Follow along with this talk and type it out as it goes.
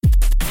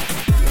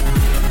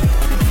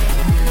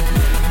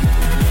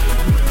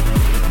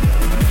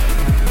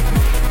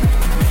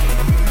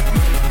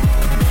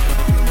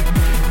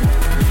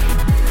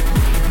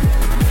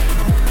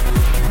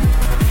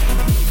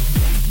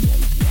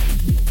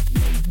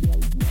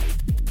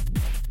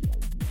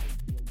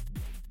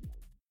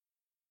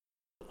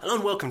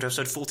and welcome to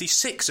episode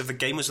 46 of the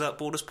Gamers Without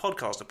Borders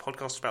podcast, a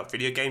podcast about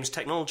video games,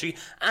 technology,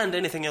 and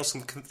anything else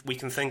we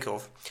can think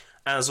of.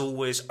 As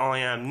always, I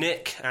am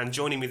Nick, and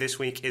joining me this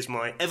week is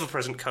my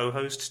ever-present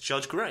co-host,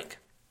 Judge Greg.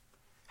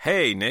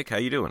 Hey, Nick, how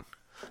you doing?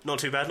 Not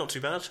too bad, not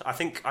too bad. I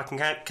think I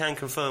can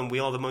confirm we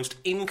are the most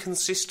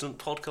inconsistent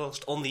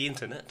podcast on the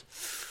internet.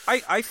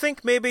 I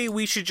think maybe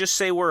we should just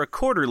say we're a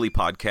quarterly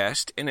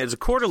podcast, and as a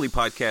quarterly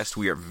podcast,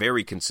 we are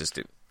very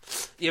consistent.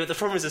 Yeah, but the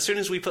problem is, as soon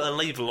as we put a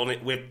label on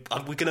it, we're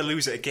going to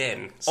lose it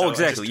again. So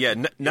exactly,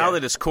 now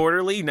that it's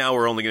quarterly, now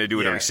we're only going to do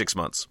it every 6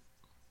 months.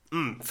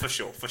 For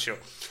sure.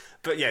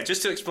 But yeah,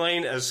 just to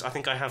explain, as I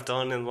think I have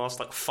done in the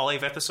last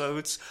 5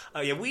 episodes,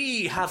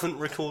 we haven't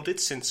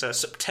recorded since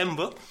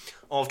September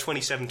of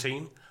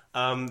 2017.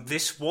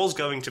 This was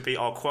going to be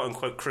our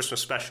quote-unquote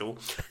Christmas special.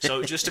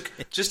 So just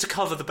to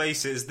cover the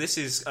bases, this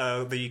is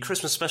the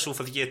Christmas special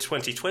for the year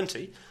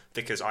 2020,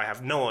 because I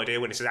have no idea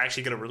when this is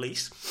actually going to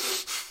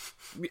release.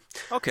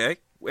 Okay.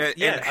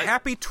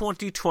 Happy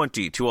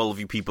 2020 to all of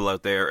you people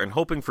out there, and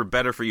hoping for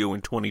better for you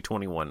in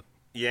 2021.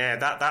 Yeah,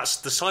 that's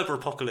the cyber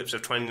apocalypse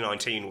of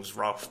 2019 was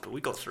rough, but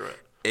we got through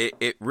it.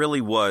 It really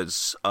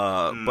was,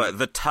 but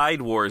the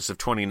Tide Wars of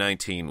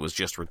 2019 was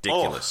just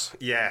ridiculous.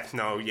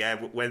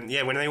 When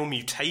they all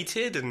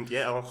mutated and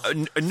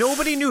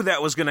nobody knew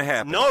that was going to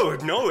happen.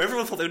 No,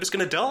 everyone thought they were just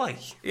going to die.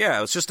 Yeah,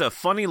 it was just a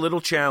funny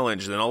little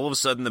challenge, and then all of a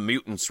sudden the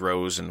mutants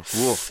rose, and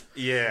woof.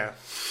 Yeah,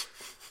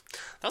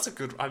 that's a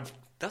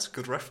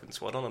good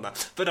reference. Well done on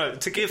that. But no,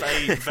 to give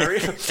a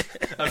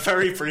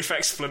very brief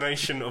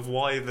explanation of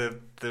why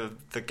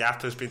the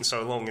gap has been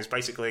so long is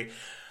basically,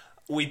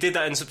 we did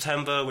that in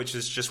September, which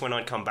is just when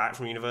I'd come back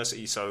from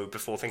university, so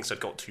before things had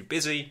got too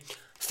busy.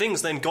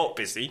 Things then got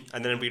busy,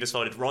 and then we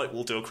decided, right,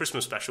 we'll do a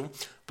Christmas special.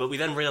 But we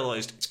then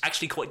realised it's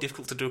actually quite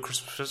difficult to do a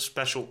Christmas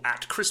special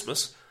at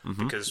Christmas,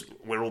 because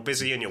we're all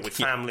busy and you're with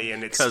family,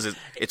 and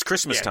it's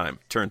Christmas time,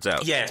 turns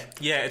out. Yeah,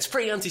 it's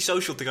pretty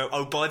antisocial to go,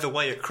 oh, by the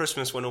way, at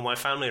Christmas when all my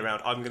family are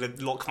around, I'm going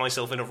to lock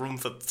myself in a room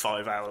for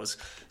 5 hours.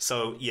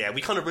 So, yeah, we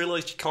kind of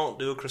realised you can't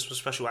do a Christmas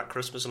special at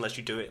Christmas unless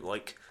you do it,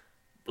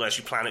 unless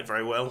you plan it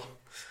very well.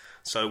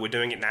 So we're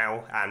doing it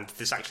now, and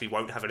this actually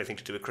won't have anything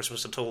to do with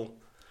Christmas at all.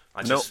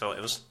 I just felt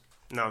it was...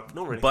 No,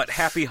 not really. But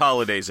happy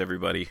holidays,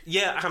 everybody.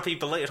 Yeah, happy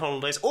belated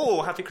holidays.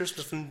 Or happy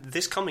Christmas from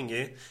this coming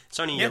year.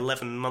 It's only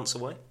 11 months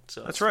away.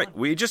 So that's right. Fine.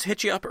 We just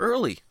hit you up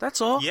early.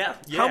 That's all. Yeah.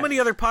 How many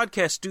other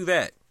podcasts do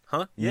that?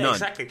 Huh? Yeah, None.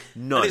 Exactly.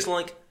 None. But it's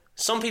like,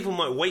 some people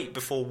might wait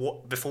before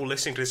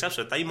listening to this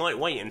episode. They might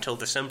wait until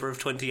December of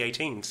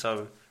 2018.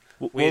 So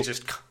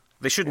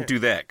they shouldn't do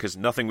that, because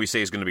nothing we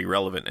say is going to be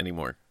relevant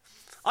anymore.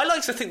 I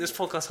like to think this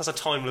podcast has a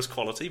timeless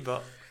quality,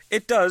 but...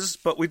 It does,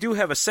 but we do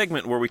have a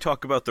segment where we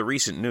talk about the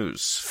recent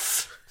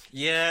news.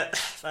 Yeah,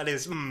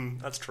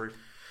 that's true.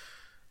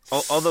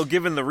 Although,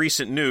 given the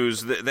recent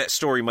news, that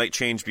story might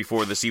change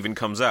before this even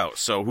comes out,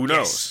 so who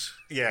knows?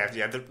 Yes.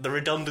 Yeah, the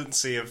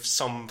redundancy of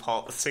some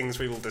things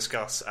we will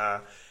discuss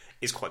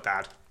is quite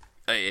bad.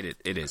 It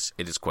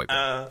is quite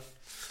bad.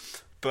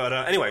 But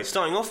anyway,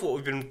 starting off, what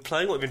we've been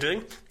playing, what we've been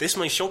doing. This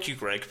may shock you,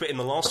 Greg, but in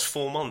the last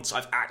 4 months,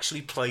 I've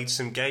actually played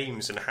some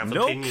games and have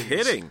opinions. No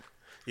kidding.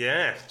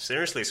 Yeah,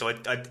 seriously. So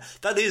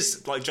that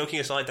is, joking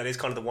aside, that is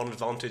kind of the one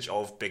advantage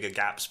of bigger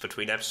gaps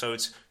between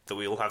episodes, that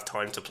we all have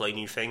time to play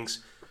new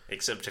things.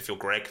 Except if you're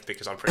Greg,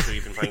 because I'm pretty sure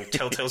you've been playing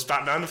Telltale's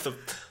Batman for the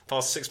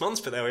past 6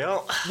 months, but there we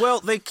are. Well,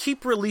 they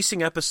keep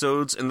releasing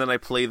episodes, and then I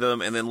play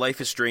them, and then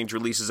Life is Strange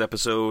releases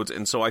episodes,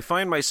 and so I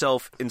find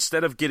myself,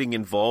 instead of getting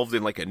involved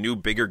in, a new,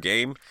 bigger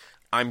game,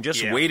 I'm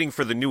just waiting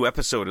for the new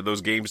episode of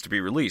those games to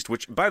be released,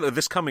 which, by the way,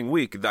 this coming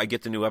week, I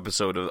get the new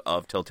episode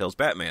of Telltale's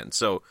Batman,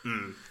 so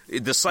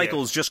the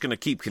cycle is just going to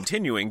keep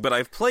continuing, but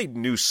I've played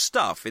new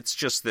stuff. It's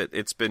just that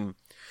it's been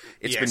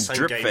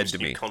drip-fed to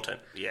me.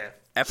 Content. Yeah.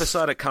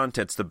 Episodic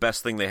content's the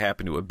best thing that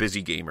happened to a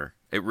busy gamer.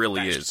 It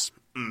really is.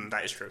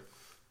 That is true.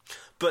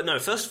 But no,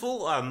 first of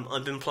all,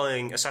 I've been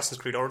playing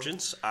Assassin's Creed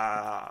Origins.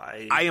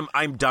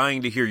 I'm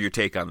dying to hear your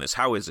take on this.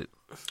 How is it?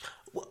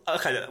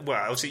 Okay,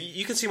 well, obviously,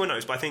 you can see my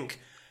notes, but I think...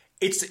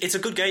 It's a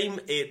good game.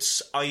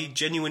 I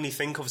genuinely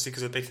think, obviously,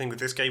 because the big thing with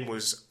this game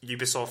was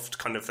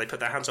Ubisoft they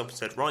put their hands up and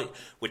said, right,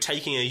 we're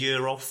taking a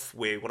year off,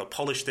 we want to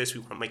polish this, we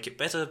want to make it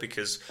better,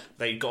 because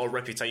they got a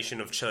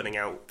reputation of churning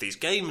out these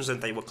games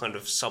and they were kind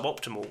of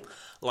suboptimal.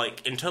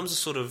 In terms of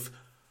sort of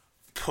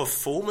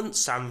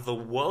performance and the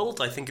world,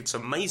 I think it's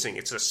amazing.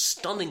 It's a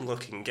stunning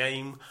looking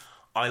game.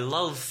 I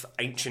love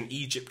ancient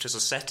Egypt as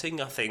a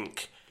setting. I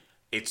think...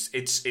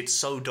 It's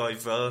so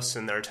diverse,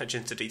 and their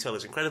attention to detail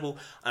is incredible,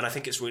 and I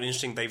think it's really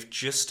interesting. They've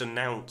just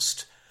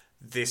announced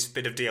this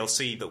bit of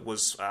DLC that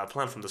was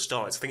planned from the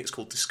start. I think it's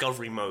called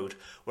Discovery Mode,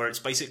 where it's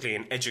basically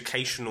an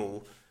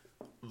educational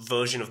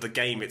version of the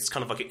game. It's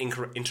kind of like an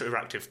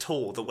interactive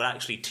tour that will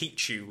actually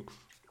teach you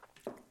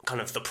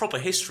kind of the proper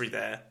history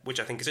there,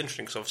 which I think is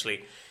interesting, because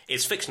obviously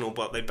it's fictional,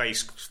 but they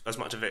base as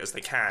much of it as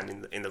they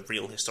can in the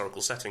real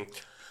historical setting.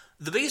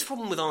 The biggest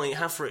problem with I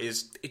have for it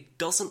is it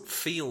doesn't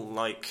feel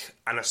like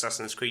an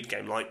Assassin's Creed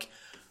game.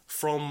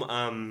 From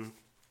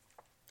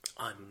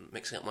I'm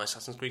mixing up my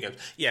Assassin's Creed games.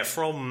 Yeah,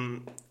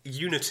 from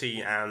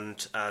Unity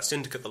and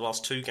Syndicate, the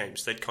last two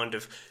games, they'd kind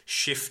of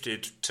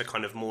shifted to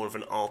kind of more of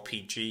an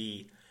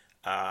RPG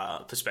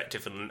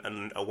perspective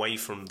and away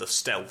from the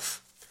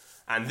stealth.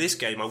 And this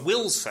game, I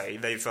will say,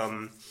 they've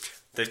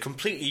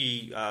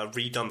completely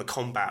redone the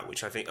combat,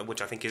 which I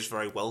think is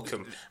very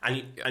welcome.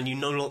 And you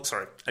no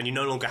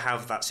longer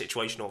have that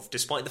situation of,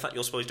 despite the fact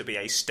you're supposed to be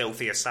a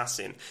stealthy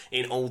assassin,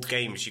 in old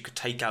games you could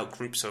take out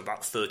groups of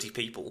about 30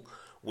 people,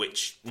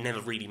 which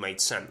never really made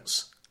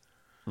sense.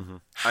 Mm-hmm.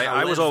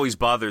 I was always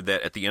bothered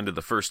that at the end of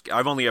the first...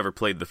 I've only ever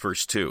played the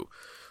first two,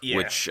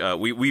 which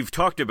we've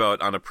talked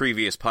about on a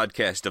previous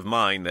podcast of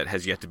mine that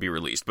has yet to be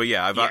released. But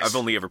yeah, I've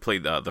only ever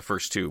played the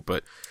first two,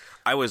 but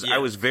I was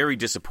very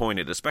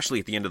disappointed,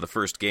 especially at the end of the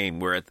first game,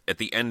 where at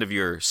the end of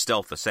your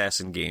stealth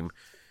assassin game,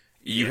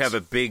 you have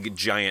a big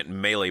giant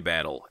melee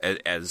battle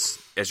as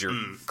your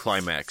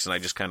climax, and I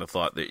just kind of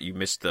thought that you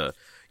missed the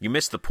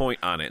point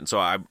on it. And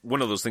so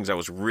one of those things I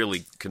was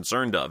really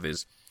concerned of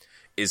is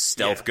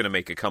stealth going to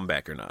make a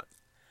comeback or not?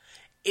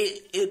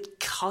 It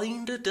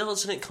kind of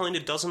does, and it kind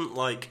of doesn't.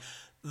 Like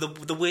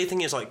the weird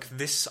thing is, like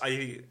this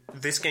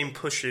game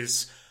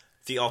pushes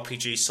the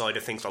RPG side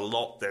of things a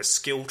lot. There's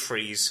skill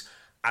trees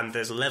and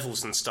there's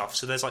levels and stuff.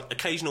 So there's like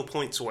occasional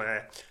points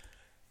where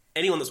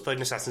anyone that's played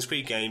an Assassin's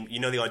Creed game, you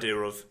know the idea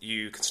of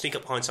you can sneak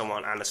up behind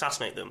someone and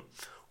assassinate them.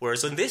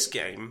 Whereas in this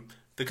game,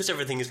 because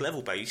everything is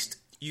level based,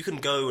 you can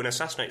go and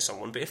assassinate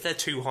someone, but if they're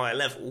too high a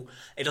level,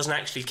 it doesn't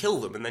actually kill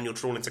them, and then you're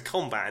drawn into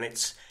combat, and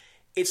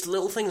it's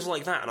little things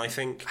like that. And I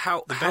think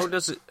how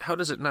does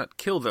it not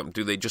kill them?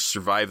 Do they just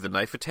survive the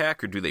knife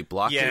attack, or do they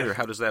block it, or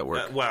how does that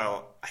work?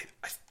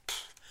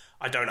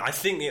 I don't know. I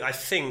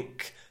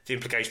think the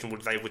implication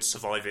would they would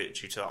survive it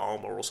due to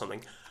armor or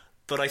something.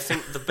 But I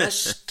think the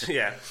best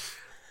the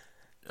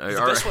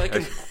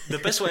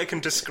best way I can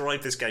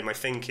describe this game, I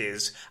think,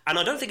 is, and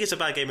I don't think it's a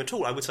bad game at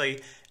all, I would say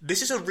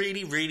this is a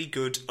really, really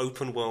good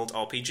open-world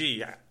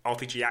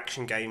RPG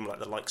action game, like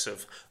the likes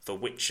of The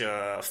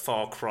Witcher,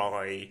 Far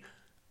Cry,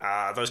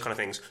 those kind of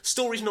things.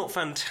 Story's not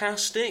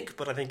fantastic,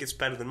 but I think it's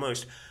better than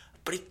most.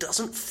 But it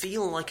doesn't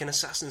feel like an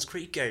Assassin's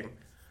Creed game.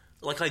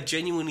 Like, I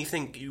genuinely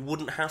think you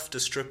wouldn't have to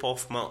strip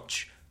off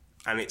much,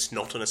 and it's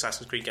not an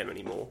Assassin's Creed game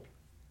anymore.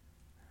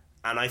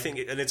 And I think,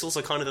 and it's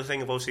also kind of the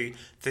thing of, obviously,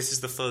 this is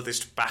the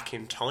furthest back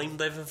in time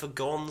they've ever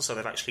gone, so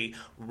they've actually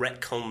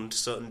retconned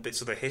certain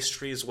bits of the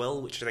history as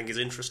well, which I think is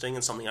interesting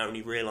and something I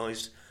only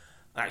realised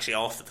actually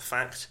after the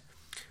fact.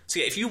 So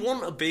yeah, if you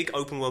want a big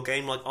open world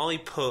game, like I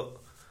put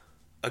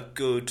a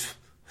good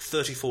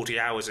 30-40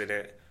 hours in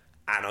it,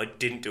 and I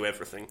didn't do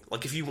everything.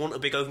 Like, if you want a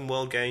big open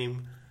world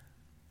game,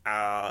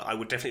 I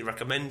would definitely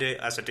recommend it,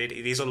 as I did.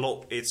 It's a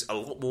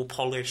lot more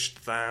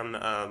polished than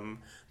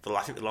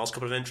I think the last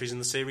couple of entries in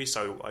the series,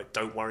 so I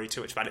don't worry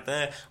too much about it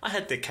there. I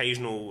had the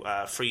occasional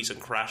freeze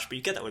and crash, but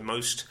you get that with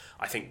most,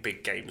 I think,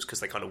 big games, because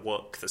they kind of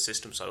work the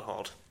system so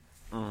hard.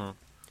 Mm-hmm.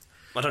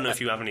 I don't know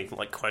if you have any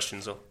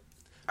questions or...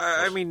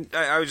 I mean,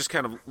 I was just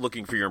kind of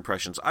looking for your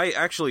impressions.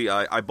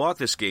 I bought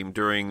this game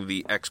during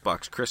the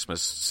Xbox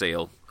Christmas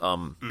sale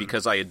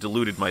because I had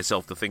deluded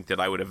myself to think that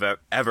I would have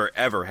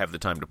ever have the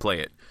time to play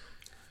it.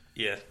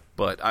 Yeah.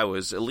 But I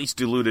was at least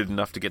deluded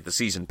enough to get the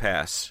season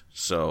pass,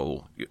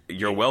 so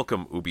you're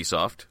welcome,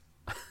 Ubisoft.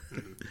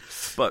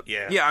 But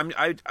yeah,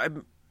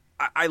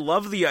 I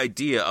love the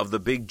idea of the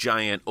big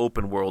giant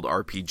open world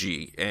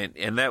RPG,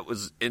 and that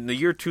was in the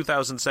year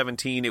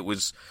 2017. It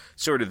was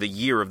sort of the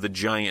year of the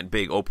giant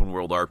big open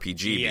world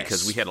RPG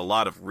because we had a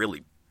lot of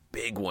really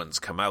big ones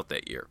come out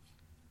that year.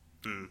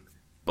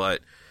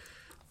 But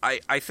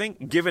I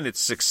think, given its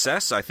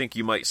success, I think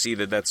you might see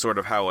that that's sort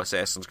of how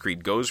Assassin's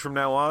Creed goes from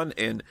now on.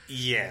 And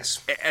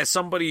as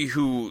somebody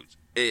who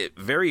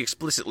very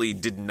explicitly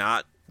did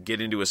not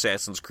get into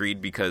Assassin's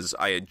Creed because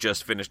I had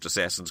just finished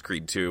Assassin's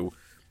Creed 2,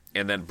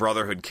 and then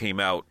Brotherhood came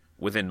out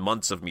within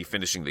months of me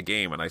finishing the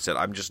game, and I said,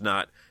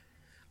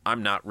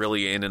 I'm not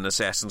really in an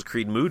Assassin's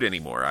Creed mood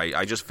anymore.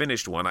 I just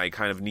finished one. I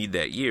kind of need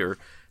that year,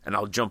 and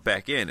I'll jump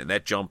back in. And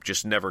that jump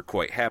just never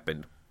quite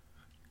happened.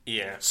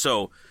 Yeah.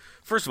 So,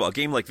 first of all, a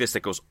game like this that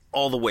goes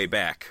all the way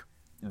back,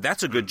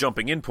 that's a good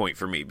jumping in point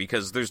for me,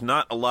 because there's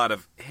not a lot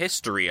of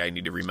history I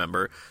need to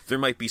remember. There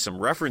might be some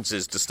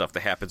references to stuff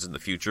that happens in the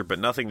future, but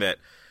nothing that...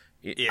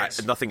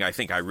 nothing I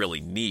think I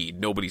really need.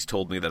 Nobody's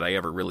told me that I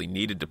ever really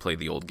needed to play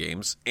the old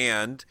games,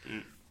 and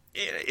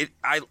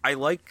I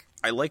like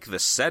the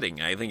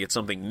setting. I think it's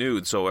something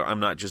new, so I'm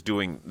not just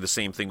doing the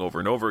same thing over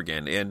and over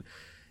again. And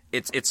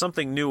it's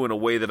something new in a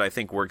way that I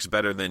think works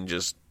better than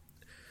just.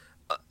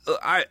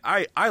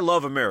 I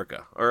love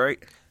America. All right,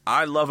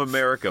 I love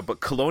America, but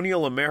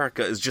colonial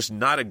America is just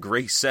not a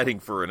great setting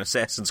for an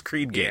Assassin's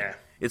Creed game. Yeah.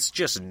 It's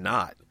just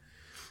not.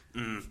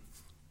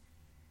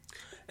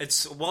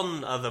 It's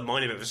one other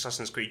minor bit of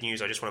Assassin's Creed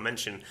news I just want to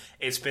mention.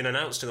 It's been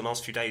announced in the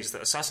last few days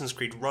that Assassin's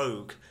Creed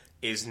Rogue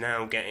is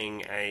now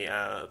getting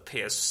a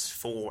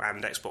PS4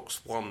 and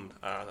Xbox One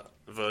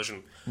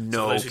version.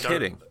 No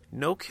kidding.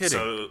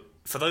 So,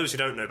 for those who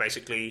don't know,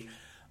 basically,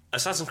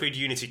 Assassin's Creed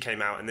Unity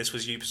came out, and this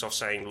was Ubisoft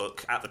saying,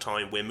 look, at the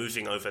time, we're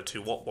moving over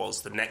to what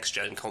was the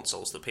next-gen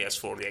consoles, the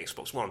PS4 and the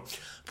Xbox One.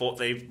 But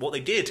what they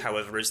did,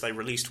 however, is they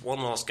released one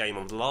last game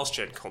on the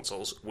last-gen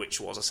consoles,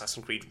 which was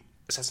Assassin's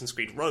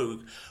Creed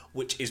Rogue,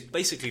 which is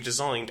basically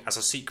designed as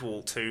a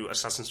sequel to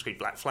Assassin's Creed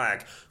Black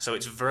Flag. So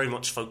it's very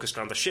much focused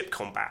around the ship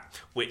combat,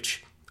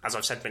 which, as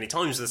I've said many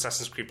times with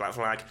Assassin's Creed Black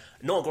Flag,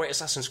 not a great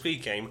Assassin's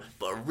Creed game,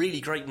 but a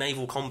really great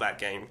naval combat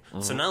game.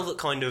 Mm-hmm. So now that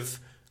kind of...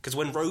 Because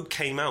when Rogue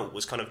came out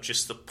was kind of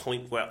just the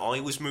point where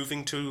I was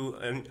moving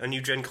to a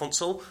new-gen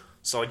console,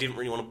 so I didn't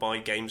really want to buy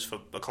games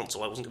for a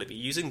console I wasn't going to be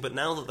using, but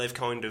now that they've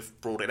kind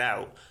of brought it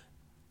out,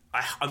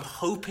 I'm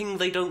hoping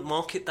they don't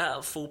market that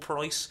at full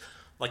price.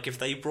 Like, if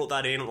they brought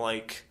that in,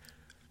 like,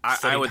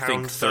 I would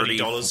think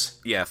 $30.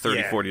 Yeah,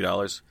 $30,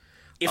 $40.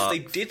 If they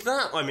did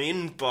that, I'm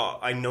in, but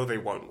I know they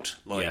won't.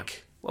 Like... Yeah.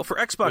 Well, for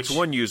Xbox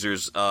One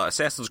users,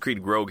 Assassin's Creed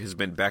Rogue has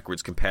been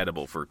backwards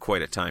compatible for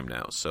quite a time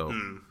now, so...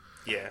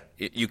 Yeah,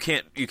 you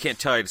can't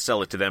try to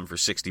sell it to them for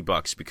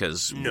 $60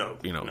 because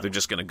they're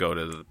just going to go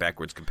to the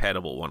backwards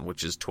compatible one,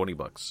 which is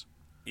 $20.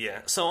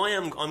 Yeah, so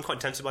I'm quite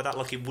tempted by that.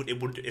 Like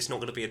it's not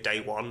going to be a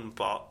day one,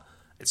 but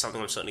it's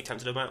something I'm certainly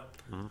tempted about.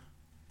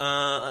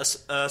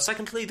 Mm-hmm.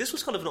 Secondly, this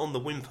was kind of an on the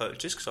whim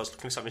purchase because I was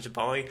looking for something to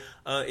buy.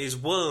 Is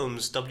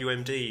Worms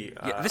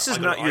WMD? This is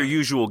not your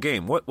usual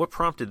game. What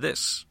prompted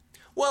this?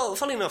 Well,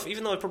 funny enough,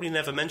 even though I probably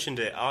never mentioned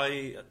it,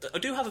 I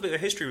do have a bit of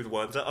history with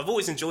Worms. I've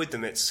always enjoyed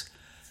them. It's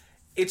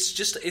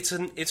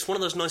one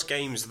of those nice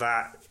games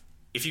that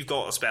if you've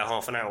got a spare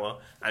half an hour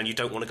and you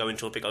don't want to go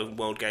into a big open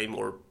world game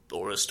or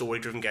a story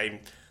driven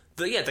game,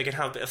 that they can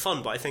have a bit of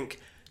fun. But I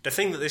think the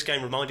thing that this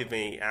game reminded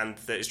me, and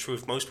that is true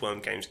of most Worm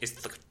games, is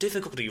the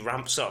difficulty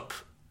ramps up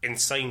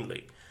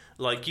insanely.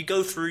 Like, you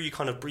go through, you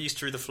kind of breeze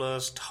through the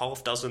first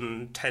half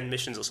dozen, 10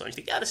 missions or something. You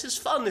think, yeah, this is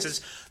fun. This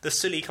is the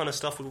silly kind of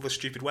stuff with all the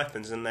stupid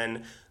weapons, and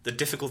then the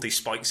difficulty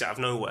spikes out of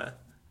nowhere.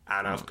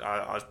 And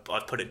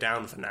I've put it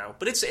down for now,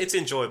 but it's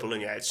enjoyable,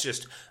 and it's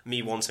just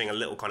me wanting a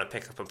little kind of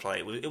pick up and play.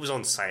 It was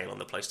on sale on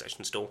the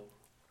PlayStation Store.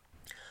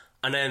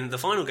 And then the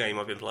final game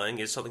I've been playing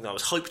is something that I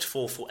was hyped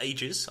for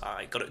ages.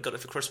 I got it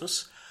for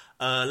Christmas.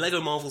 Lego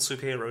Marvel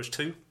Super Heroes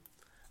 2.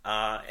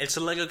 It's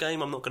a Lego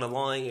game, I'm not going to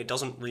lie. It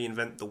doesn't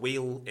reinvent the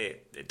wheel.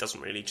 It doesn't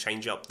really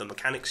change up the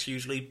mechanics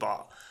usually,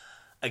 but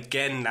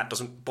again, that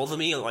doesn't bother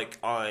me.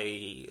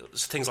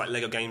 Things like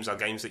Lego games are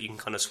games that you can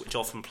kind of switch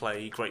off and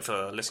play, great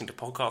for listening to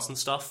podcasts and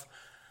stuff.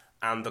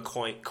 And the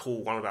quite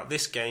cool one about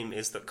this game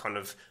is that kind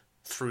of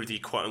through the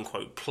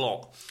quote-unquote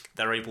plot,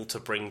 they're able to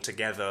bring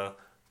together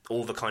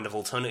all the kind of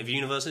alternative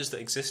universes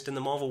that exist in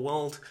the Marvel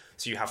world.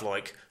 So you have,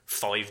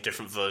 5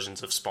 different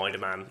versions of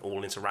Spider-Man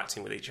all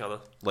interacting with each other.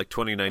 Like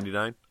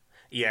 2099?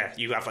 Yeah,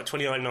 you have,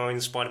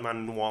 2099,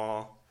 Spider-Man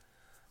Noir...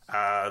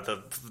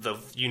 the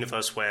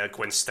universe where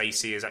Gwen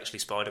Stacy is actually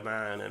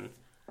Spider-Man, and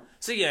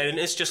so and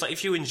it's just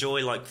if you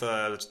enjoy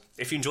the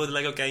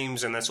Lego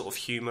games and their sort of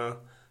humour,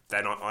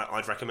 then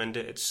I'd recommend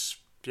it. It's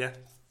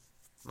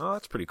Oh,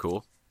 that's pretty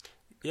cool.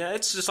 Yeah,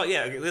 it's just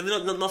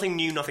nothing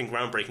new, nothing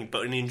groundbreaking,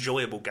 but an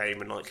enjoyable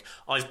game. And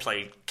I've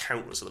played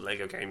countless of the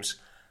Lego games,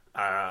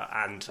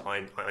 and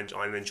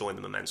I'm enjoying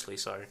them immensely.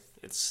 So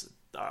it's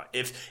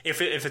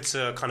if it's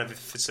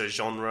a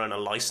genre and a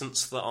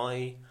license that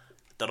I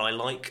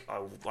like,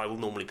 I will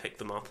normally pick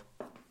them up.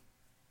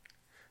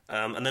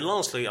 And then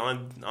lastly,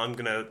 I'm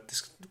going to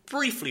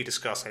briefly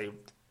discuss a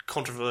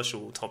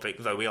controversial topic,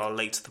 though we are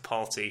late to the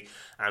party,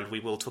 and we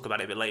will talk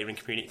about it a bit later in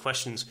community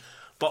questions.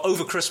 But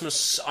over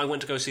Christmas, I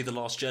went to go see The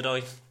Last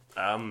Jedi.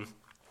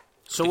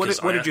 So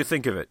what did you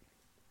think of it?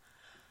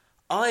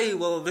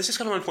 This is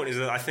kind of my point, is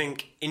that I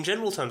think, in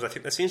general terms, I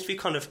think there seems to be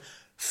kind of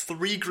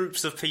 3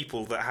 groups of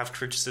people that have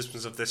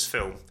criticisms of this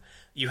film.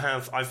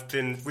 I've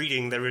been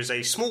reading, there is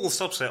a small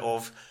subset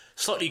of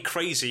slightly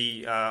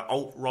crazy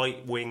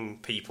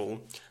alt-right-wing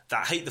people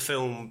that hate the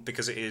film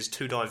because it is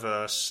too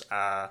diverse,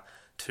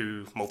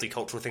 too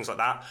multicultural, things like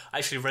that. I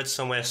actually read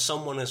somewhere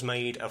someone has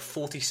made a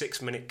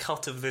 46-minute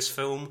cut of this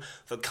film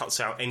that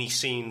cuts out any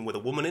scene with a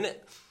woman in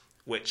it,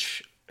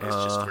 which is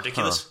just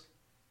ridiculous.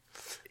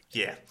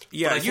 Yeah.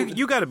 Yeah,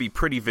 you got to be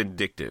pretty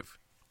vindictive.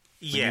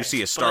 When you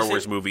see a Star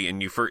Wars movie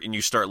and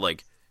you start,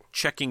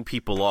 checking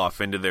people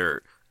off into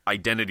their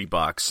identity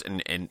box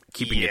and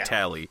keeping a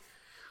tally.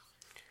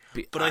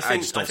 But I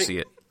just don't see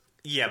it.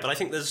 Yeah, but I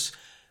think there's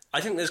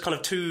kind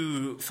of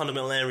 2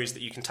 fundamental areas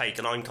that you can take,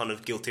 and I'm kind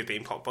of guilty of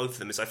being part of both of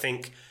them. Is I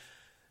think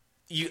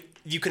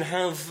you can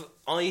have.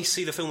 I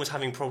see the film as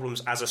having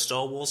problems as a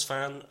Star Wars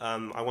fan.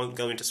 I won't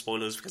go into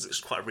spoilers because it's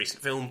quite a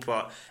recent film,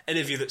 but any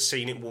of you that's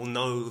seen it will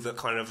know that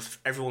kind of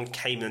everyone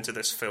came into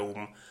this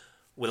film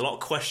with a lot of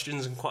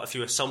questions and quite a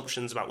few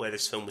assumptions about where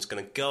this film was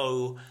going to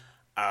go.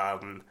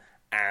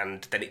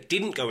 And then it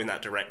didn't go in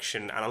that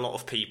direction, and a lot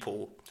of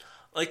people...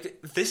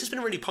 this has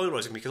been really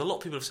polarising because a lot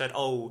of people have said,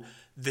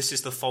 this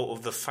is the fault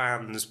of the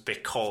fans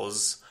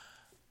because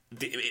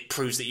it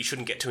proves that you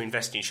shouldn't get too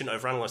invested, you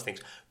shouldn't overanalyze things.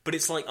 But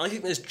it's I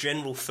think there's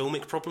general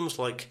filmic problems.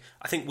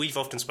 I think we've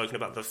often spoken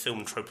about the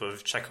film trope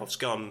of Chekhov's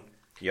gun,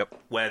 Yep.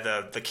 Where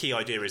the key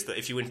idea is that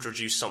if you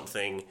introduce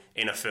something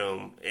in a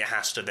film,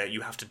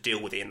 you have to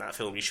deal with it in that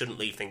film. You shouldn't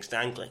leave things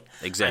dangling.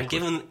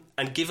 Exactly.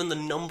 And given the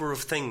number of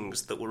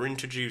things that were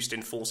introduced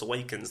in Force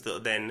Awakens that are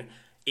then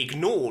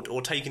ignored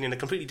or taken in a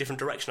completely different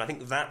direction, I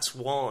think that's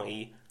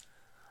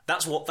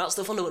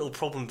the fundamental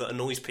problem that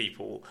annoys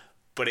people.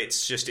 But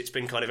it's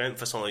been kind of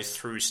emphasised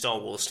through Star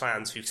Wars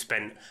fans who've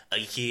spent a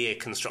year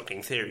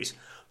constructing theories.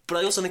 But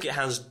I also think it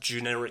has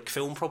generic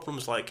film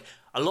problems. Like,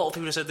 a lot of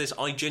people have said this.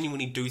 I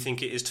genuinely do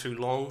think it is too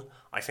long.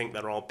 I think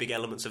there are big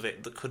elements of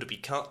it that could be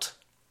cut.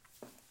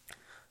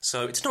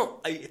 So it's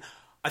not...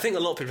 I think a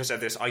lot of people have said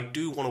this. I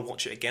do want to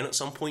watch it again at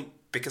some point,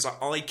 because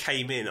I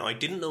came in... I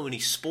didn't know any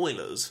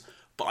spoilers,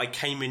 but I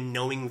came in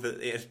knowing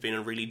that it has been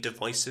a really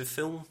divisive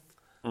film.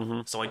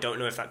 Mm-hmm. So I don't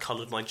know if that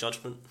coloured my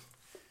judgment.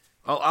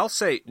 I'll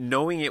say,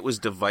 knowing it was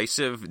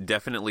divisive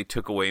definitely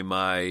took away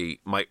my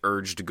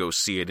urge to go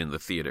see it in the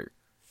theater.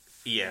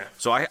 Yeah.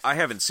 So I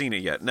haven't seen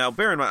it yet. Now,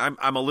 bear in mind,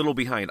 I'm a little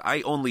behind.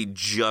 I only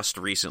just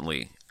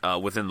recently,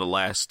 within the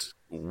last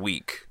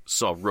week,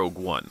 saw Rogue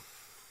One.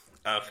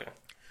 Okay.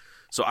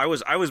 So I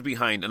was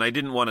behind, and I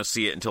didn't want to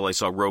see it until I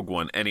saw Rogue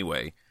One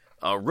anyway.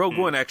 Rogue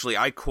One, actually,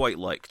 I quite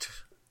liked.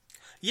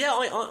 Yeah,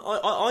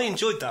 I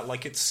enjoyed that.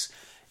 Like,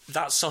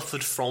 that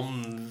suffered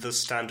from the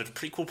standard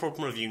prequel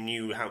problem of you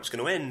knew how it's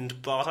going to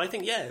end, but I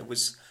think, yeah, it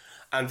was...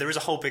 And there is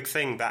a whole big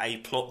thing that a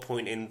plot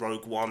point in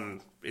Rogue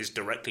One is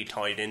directly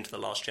tied into The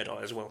Last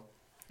Jedi as well.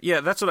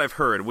 Yeah, that's what I've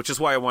heard, which is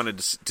why I wanted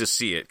to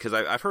see it, because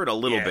I've heard a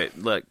little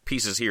bit, like,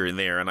 pieces here and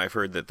there, and I've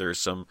heard that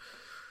there's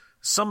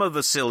some of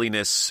the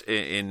silliness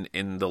in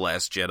The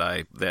Last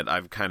Jedi that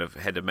I've kind of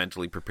had to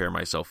mentally prepare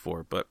myself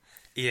for, but...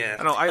 Yeah.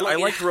 I don't know, I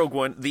liked Rogue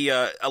One.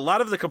 A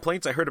lot of the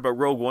complaints I heard about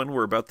Rogue One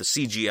were about the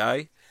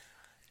CGI.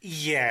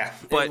 Yeah,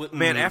 but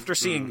man, after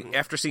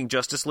seeing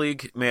Justice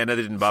League, man, that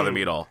didn't bother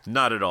me at all.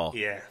 Not at all.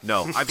 Yeah,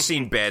 no, I've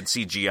seen bad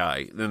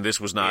CGI, and this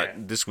was not. Yeah.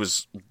 This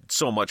was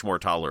so much more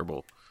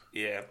tolerable.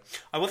 Yeah,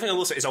 one thing I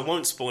will say is I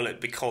won't spoil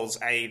it because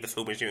A, the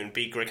film is new, and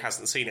B, Greg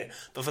hasn't seen it.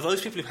 But for those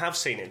people who have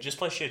seen it, just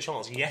by sheer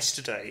chance,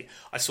 yesterday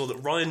I saw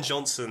that Rian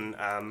Johnson,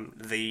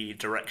 the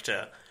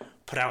director,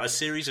 put out a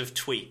series of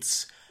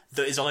tweets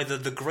that is either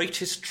the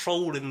greatest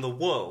troll in the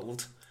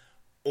world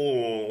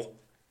or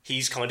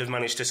he's kind of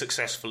managed to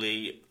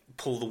successfully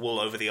pull the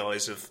wool over the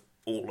eyes of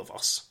all of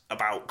us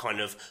about kind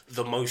of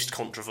the most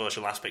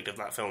controversial aspect of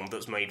that film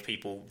that's made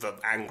people the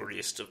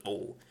angriest of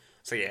all.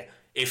 So yeah,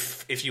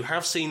 if you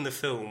have seen the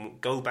film,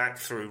 go back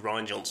through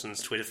Rian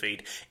Johnson's Twitter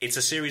feed. It's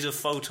a series of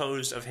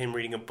photos of him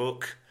reading a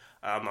book.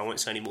 I won't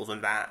say any more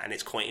than that, and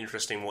it's quite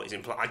interesting what he's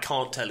implying. I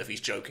can't tell if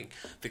he's joking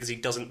because he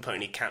doesn't put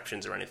any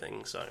captions or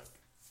anything. So,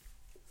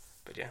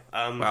 but yeah,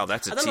 wow,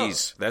 that's a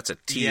tease. That's a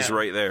tease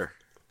right there.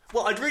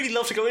 Well, I'd really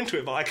love to go into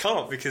it, but I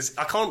can't because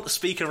I can't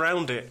speak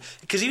around it.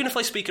 Because even if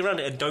I speak around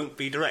it and don't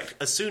be direct,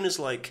 as soon as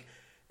like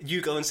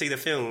you go and see the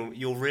film,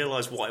 you'll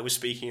realise what I was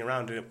speaking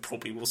around, and it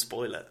probably will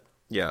spoil it.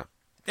 Yeah,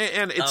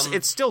 and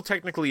it's still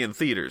technically in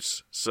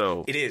theaters,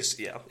 so it is.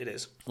 Yeah, it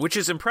is, which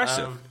is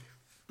impressive.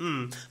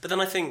 But then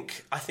I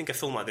think a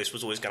film like this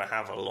was always going to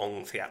have a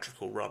long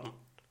theatrical run.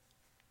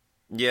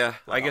 Yeah,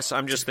 I guess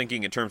I'm just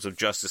thinking in terms of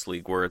Justice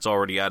League, where it's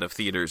already out of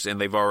theaters,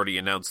 and they've already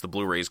announced the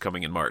Blu-rays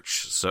coming in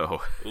March,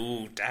 so...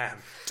 Ooh, damn.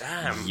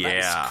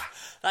 Yeah.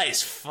 That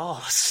is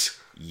fast.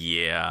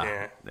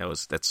 Yeah.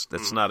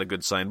 That's not a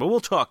good sign, but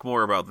we'll talk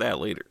more about that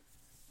later.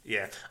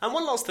 Yeah. And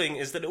one last thing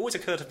is that it always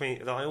occurred to me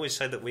that I always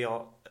say that we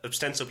are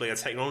ostensibly a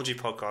technology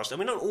podcast, and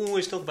we don't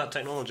always talk about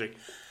technology.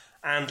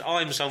 And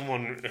I'm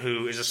someone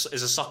who is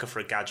a sucker for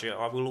a gadget.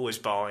 I will always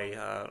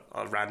buy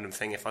a random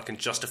thing if I can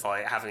justify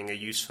it having a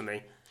use for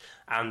me.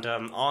 And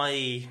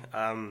I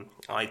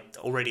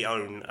already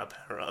own a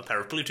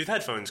pair of Bluetooth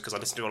headphones because I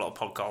listen to a lot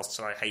of podcasts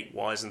and I hate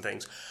wires and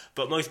things.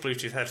 But most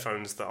Bluetooth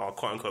headphones that are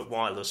quote-unquote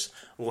wireless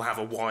will have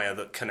a wire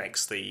that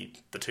connects the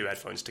two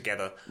headphones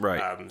together.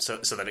 Right. So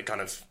that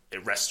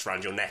it rests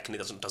around your neck and it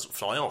doesn't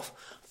fly off.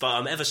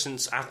 But ever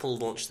since Apple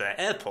launched their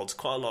AirPods,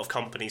 quite a lot of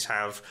companies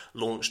have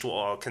launched what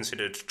are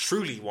considered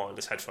truly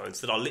wireless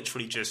headphones that are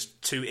literally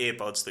just two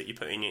earbuds that you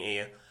put in your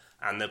ear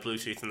and they're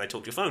Bluetooth and they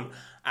talk to your phone.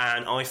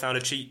 And I found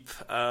a cheap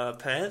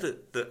pair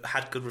that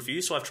had good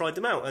reviews, so I've tried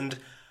them out. And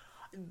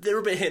they're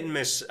a bit hit and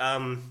miss.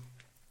 I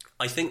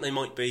think they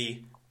might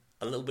be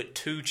a little bit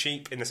too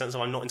cheap in the sense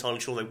of I'm not entirely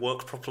sure they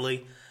work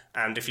properly.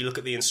 And if you look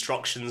at the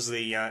instructions,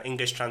 the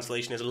English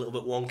translation is a little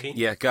bit wonky.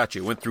 Yeah,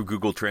 gotcha. Went through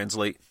Google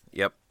Translate.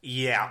 Yep.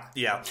 Yeah.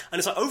 And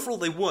it's like, overall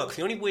they work.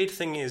 The only weird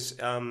thing is,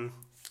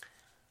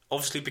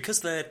 obviously,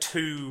 because they are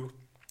two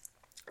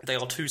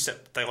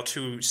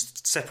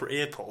separate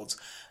earpods,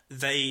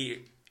 they,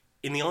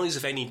 in the eyes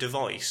of any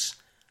device,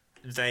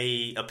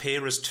 they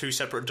appear as two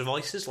separate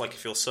devices, like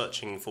if you're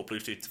searching for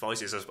Bluetooth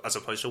devices as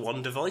opposed to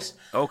one device.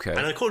 Okay.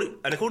 And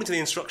according to the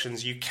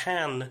instructions, you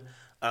can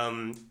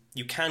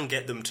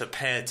get them to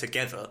pair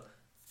together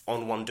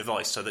on one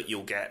device so that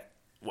you'll get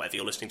whatever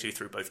you're listening to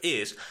through both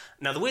ears.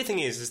 Now, the weird thing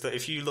is that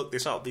if you look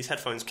this up, these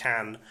headphones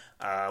can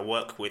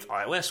work with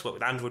iOS, work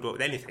with Android, work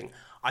with anything.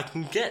 I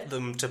can get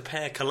them to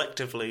pair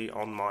collectively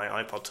on my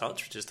iPod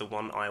Touch, which is the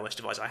one iOS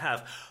device I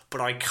have, but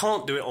I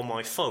can't do it on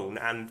my phone,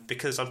 and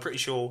because I'm pretty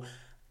sure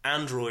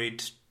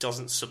Android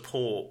doesn't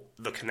support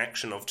the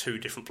connection of two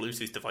different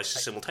Bluetooth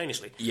devices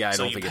simultaneously. Yeah, I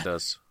don't think it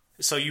does.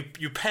 So you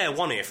pair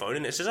one earphone,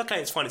 and it says,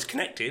 okay, it's fine, it's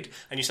connected,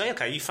 and you say,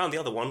 okay, you found the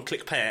other one,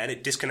 click pair, and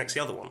it disconnects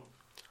the other one.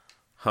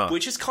 Huh.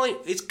 Which is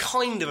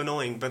kind of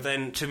annoying, but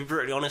then, to be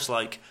brutally honest,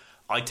 like,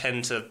 I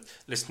tend to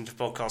listen to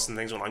podcasts and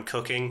things when I'm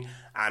cooking,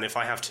 and if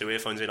I have two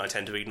earphones in, I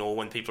tend to ignore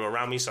when people are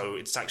around me, so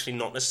it's actually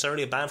not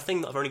necessarily a bad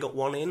thing that I've only got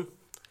one in.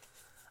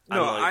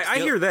 No, I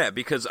hear that,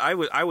 because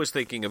I was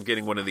thinking of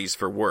getting one of these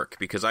for work,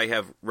 because I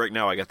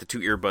got the two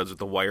earbuds with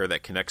the wire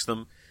that connects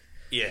them.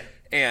 Yeah.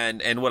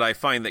 And what I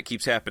find that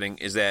keeps happening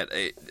is that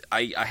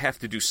I have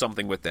to do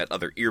something with that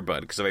other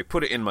earbud, because if I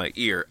put it in my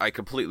ear, I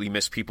completely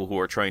miss people who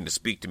are trying to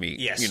speak to me,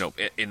 yes.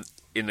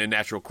 in the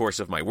natural course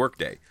of my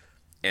workday.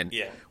 And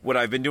yeah. what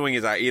I've been doing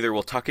is I either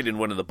will tuck it in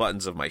one of the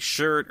buttons of my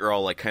shirt, or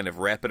I'll like kind of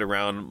wrap it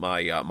around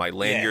my my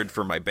lanyard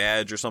for my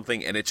badge or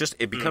something, and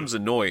it becomes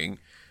annoying,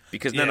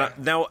 because then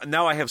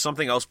now I have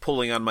something else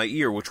pulling on my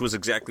ear, which was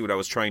exactly what I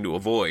was trying to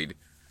avoid.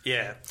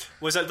 Yeah,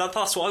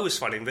 that's what I was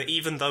finding, that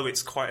even though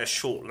it's quite a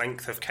short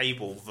length of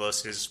cable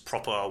versus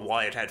proper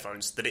wired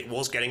headphones, that it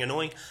was getting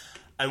annoying.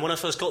 And when I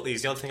first got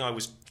these, the other thing I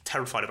was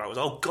terrified about was,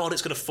 oh god,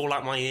 it's going to fall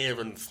out my ear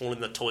and fall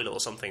in the toilet or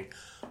something.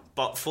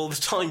 But for the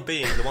time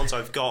being, the ones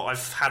I've got,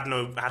 I've had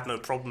no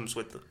problems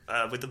with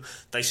them.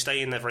 They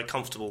stay in there very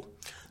comfortable.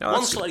 No,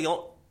 one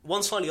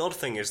slightly odd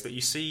thing is that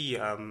you see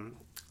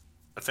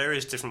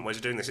various different ways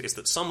of doing this, is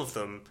that some of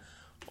them,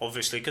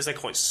 obviously, because they're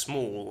quite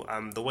small,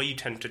 the way you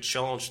tend to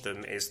charge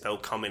them is they'll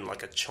come in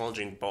like a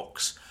charging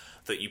box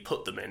that you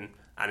put them in,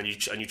 and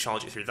you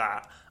charge it through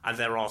that. And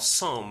there are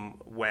some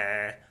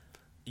where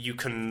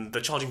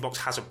the charging box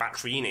has a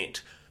battery in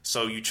it,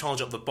 so you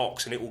charge up the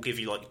box and it will give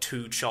you like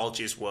 2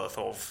 charges worth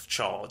of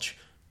charge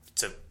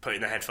to put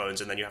in the headphones,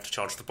 and then you have to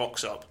charge the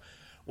box up.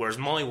 Whereas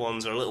my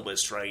ones are a little bit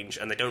strange,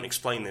 and they don't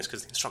explain this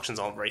because the instructions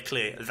aren't very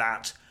clear,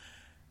 that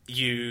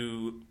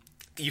you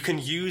can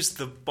use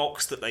the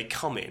box that they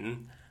come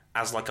in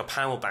as like a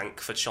power bank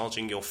for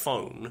charging your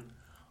phone,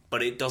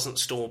 but it doesn't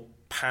store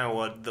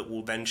power that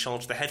will then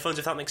charge the headphones,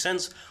 if that makes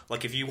sense.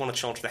 Like, if you want to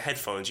charge the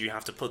headphones, you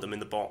have to put them in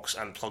the box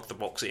and plug the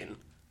box in,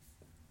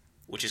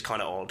 which is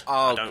kind of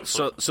odd.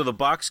 So the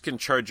box can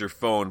charge your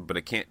phone, but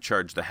it can't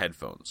charge the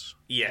headphones?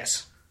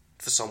 Yes,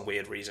 for some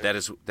weird reason. That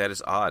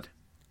is odd.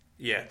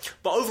 Yeah,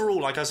 but overall,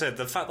 like I said,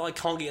 the fact that I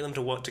can't get them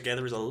to work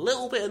together is a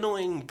little bit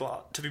annoying,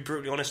 but to be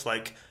brutally honest,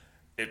 like,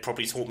 it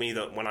probably taught me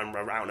that when I'm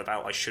out and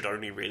about, I should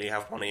only really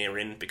have one ear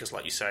in, because,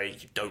 like you say,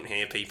 you don't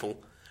hear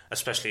people,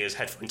 especially as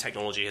headphone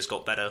technology has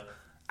got better,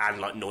 and,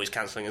 like, noise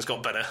cancelling has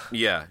got better.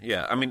 Yeah.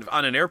 I mean,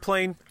 on an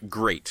airplane,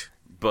 great.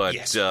 But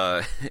yes.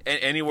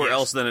 Anywhere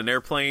else than an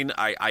airplane,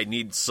 I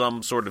need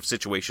some sort of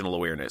situational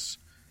awareness.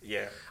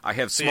 Yeah. I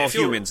have small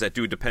humans that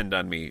do depend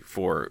on me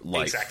for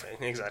life.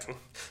 Exactly.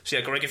 So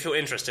yeah, Greg, if you're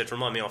interested,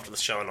 remind me after the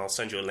show and I'll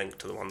send you a link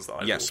to the ones that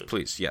I've Yes, ordered.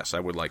 please. Yes,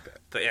 I would like that.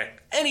 But yeah.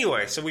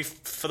 Anyway, so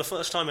for the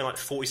first time in like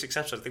 46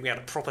 episodes, I think we had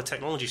a proper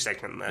technology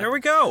segment there. There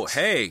we go.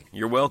 Hey,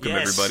 you're welcome,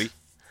 everybody.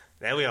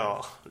 There we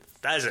are.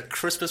 That is a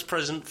Christmas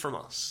present from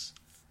us.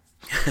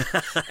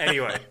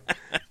 Anyway,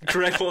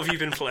 Greg, what have you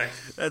been playing?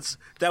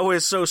 That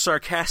was so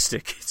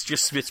sarcastic.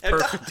 It's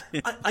perfect.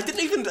 I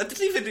didn't even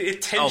intentionally read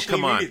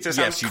it to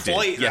sound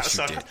quite that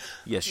sarcastic.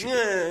 Yes, you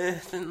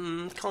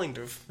did. Kind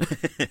of.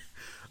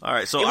 All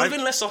right, so it would have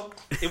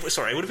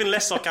been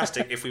less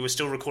sarcastic if we were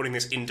still recording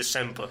this in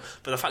December.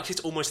 But the fact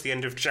it's almost the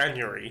end of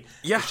January,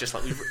 it's just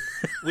like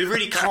we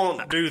really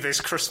can't do this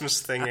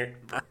Christmas thing.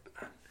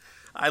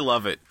 I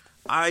love it.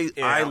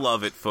 I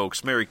love it,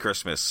 folks. Merry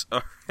Christmas.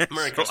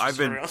 Merry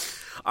Christmas.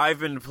 I've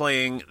been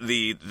playing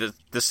the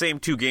same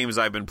 2 games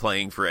I've been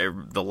playing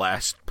for the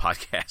last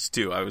podcast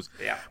too.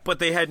 But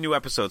they had new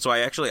episodes, so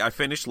I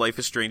finished Life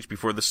is Strange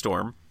Before the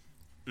Storm,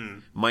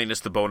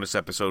 minus the bonus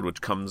episode,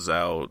 which comes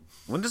out.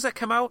 When does that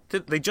come out?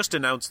 They just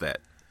announced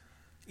that.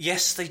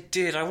 Yes, they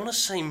did. I want to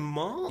say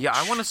March. Yeah,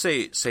 I want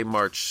to say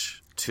March.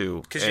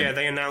 Because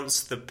they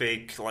announced the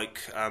big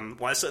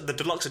it's the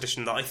deluxe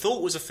edition that I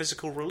thought was a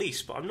physical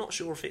release, but I'm not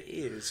sure if it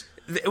is.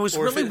 It was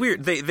really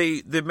weird.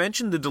 They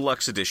mentioned the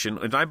deluxe edition,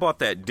 and I bought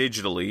that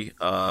digitally.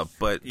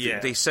 But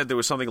they said there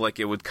was something like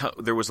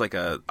there was like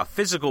a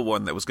physical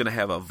one that was going to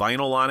have a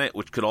vinyl on it,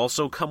 which could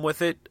also come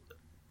with it.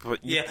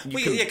 But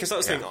because that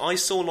was the thing. I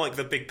saw like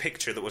the big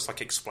picture that was like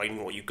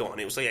explaining what you got,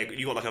 and it was like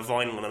you got like a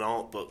vinyl and an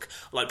art book,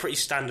 like pretty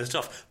standard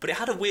stuff. But it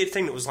had a weird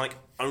thing that was like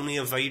only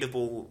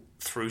available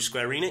through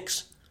Square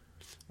Enix.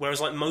 Whereas,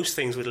 like most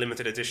things with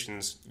limited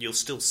editions, you'll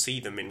still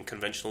see them in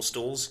conventional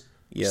stores.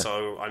 Yeah.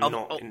 So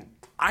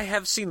I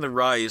have seen the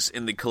rise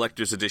in the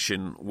collector's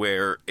edition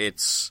where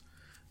it's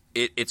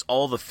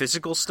all the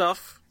physical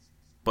stuff,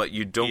 but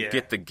you don't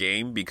get the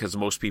game because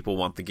most people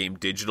want the game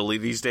digitally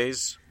these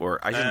days.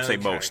 Or I shouldn't say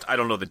most. I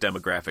don't know the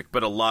demographic,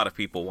 but a lot of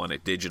people want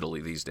it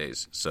digitally these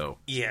days. So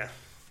yeah.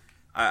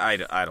 I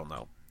don't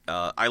know.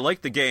 I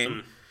like the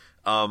game.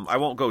 I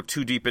won't go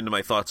too deep into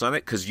my thoughts on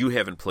it because you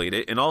haven't played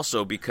it, and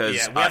also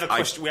because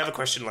we have a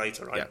question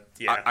later, right?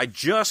 I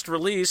just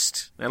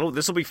released.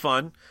 This will be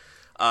fun.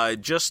 I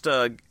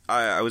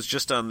was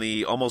just on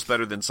the Almost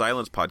Better Than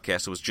Silence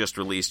podcast. It was just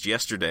released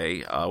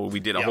yesterday. We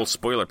did a whole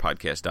spoiler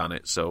podcast on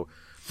it, so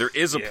there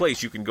is a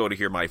place you can go to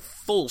hear my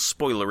full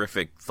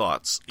spoilerific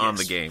thoughts on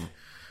the game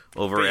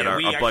over at our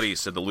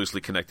buddies at the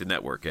Loosely Connected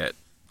Network at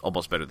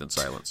Almost Better Than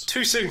Silence.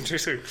 Too soon.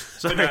 Sorry,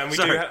 But no,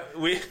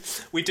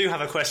 we do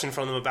have a question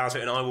from them about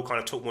it, and I will kind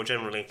of talk more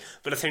generally.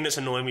 But the thing that's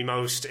annoying me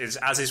most is,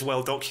 as is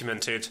well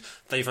documented,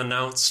 they've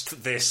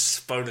announced this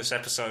bonus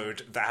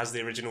episode that has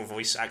the original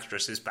voice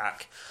actresses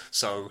back.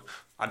 So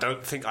I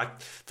don't think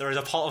there is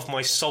a part of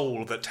my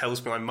soul that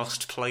tells me I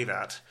must play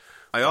that.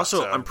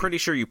 I'm pretty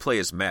sure you play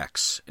as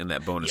Max in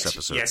that bonus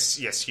episode.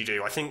 Yes, you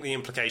do. I think the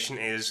implication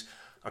is...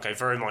 Okay,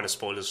 very minor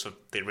spoilers for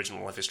the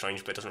original Life is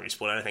Strange, but it doesn't really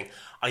spoil anything.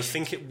 I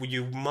think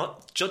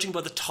judging by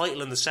the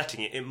title and the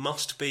setting, it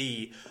must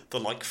be the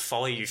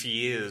 5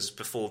 years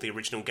before the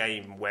original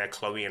game where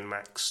Chloe and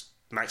Max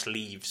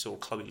leaves, or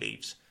Chloe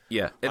leaves.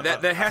 Yeah,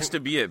 that has to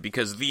be it,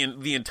 because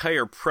the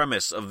entire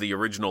premise of the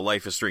original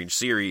Life is Strange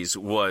series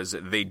was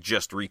they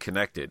just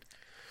reconnected,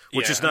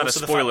 which is not a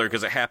spoiler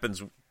because it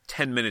happens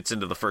 10 minutes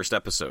into the first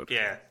episode.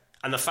 Yeah,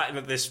 and the fact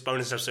that this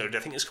bonus episode, I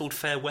think it's called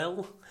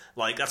Farewell,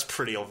 that's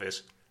pretty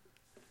obvious.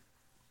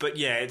 But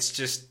yeah, it's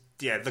just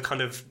the kind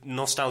of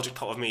nostalgic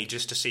part of me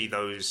just to see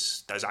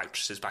those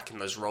actresses back in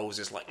those roles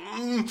is why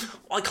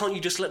can't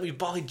you just let me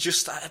buy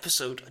just that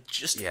episode? I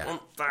just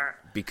want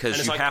that.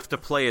 Because you have to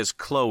play as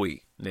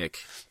Chloe, Nick.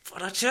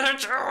 But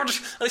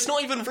it's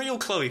not even real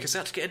Chloe because they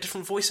had to get a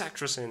different voice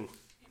actress in.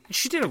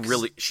 She did a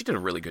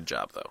really good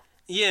job though.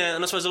 Yeah,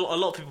 and I suppose a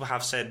lot of people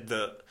have said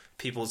that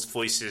people's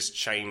voices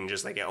change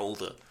as they get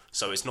older,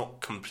 so it's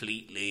not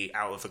completely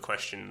out of the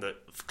question that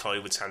Chloe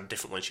would sound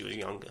different when she was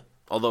younger.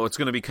 Although it's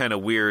going to be kind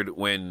of weird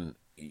when,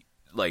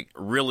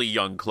 really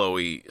young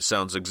Chloe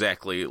sounds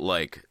exactly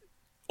like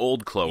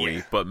old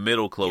Chloe, but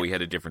middle Chloe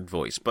had a different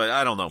voice. But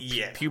I don't know.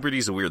 Yeah.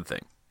 Puberty's a weird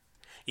thing.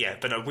 Yeah,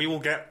 but no, we will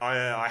get...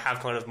 I have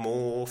kind of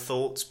more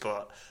thoughts,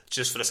 but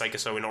just for the sake of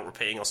so we're not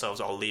repeating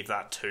ourselves, I'll leave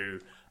that to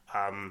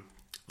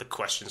the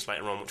questions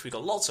later on, which we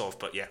got lots of,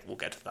 but yeah, we'll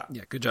get to that.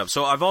 Yeah, good job.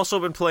 So I've also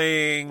been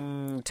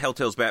playing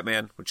Telltale's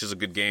Batman, which is a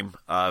good game.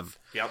 It's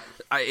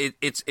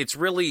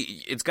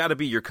got to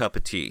be your cup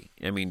of tea.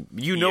 I mean,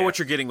 you know what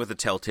you're getting with a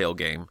Telltale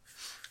game.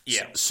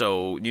 Yeah.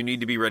 So you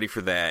need to be ready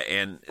for that.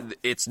 And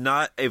it's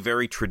not a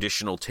very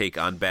traditional take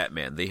on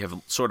Batman. They have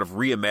sort of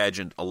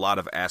reimagined a lot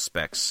of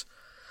aspects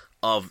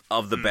of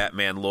the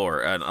Batman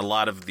lore, and a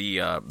lot of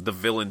the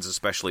villains,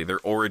 especially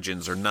their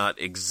origins, are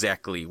not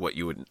exactly what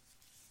you would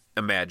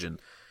imagine.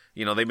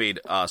 You know, they made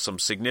some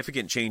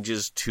significant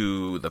changes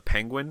to the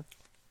Penguin.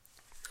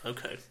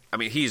 Okay. I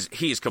mean,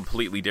 he's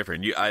completely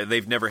different.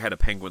 They've never had a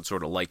Penguin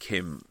sort of like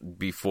him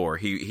before.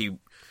 He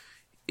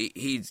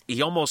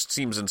almost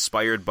seems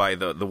inspired by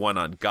the one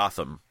on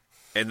Gotham,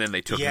 and then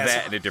they took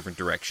that in a different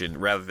direction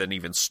rather than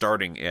even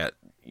starting at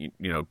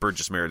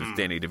Burgess Meredith,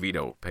 Danny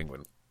DeVito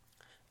Penguin.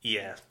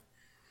 Yeah.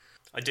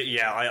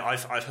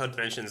 I've heard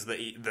mentions that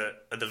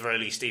at the very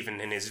least, even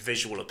in his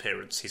visual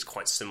appearance, he's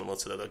quite similar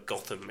to the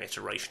Gotham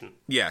iteration.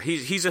 Yeah,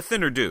 he's a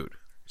thinner dude,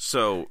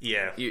 so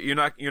you're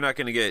not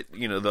going to get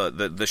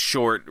the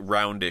short,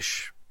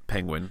 roundish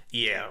Penguin.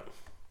 Yeah,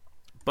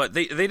 but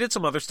they did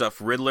some other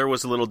stuff. Riddler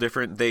was a little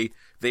different. They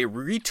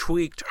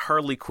retweaked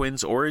Harley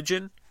Quinn's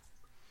origin,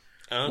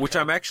 which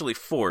I'm actually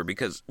for,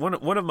 because one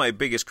of my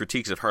biggest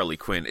critiques of Harley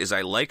Quinn is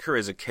I like her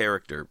as a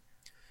character,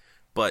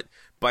 but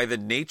by the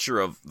nature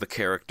of the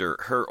character,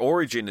 her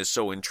origin is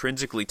so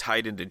intrinsically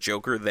tied into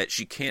Joker that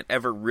she can't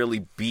ever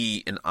really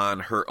be an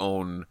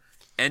on-her-own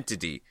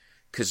entity,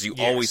 because you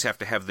always have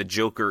to have the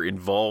Joker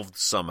involved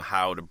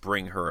somehow to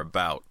bring her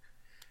about.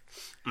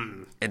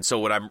 Mm. And so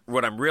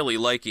what I'm really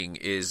liking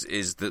is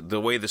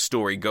the way the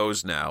story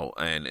goes now,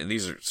 and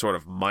these are sort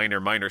of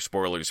minor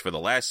spoilers for the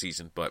last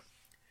season, but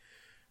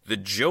the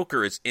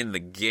Joker is in the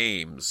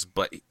games,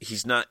 but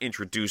he's not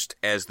introduced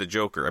as the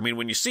Joker. I mean,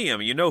 when you see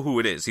him, you know who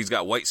it is. He's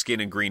got white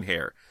skin and green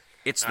hair.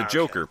 It's the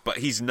Joker, but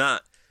he's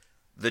not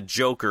the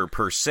Joker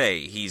per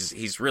se.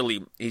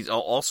 He's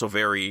also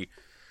very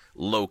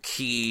low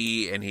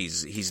key, and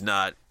he's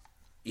not.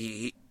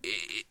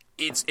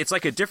 It's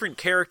like a different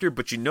character,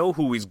 but you know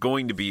who he's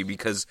going to be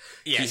because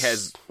he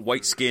has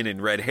white skin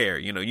and red hair.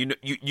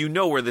 You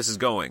know where this is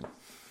going.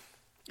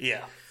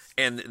 Yeah.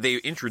 And they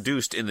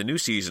introduced in the new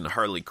season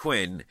Harley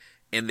Quinn,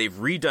 and they've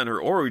redone her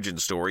origin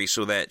story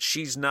so that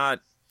she's not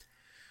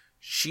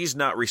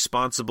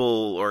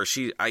responsible, or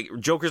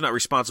Joker's not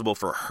responsible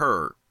for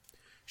her.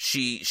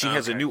 She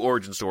has a new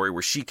origin story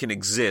where she can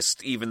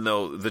exist even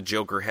though the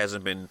Joker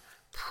hasn't been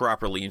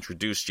properly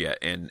introduced yet,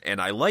 and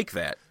I like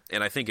that,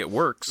 and I think it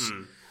works.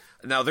 Mm.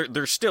 Now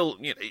they're still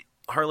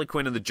Harley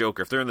Quinn and the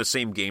Joker, if they're in the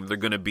same game, they're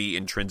going to be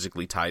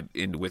intrinsically tied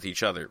in with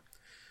each other.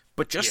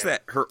 But just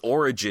that her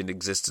origin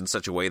exists in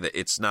such a way that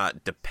it's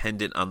not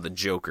dependent on the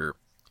Joker.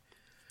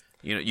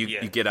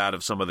 You get out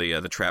of some of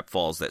the trap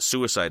falls that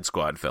Suicide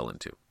Squad fell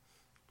into.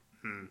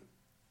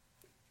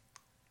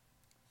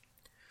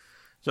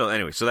 So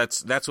anyway, so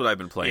that's what I've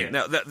been playing.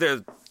 Now,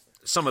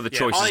 some of the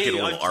choices get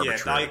a little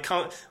arbitrary.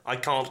 I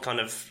can't kind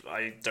of...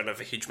 I don't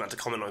have a huge amount to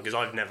comment on because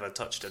I've never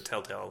touched a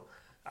Telltale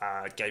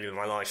game in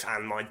my life,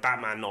 and my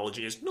Batman knowledge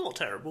is not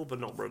terrible, but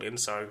not brilliant,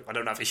 so I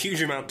don't have a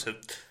huge amount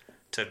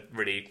to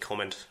really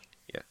comment.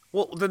 Yeah.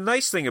 Well, the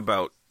nice thing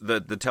about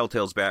the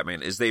Telltale's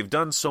Batman is they've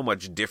done so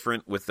much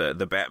different with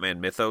the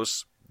Batman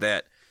mythos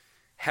that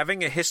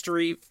having a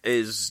history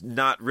is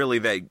not really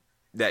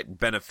that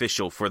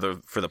beneficial for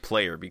the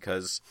player,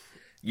 because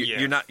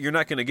you're not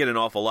going to get an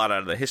awful lot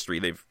out of the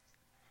history.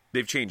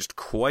 They've changed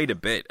quite a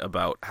bit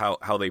about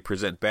how they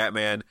present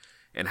Batman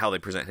and how they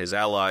present his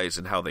allies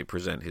and how they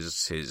present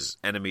his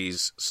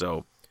enemies.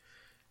 So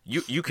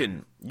you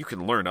can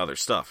learn other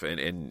stuff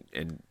and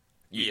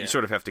you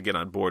sort of have to get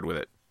on board with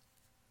it.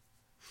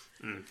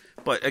 Mm.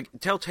 But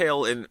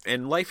Telltale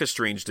and Life is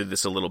Strange did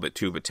this a little bit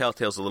too, but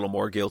Telltale's a little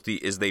more guilty,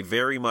 is they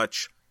very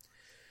much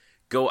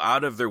go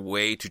out of their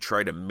way to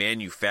try to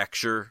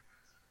manufacture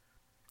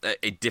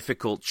a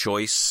difficult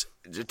choice.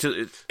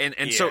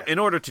 So in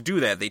order to do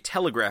that, they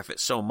telegraph it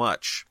so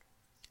much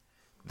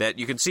that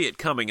you can see it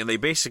coming, and they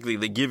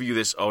give you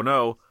this, oh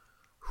no,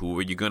 who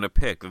are you going to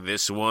pick,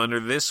 this one or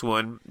this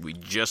one? We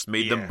just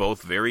made them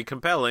both very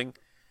compelling.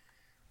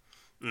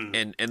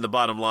 Mm. And the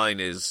bottom line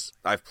is,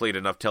 I've played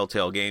enough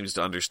Telltale games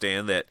to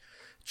understand that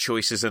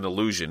choice is an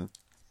illusion.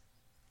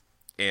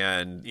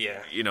 And,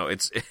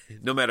 it's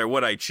no matter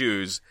what I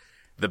choose,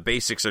 the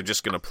basics are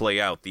just going to play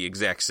out the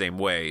exact same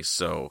way.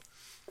 So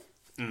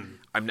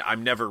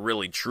I'm never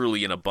really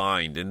truly in a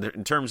bind. And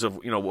in terms of,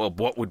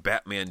 what would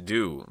Batman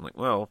do? I'm like,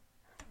 well,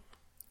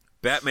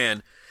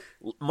 Batman,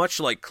 much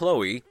like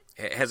Chloe,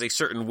 has a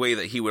certain way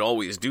that he would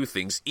always do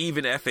things,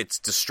 even if it's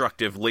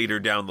destructive later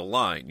down the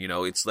line.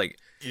 It's like...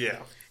 Yeah.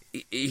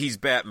 He's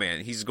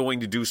Batman. He's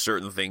going to do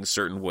certain things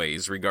certain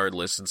ways,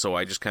 regardless. And so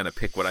I just kind of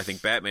pick what I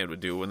think Batman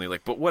would do. And they're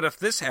like, but what if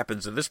this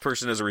happens to this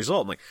person as a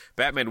result? I'm like,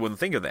 Batman wouldn't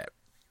think of that.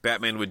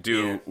 Batman would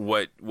do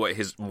what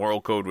his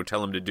moral code would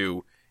tell him to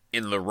do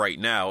in the right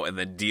now, and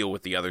then deal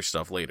with the other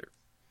stuff later.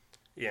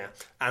 Yeah,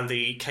 and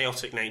the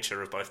chaotic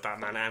nature of both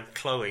Batman and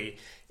Chloe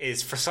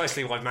is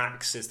precisely why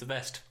Max is the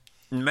best.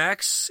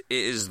 Max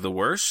is the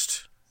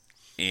worst,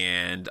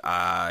 and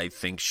I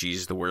think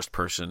she's the worst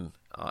person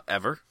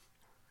ever.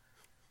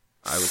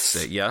 I would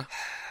say, yeah.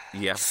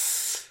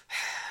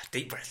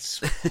 Deep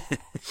breaths.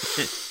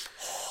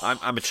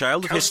 I'm a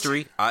child of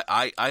history.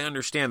 I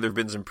understand there have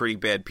been some pretty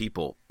bad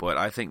people, but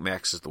I think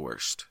Max is the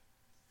worst.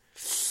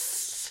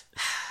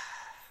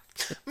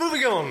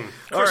 Moving on.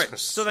 Christmas. All right,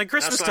 so then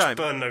Christmas time.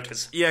 Burn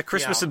Notice. Yeah,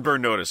 Christmas and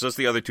Burn Notice. Those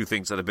are the other two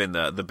things that have been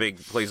the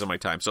big plays of my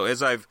time. So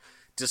as I've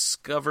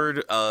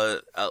discovered a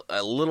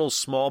little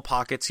small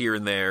pockets here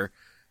and there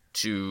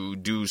to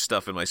do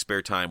stuff in my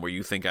spare time where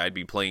you think I'd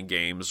be playing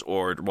games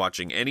or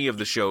watching any of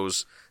the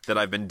shows that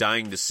I've been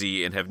dying to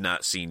see and have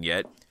not seen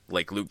yet,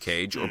 like Luke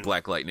Cage or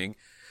Black Lightning,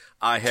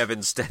 I have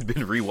instead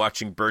been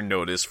rewatching Burn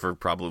Notice for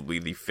probably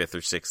the 5th or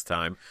 6th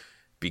time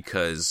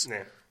because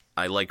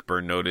I like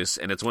Burn Notice,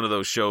 and it's one of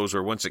those shows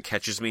where once it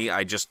catches me,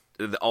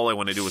 all I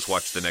want to do is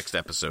watch the next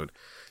episode.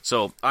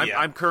 So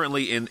I'm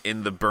currently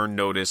in the Burn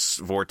Notice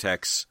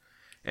vortex,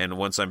 and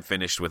once I'm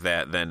finished with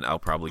that, then I'll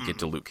probably get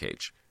to Luke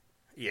Cage.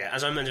 Yeah,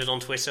 as I mentioned on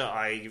Twitter,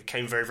 I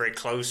came very, very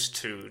close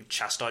to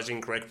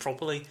chastising Greg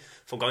properly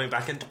for going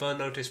back into Burn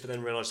Notice, but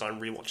then realised I'm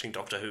rewatching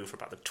Doctor Who for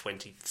about the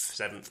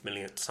 27th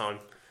millionth time,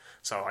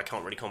 so I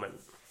can't really comment.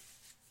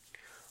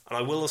 And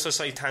I will also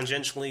say,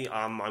 tangentially,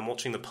 I'm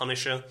watching The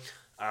Punisher.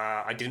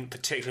 I didn't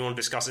particularly want to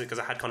discuss it because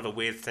I had kind of a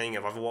weird thing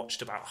of I've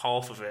watched about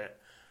half of it,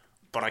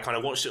 but I kind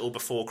of watched it all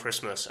before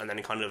Christmas, and then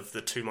in kind of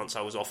the 2 months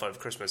I was off over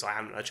Christmas, I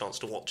haven't had a chance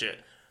to watch it,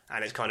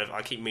 and it's kind of,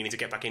 I keep meaning to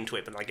get back into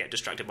it, but I get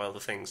distracted by other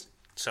things.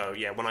 So,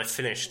 yeah, when I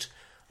finished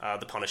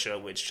The Punisher,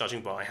 which, judging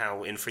by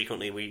how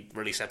infrequently we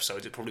release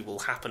episodes, it probably will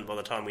happen by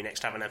the time we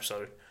next have an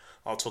episode,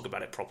 I'll talk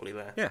about it properly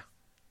there. Yeah.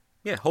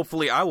 Yeah,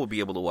 hopefully I will be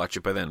able to watch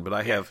it by then, but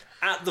I have...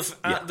 At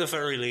the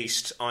very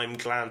least, I'm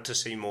glad to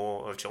see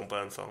more of Jon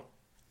Bernthal.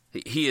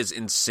 He is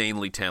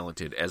insanely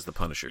talented as the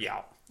Punisher.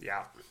 Yeah.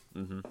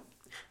 Mm-hmm.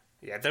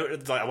 Yeah,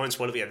 I won't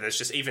spoil it yet. There's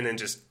just, even in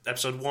just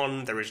episode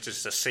 1, there is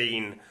just a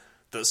scene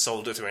that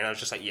sold it to me, and I was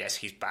just like, yes,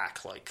 he's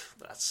back. Like,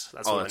 that's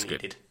all I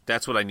needed. Good.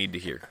 That's what I need to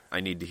hear. I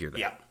need to hear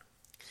that.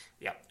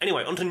 Yeah.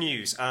 Anyway, on to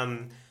news.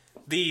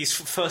 These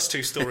first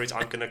two stories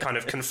I'm going to kind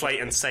of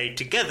conflate and say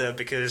together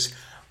because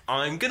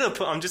I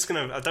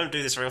don't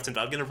do this very often, but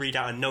I'm going to read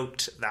out a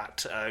note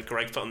that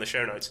Greg put on the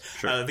show notes.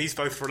 Sure. These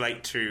both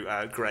relate to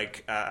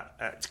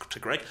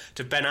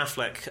to Ben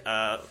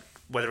Affleck,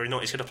 whether or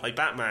not he's going to play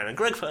Batman. And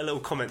Greg put a little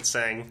comment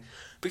saying,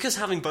 because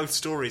having both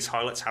stories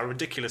highlights how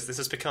ridiculous this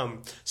has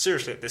become.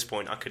 Seriously, at this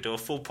point, I could do a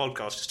full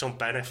podcast just on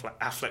Ben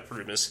Affleck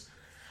rumours.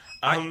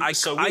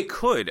 I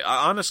could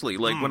honestly,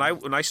 like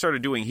when I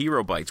started doing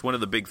Hero Bites, one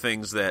of the big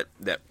things that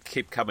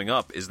kept coming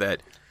up is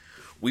that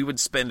we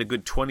would spend a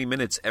good 20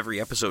 minutes every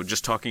episode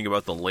just talking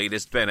about the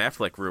latest Ben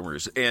Affleck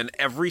rumors, and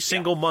every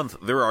single month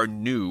there are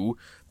new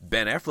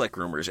Ben Affleck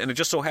rumors, and it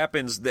just so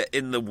happens that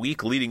in the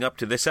week leading up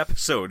to this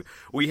episode,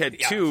 we had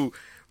two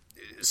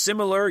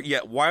similar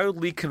yet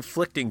wildly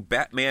conflicting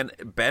Batman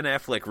Ben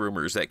Affleck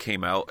rumors that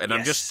came out, and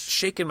I'm just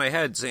shaking my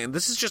head saying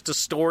this is just a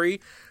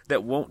story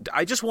that won't.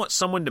 I just want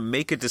someone to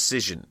make a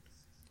decision.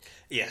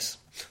 Yes.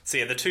 So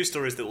yeah, the two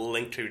stories that we'll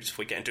link to, just if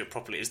we get into it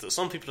properly, is that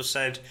some people have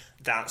said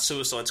that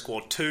Suicide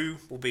Squad 2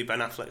 will be Ben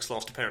Affleck's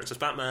last appearance as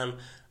Batman,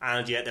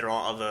 and yet there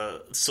are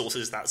other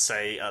sources that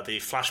say the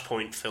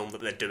Flashpoint film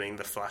that they're doing,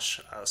 the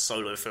Flash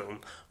solo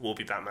film, will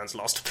be Batman's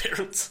last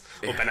appearance,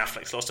 or Ben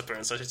Affleck's last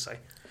appearance, I should say.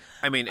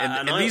 I mean,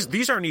 and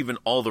these aren't even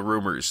all the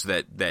rumors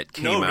that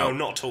came out. No,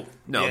 not at all.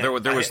 No, yeah.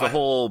 there was the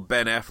whole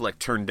Ben Affleck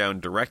turned down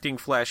directing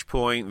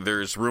Flashpoint.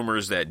 There's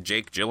rumors that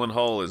Jake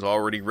Gyllenhaal is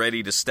already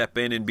ready to step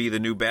in and be the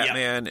new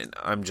Batman, and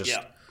I'm just,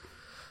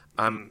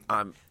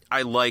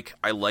 I like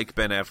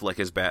Ben Affleck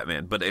as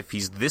Batman, but if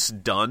he's this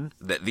done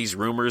that these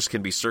rumors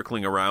can be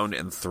circling around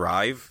and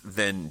thrive,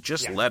 then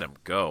just let him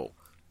go.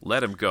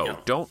 Let him go. Yeah.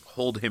 Don't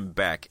hold him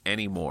back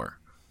anymore.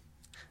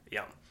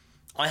 Yeah.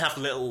 I have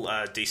little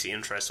DC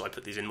interest, so I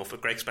put these in more for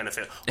Greg's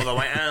benefit. Although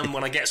I am,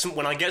 when I get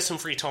some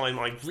free time,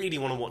 I really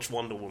want to watch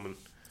Wonder Woman.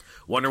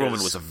 Wonder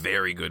Woman was a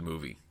very good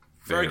movie.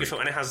 Very good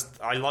film, and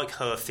I like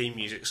her theme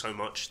music so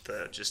much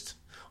that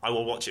I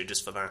will watch it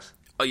just for that.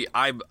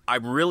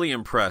 I'm really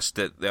impressed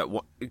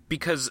that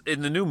because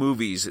in the new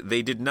movies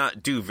they did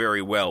not do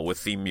very well with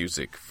theme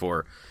music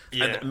for.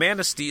 And Man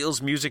of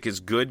Steel's music is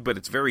good, but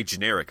it's very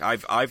generic.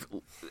 I've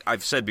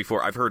said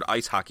before, I've heard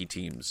ice hockey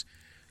teams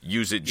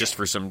use it just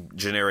for some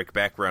generic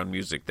background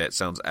music that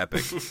sounds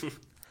epic,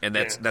 and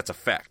that's a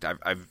fact.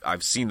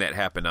 I've seen that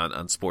happen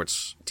on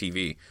sports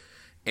TV,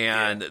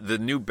 and the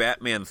new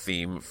Batman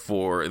theme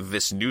for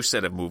this new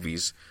set of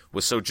movies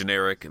was so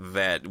generic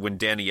that when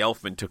Danny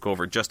Elfman took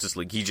over Justice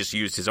League, he just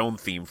used his own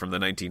theme from the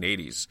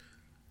 1980s.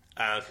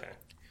 Okay.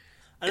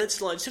 And it's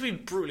like, to be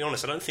brutally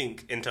honest, I don't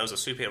think in terms of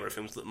superhero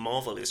films that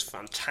Marvel is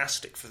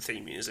fantastic for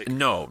theme music.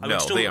 No,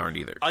 they aren't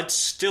either. I'd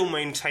still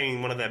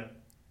maintain one of their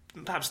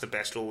perhaps the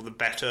best or the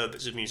better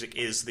bits of music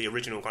is the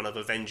original kind of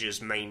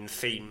Avengers main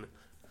theme.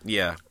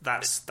 Yeah,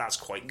 that's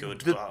quite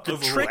good. The overall,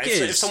 trick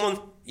is if someone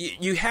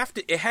you have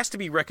to, it has to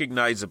be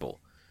recognizable.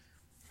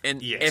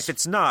 And if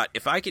it's not,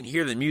 if I can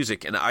hear the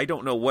music and I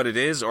don't know what it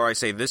is, or I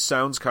say this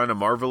sounds kind of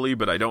Marvel-y,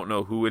 but I don't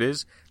know who it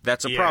is,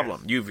 that's a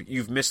problem.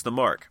 You've missed the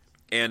mark.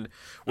 And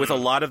with a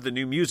lot of the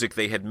new music,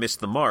 they had missed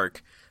the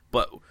mark.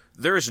 But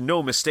there is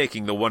no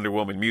mistaking the Wonder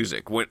Woman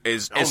music.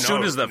 As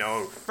soon as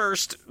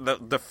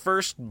the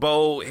first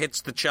bow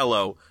hits the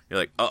cello, you're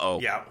like,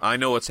 I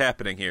know what's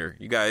happening here.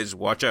 You guys,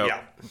 watch out.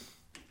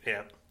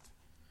 Yeah.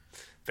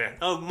 Fair.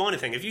 Oh, minor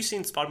thing. Have you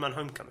seen Spider-Man: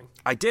 Homecoming?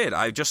 I did.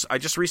 I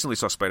just recently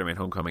saw Spider-Man: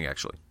 Homecoming,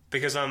 actually.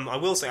 Because I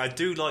will say I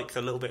do like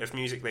the little bit of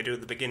music they do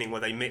at the beginning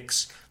where they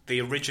mix the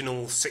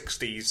original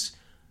 60s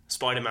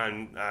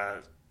Spider-Man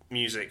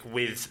music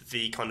with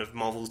the kind of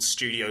Marvel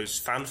Studios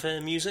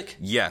fanfare music.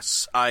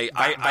 Yes, I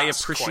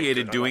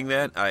appreciated doing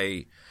that.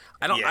 I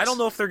don't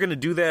know if they're going to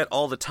do that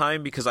all the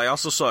time, because I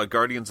also saw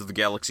Guardians of the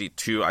Galaxy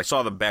 2. I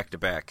saw them back to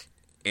back,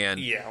 and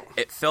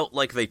it felt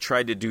like they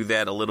tried to do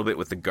that a little bit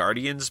with the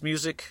Guardians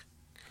music.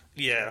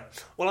 Yeah.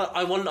 Well,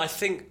 I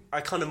think I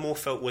kind of more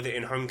felt with it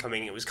in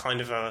Homecoming. It was kind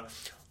of a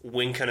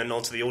wink and a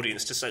nod to the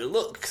audience to say,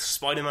 look,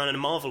 Spider-Man and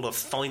Marvel are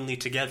finally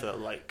together.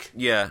 Like,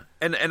 yeah,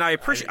 and I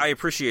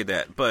appreciate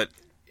that, but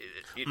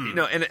you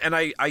know, and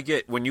I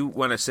get when you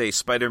want to say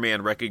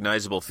Spider-Man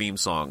recognizable theme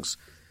songs,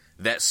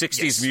 that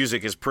 60s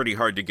music is pretty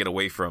hard to get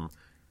away from.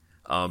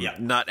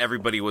 Not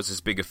everybody was as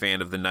big a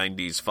fan of the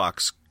 90s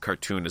Fox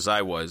cartoon as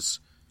I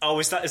was. Oh,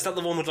 is that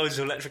the one with loads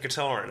of electric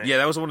guitar in it? Yeah,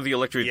 that was one of the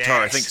electric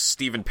guitar. I think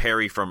Stephen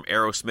Perry from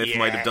Aerosmith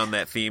might have done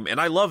that theme, and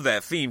I love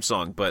that theme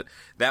song, but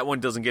that one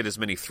doesn't get as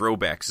many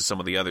throwbacks as some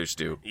of the others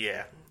do.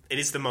 Yeah, it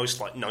is the most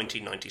like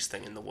 1990s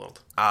thing in the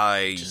world.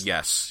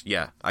 Yes,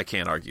 I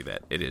can't argue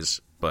that it is,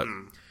 but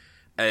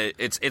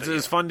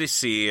it's fun to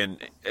see, and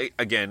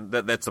again,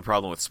 that's the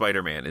problem with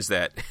Spider-Man is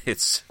that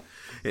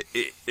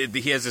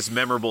he has this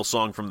memorable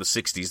song from the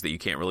 60s that you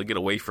can't really get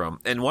away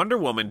from, and Wonder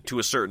Woman to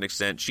a certain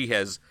extent, she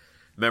has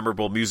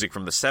memorable music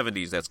from the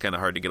 70s that's kind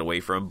of hard to get away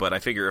from, but I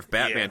figure if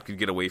Batman could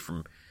get away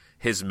from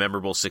his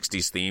memorable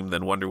 60s theme,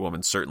 then Wonder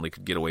Woman certainly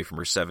could get away from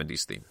her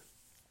 70s theme.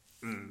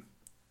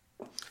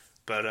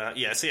 But I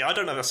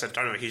don't know if I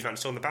don't know a huge amount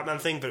to talk on the Batman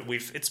thing, but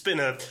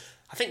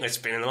I think it's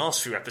been in the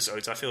last few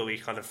episodes, I feel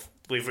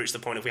we've reached the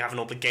point of we have an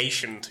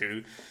obligation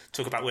to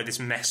talk about where this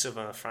mess of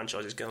a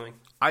franchise is going.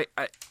 I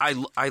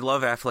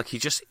love Affleck.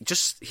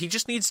 He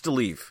just needs to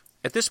leave.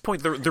 At this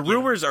point, the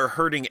rumors are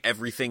hurting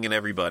everything and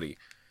everybody.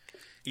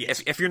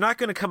 Yes. If you're not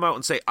going to come out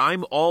and say,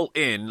 I'm all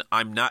in,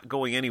 I'm not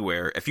going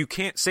anywhere, if you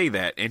can't say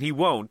that, and he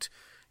won't,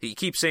 he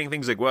keeps saying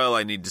things like, well,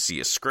 I need to see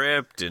a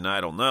script, and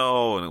I don't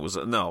know, and it was,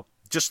 no,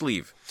 just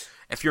leave.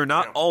 If you're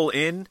not all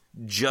in,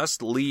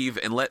 just leave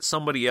and let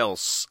somebody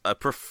else,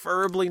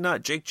 preferably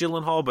not Jake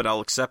Gyllenhaal, but I'll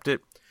accept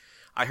it.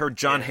 I heard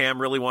John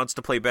Hamm really wants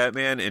to play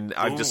Batman, and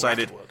I've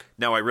decided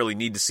now I really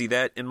need to see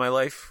that in my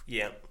life.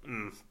 Yeah,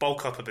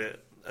 bulk up a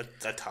bit,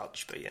 a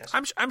touch, but yes.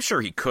 I'm sure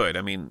he could,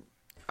 I mean...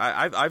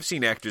 I've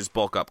seen actors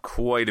bulk up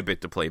quite a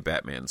bit to play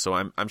Batman, so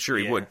I'm sure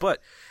he would.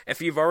 But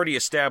if you've already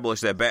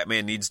established that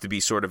Batman needs to be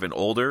sort of an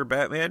older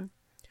Batman,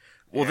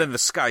 well, then the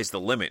sky's the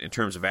limit in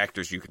terms of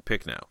actors you can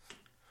pick now.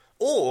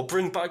 Or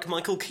bring back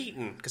Michael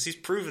Keaton, because he's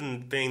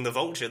proven, being the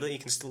Vulture, that he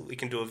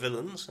can do a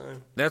villain.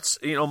 So that's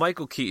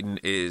Michael Keaton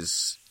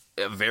is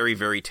a very,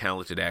 very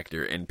talented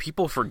actor, and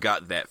people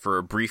forgot that for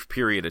a brief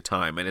period of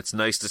time, and it's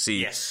nice to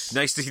see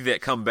that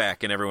come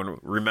back, and everyone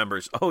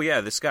remembers, oh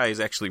yeah, this guy is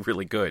actually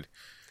really good.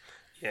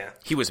 Yeah,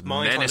 he was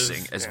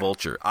menacing as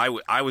Vulture. I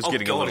was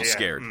getting a little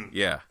scared.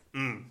 Yeah.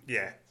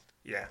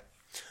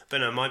 But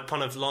no, my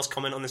kind of last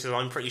comment on this is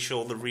I'm pretty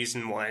sure the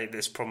reason why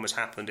this problem has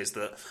happened is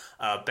that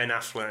Ben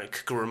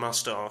Affleck grew a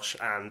mustache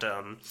and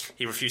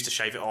he refused to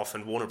shave it off,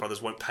 and Warner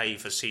Brothers won't pay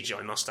for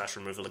CGI mustache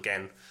removal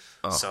again.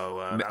 Oh. So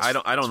I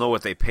don't know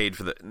what they paid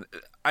for the.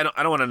 I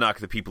don't want to knock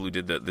the people who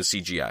did the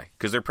CGI,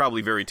 because they're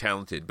probably very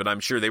talented, but I'm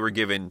sure they were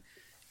given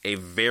a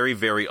very,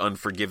 very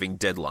unforgiving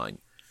deadline.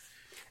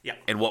 Yeah,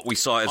 and what we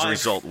saw as a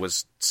result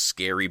was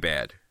scary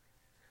bad.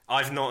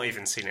 I've not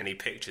even seen any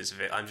pictures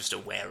of it. I'm just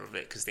aware of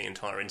it because the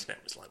entire internet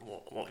was like,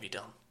 "What have you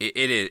done?" It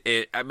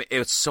is. I mean,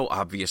 it's so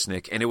obvious,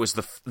 Nick, and it was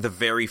the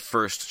very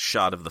first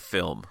shot of the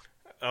film.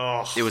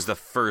 Oh, it was the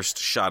first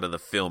shot of the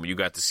film. You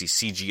got to see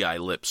CGI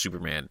lip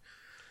Superman,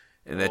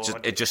 and that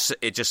it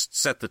just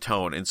set the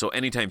tone. And so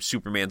anytime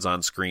Superman's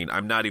on screen,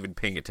 I'm not even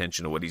paying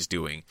attention to what he's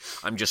doing.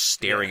 I'm just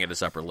staring at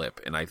his upper lip,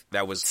 and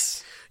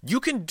you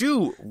can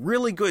do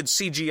really good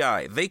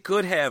CGI. They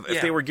could have,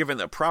 if they were given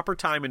the proper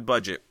time and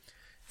budget.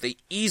 They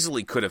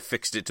easily could have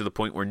fixed it to the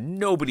point where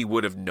nobody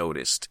would have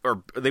noticed,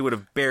 or they would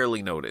have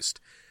barely noticed.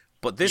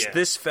 But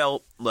this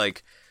felt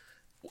like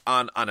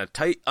on a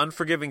tight,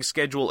 unforgiving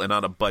schedule and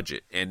on a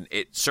budget, and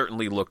it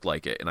certainly looked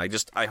like it. And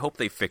I hope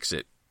they fix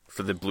it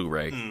for the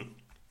Blu-ray.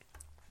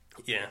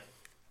 Yeah.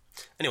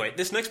 Anyway,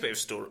 this next bit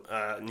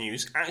of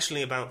news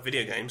actually about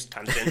video games,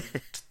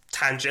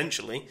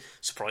 tangentially,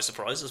 surprise,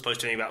 surprise, as opposed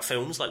to being about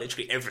films, like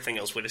literally everything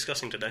else we're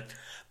discussing today.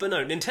 But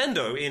no,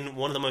 Nintendo, in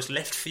one of the most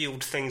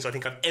left-field things I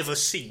think I've ever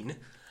seen,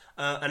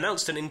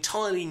 announced an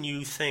entirely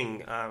new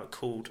thing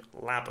called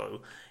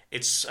Labo.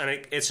 It's an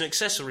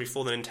accessory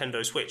for the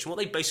Nintendo Switch, and what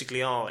they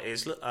basically are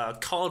is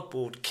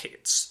cardboard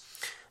kits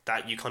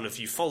that you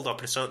fold up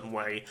in a certain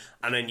way,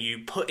 and then you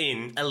put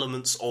in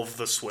elements of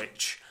the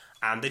Switch.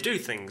 And they do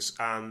things.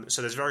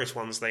 So there's various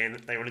ones. They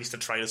released a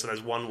trailer. So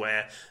there's one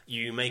where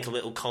you make a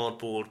little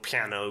cardboard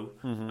piano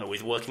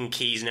with working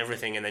keys and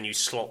everything, and then you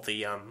slot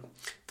the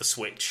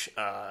Switch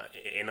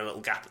in a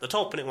little gap at the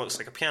top, and it works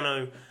like a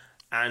piano.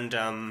 And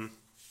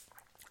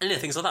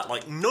things like that.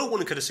 Like, no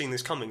one could have seen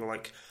this coming.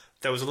 Like,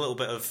 there was a little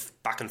bit of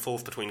back and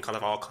forth between kind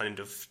of our kind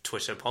of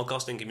Twitter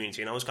podcasting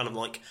community, and I was kind of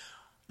like,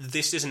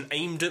 this isn't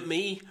aimed at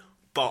me,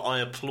 but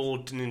I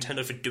applaud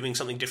Nintendo for doing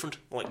something different,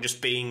 like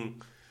just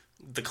being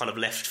the kind of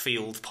left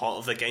field part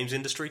of the games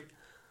industry.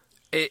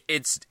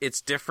 It's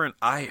different.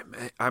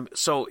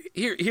 So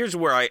here's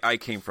where I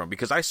came from,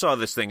 because I saw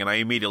this thing and I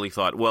immediately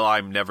thought, well,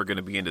 I'm never going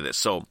to be into this.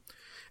 So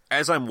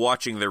as I'm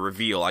watching the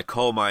reveal, I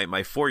call my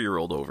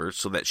 4-year-old over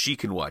so that she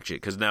can watch it,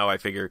 because now I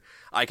figure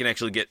I can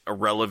actually get a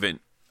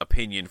relevant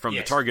opinion from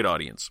the target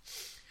audience.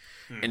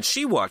 And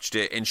she watched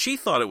it and she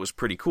thought it was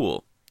pretty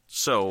cool.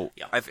 So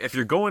if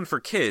you're going for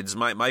kids,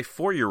 my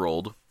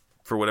 4-year-old,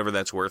 for whatever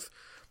that's worth,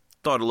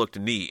 thought it looked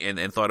neat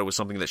and thought it was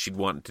something that she'd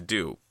want to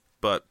do.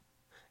 But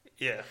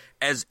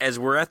as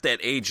we're at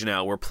that age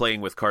now where playing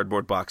with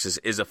cardboard boxes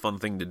is a fun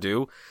thing to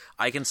do,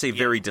 I can say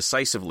very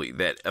decisively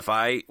that if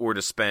I were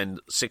to spend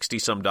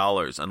 $60-some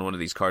on one of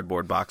these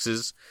cardboard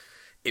boxes,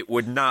 it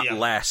would not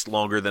last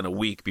longer than a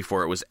week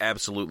before it was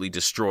absolutely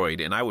destroyed,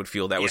 and I would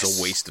feel that was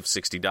a waste of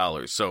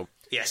 $60. So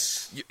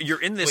yes,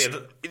 you're in this.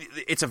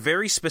 It's a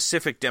very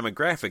specific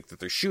demographic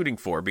that they're shooting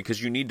for,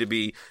 because you need to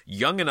be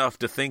young enough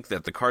to think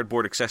that the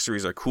cardboard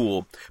accessories are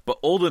cool, but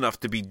old enough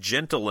to be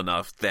gentle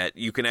enough that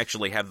you can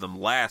actually have them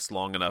last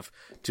long enough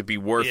to be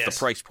worth the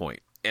price point.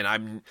 And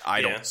I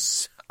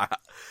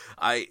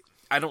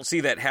don't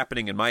see that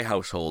happening in my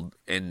household.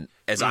 And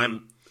as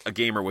I'm a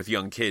gamer with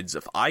young kids,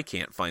 if I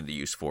can't find the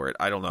use for it,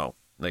 I don't know.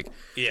 Like,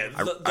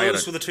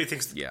 those were the two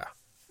things.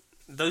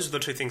 Those are the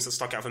two things that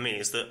stuck out for me,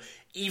 is that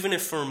even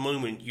if for a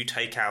moment you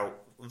take out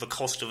the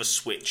cost of a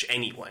Switch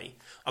anyway,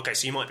 okay,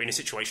 so you might be in a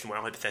situation where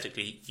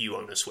hypothetically you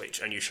own a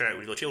Switch and you share it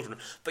with your children,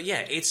 but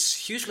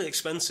it's hugely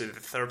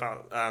expensive. They're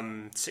about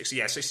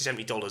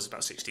 $60-$70,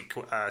 about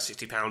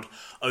 £60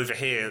 over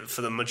here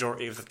for the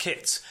majority of the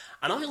kits.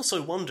 And I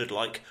also wondered,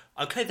 like,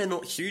 okay, they're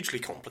not hugely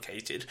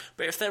complicated,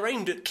 but if they're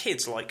aimed at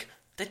kids, like,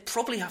 they'd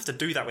probably have to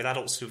do that with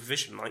adult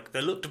supervision. Like,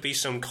 there look to be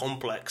some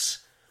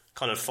complex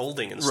kind of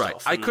folding and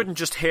stuff. I couldn't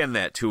just hand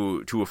that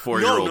to a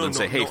 4-year-old and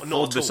say, "Hey,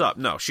 fold this up."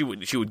 No, she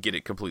would get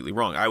it completely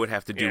wrong. I would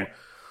have to do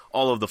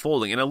all of the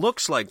folding, and it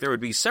looks like there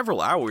would be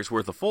several hours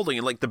worth of folding.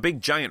 And like the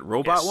big giant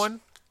robot one,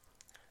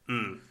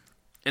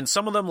 and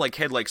some of them like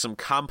had like some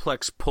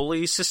complex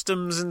pulley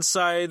systems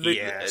inside.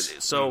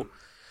 So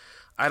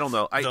I don't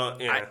know.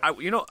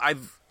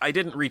 I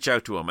didn't reach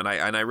out to him, and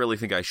I really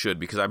think I should,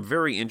 because I'm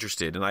very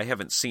interested, and I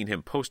haven't seen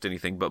him post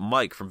anything. But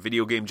Mike from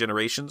Video Game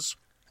Generations.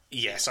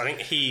 Yes, I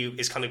think he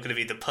is kind of going to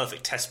be the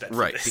perfect test bed for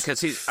right? this.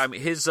 Because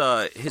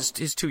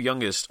his two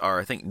youngest are,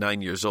 I think,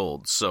 9 years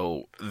old,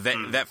 so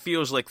that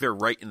feels like they're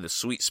right in the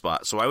sweet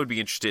spot. So I would be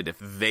interested if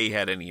they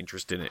had any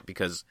interest in it,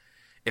 because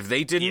if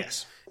they didn't,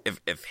 Yes.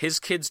 if his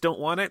kids don't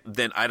want it,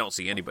 then I don't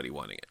see anybody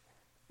wanting it.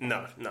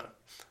 No.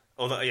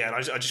 Although, yeah,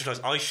 I just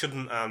realised I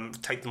shouldn't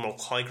take the moral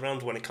high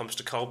ground when it comes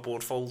to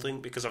cardboard folding,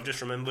 because I've just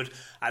remembered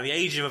at the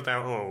age of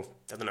about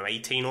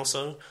 18 or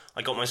so,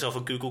 I got myself a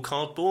Google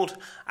Cardboard,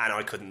 and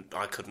I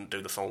couldn't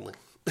do the folding.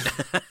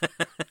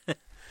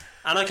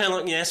 And I kind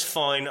of yes,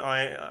 fine.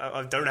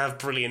 I don't have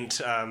brilliant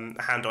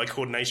hand-eye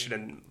coordination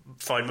and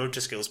fine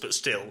motor skills, but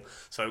still.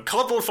 So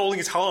cardboard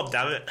folding is hard,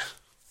 damn it.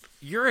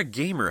 You're a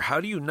gamer.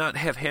 How do you not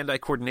have hand-eye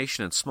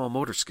coordination and small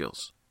motor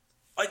skills?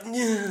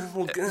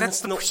 That's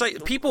the precise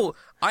people.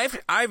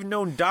 I've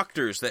known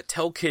doctors that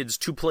tell kids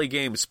to play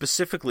games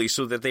specifically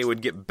so that they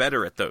would get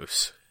better at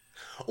those.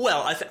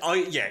 Well, I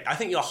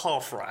think you're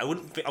half right.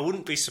 I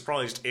wouldn't be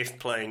surprised if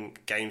playing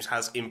games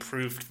has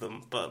improved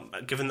them,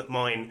 but given that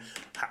mine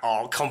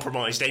are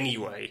compromised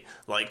anyway,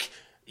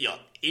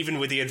 even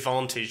with the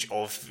advantage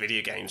of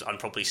video games, I'm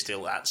probably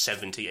still at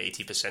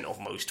 70-80% of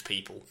most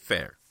people.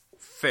 Fair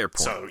point.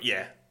 So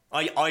yeah.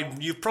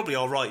 You probably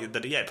are right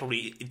that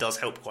it does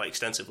help quite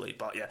extensively,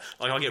 but yeah,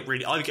 I get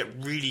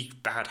really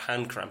bad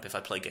hand cramp if I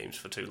play games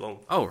for too long.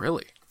 Oh,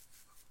 really?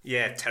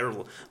 Yeah,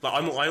 terrible.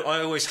 I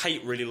always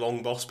hate really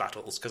long boss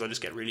battles because I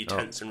just get really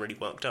tense and really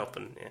worked up,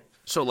 and yeah.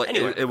 So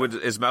anyway,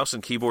 is mouse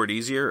and keyboard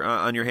easier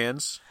on your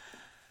hands?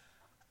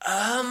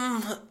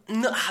 No,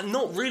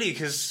 not really,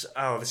 because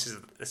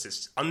this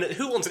is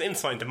who wants an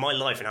insight into my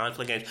life and how I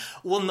play games?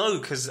 Well, no,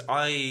 because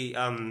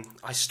I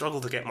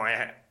struggle to get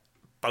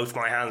both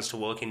my hands to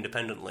work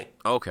independently.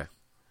 Okay.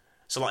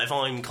 So, if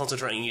I'm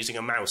concentrating using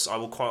a mouse, I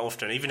will quite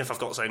often, even if I've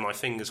got, say, my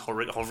fingers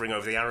hovering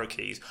over the arrow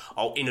keys,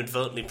 I'll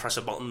inadvertently press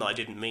a button that I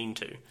didn't mean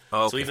to.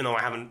 Okay. So even though I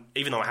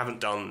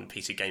haven't done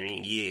PC gaming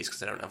in years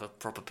because I don't have a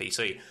proper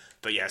PC,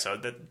 but yeah, so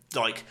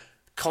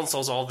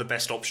consoles are the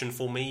best option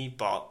for me.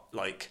 But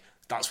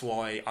that's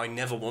why I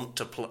never want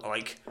to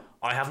play.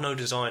 I have no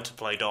desire to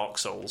play Dark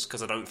Souls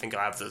because I don't think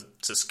I have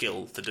the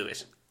skill to do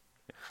it.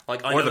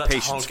 Or the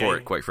patience for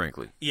it, quite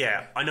frankly.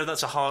 Yeah, I know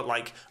that's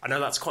I know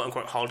that's quote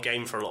unquote hard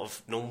game for a lot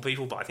of normal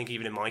people, but I think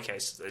even in my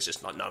case, it's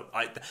just no.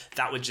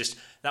 That would just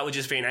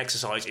be an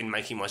exercise in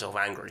making myself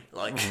angry.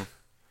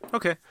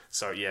 Okay.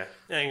 So yeah,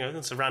 there you go.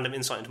 That's a random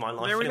insight into my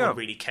life. There we go.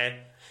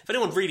 If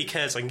anyone really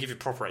cares, I can give you a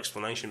proper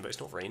explanation, but it's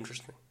not very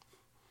interesting.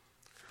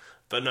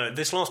 But no,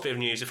 this last bit of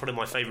news is probably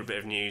my favourite bit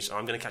of news.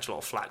 I'm going to catch a lot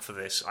of flack for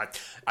this.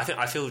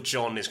 I feel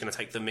John is going to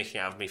take the mickey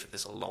out of me for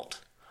this a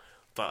lot,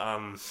 but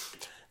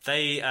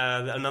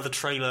another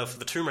trailer for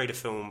the Tomb Raider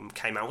film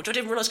came out, which I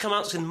didn't realise came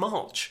out in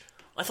March.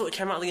 I thought it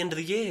came out at the end of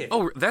the year.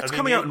 Oh, that's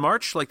coming out in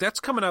March? That's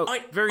coming out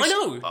very... I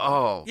know.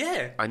 Oh.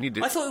 Yeah. I need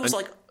to... I thought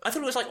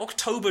it was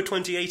October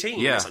 2018.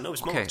 Yeah. No,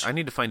 it's March. Okay, I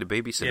need to find a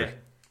babysitter. Yeah.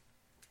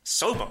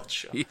 So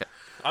much. Yeah.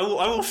 I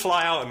will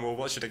fly out and we'll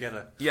watch it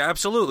together. Yeah,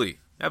 absolutely.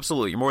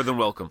 Absolutely. You're more than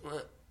welcome.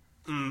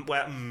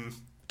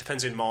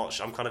 Depends in March.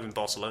 I'm kind of in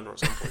Barcelona at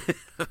some point.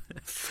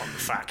 Fun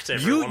fact.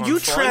 You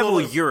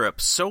travel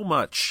Europe so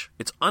much.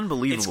 It's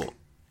unbelievable.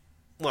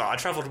 Well, I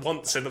travelled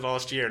once in the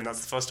last year, and that's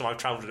the first time I've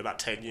travelled in about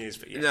 10 years.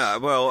 But yes. Yeah,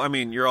 well, I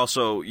mean, you're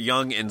also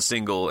young and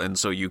single, and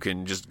so you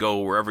can just go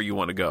wherever you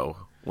want to go,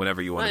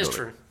 whenever you want to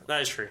go.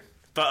 That is true.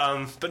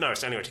 But no,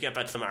 so anyway, to get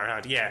back to the matter at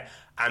hand, yeah.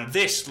 And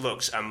this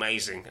looks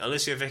amazing.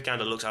 Alicia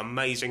Vikander looks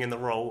amazing in the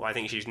role. I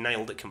think she's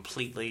nailed it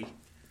completely.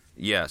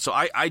 Yeah, so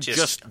I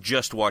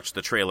just watched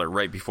the trailer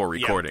right before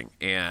recording,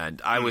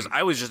 and I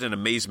was just in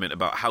amazement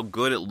about how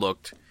good it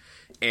looked,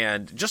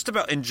 and just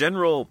about in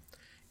general,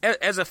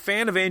 as a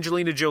fan of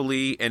Angelina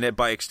Jolie, and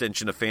by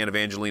extension a fan of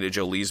Angelina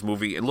Jolie's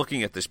movie, and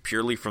looking at this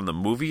purely from the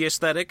movie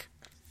aesthetic,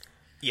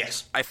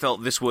 yes, I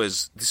felt this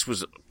was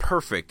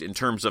perfect in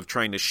terms of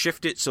trying to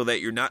shift it so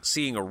that you're not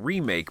seeing a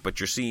remake, but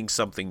you're seeing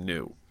something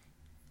new.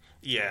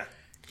 Yeah,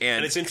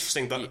 and it's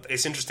interesting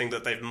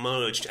that they've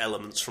merged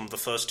elements from the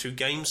first two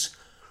games.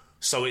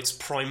 So it's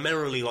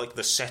primarily like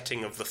the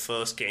setting of the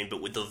first game,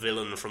 but with the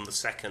villain from the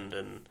second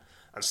and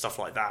stuff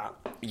like that.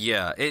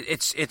 Yeah,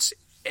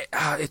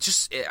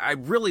 I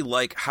really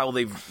like how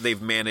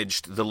they've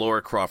managed the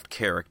Lara Croft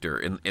character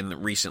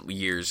in recent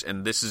years,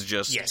 and this is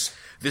just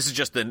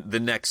the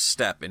next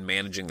step in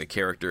managing the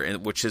character,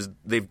 and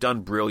they've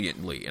done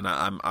brilliantly, and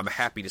I'm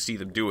happy to see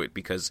them do it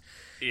because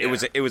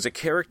it was a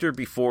character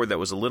before that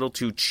was a little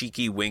too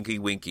cheeky,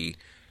 winky,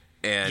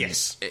 and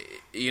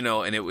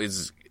and it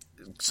was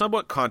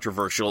somewhat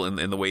controversial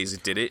in the ways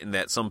it did it, and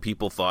that some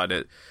people thought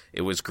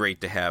it was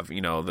great to have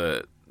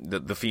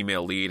the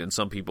female lead, and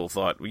some people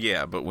thought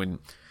but when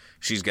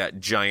she's got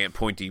giant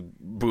pointy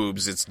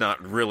boobs, it's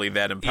not really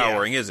that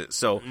empowering, is it?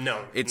 So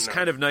it's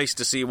kind of nice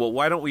to see, well,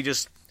 why don't we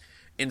just,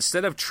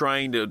 instead of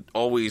trying to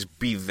always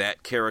be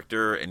that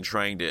character and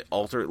trying to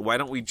alter it, why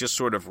don't we just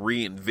sort of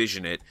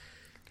re-envision it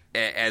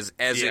as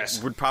it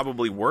would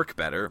probably work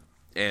better,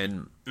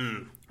 and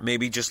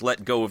maybe just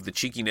let go of the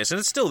cheekiness, and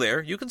it's still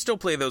there. You can still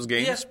play those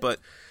games, but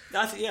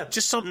Yeah,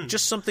 just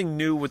something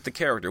new with the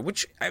character,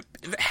 which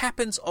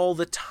happens all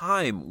the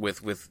time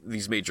with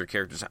these major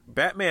characters.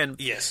 Batman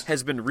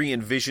has been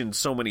re-envisioned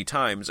so many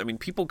times. I mean,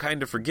 people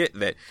kind of forget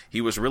that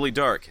he was really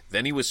dark,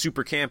 then he was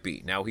super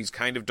campy, now he's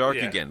kind of dark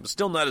again, but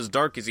still not as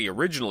dark as he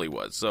originally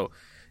was. So,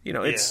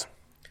 it's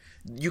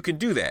you can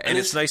do that, and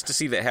it's nice to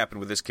see that happen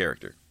with this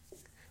character.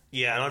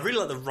 Yeah, and I really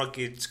like the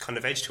rugged kind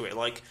of edge to it.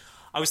 Like,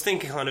 I was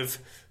thinking kind of,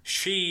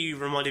 she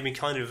reminded me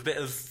kind of a bit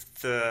of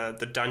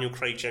the Daniel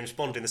Craig James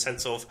Bond, in the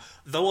sense of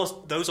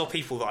those are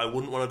people that I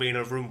wouldn't want to be in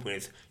a room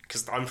with,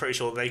 because I'm pretty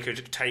sure they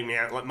could take me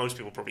out, like most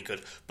people probably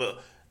could,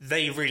 but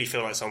they really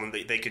feel like someone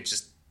that they could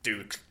just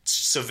do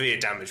severe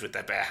damage with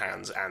their bare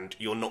hands, and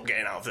you're not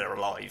getting out of there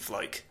alive.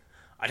 Like,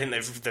 I think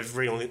they've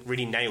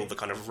really nailed the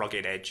kind of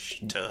rugged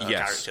edge to her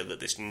character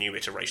that this new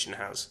iteration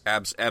has.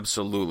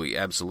 Absolutely,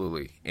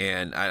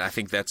 and I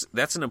think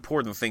that's an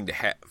important thing to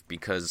have,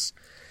 because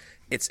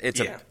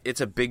it's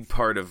a big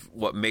part of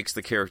what makes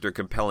the character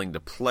compelling to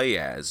play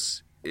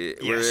as.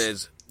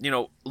 Whereas,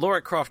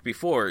 Lara Croft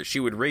before, she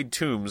would raid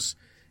tombs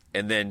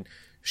and then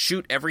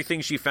shoot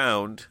everything she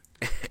found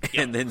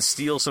and then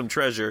steal some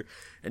treasure,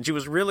 and she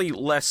was really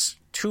less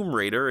Tomb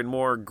Raider and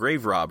more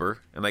grave robber,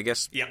 and I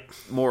guess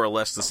more or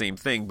less the same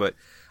thing, but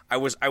I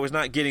was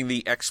not getting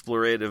the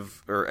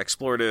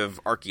explorative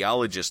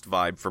archaeologist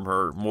vibe from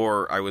her.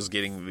 More, I was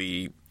getting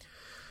the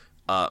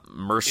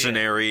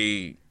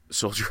mercenary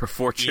soldier of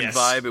fortune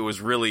vibe. It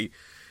was really,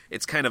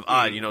 it's kind of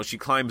odd, she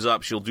climbs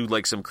up, she'll do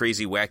like some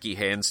crazy wacky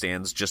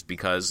handstands just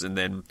because, and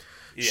then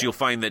she'll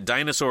find that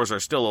dinosaurs are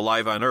still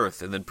alive on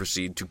Earth and then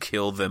proceed to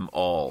kill them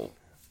all.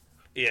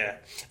 Yeah,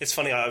 it's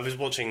funny, I was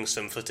watching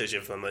some footage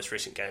of the most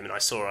recent game, and I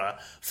saw a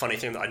funny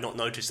thing that I'd not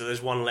noticed, that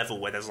there's one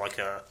level where there's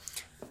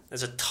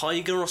a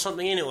tiger or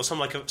something in it, or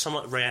some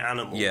rare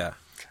animal. Yeah.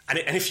 And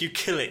if you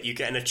kill it, you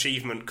get an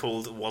achievement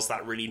called "Was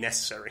That Really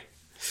Necessary?"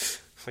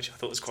 which I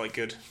thought was quite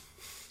good.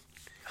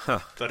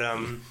 Huh. But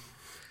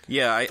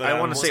yeah, I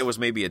want to say it was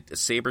maybe a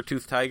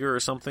saber-toothed tiger or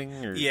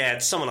something. Or... Yeah,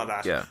 it's something like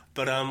that. Yeah.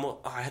 But I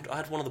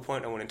had one other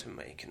point I wanted to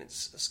make, and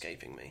it's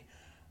escaping me.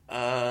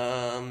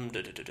 It'll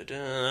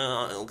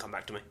come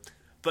back to me.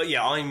 But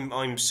yeah,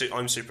 I'm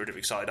super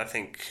excited. I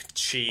think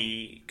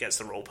she gets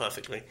the role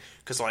perfectly,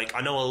 because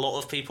I know a lot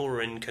of people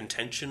were in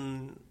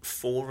contention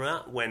for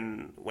that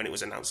when it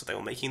was announced that they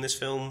were making this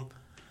film,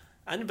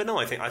 but no,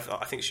 I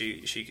think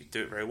she could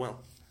do it very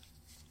well.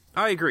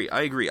 I agree.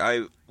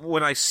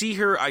 When I see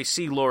her, I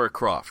see Lara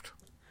Croft.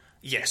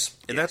 Yes,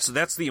 and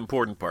that's the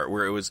important part.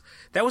 Where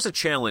that was a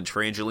challenge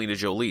for Angelina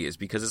Jolie, is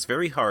because it's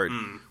very hard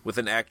with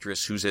an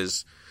actress who's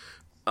as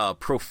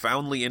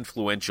profoundly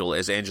influential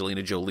as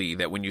Angelina Jolie,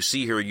 that when you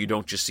see her, you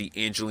don't just see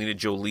Angelina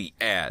Jolie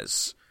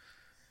as.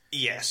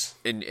 Yes.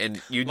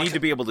 And you need to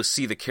be able to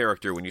see the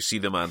character when you see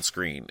them on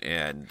screen.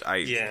 And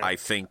I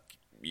think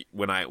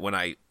when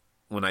I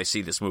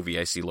see this movie,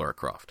 I see Lara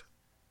Croft.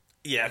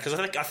 Yeah, because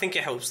I think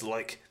it helps.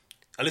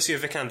 Alicia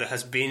Vikander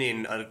has been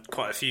in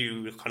quite a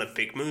few kind of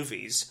big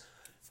movies,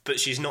 but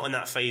she's not in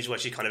that phase where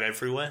she's kind of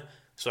everywhere.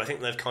 So I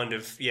think they've kind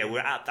of, we're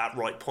at that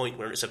right point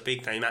where it's a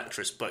big-name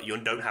actress, but you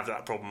don't have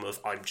that problem of,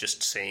 I'm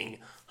just seeing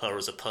her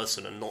as a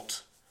person and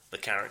not the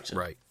character.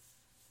 Right.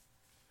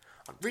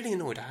 I'm really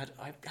annoyed.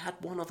 I had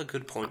one other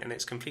good point, and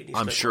it's completely...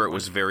 I'm sure it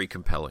was very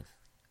compelling.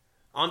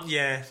 I'm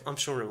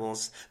sure it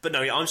was. But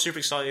no, I'm super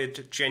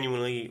excited,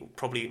 genuinely,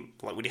 probably,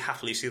 would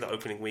happily see that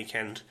opening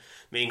weekend.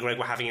 Me and Greg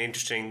were having an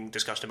interesting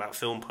discussion about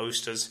film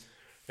posters.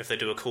 If they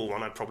do a cool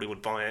one, I probably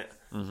would buy it.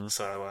 Mm-hmm.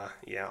 So,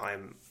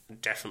 I'm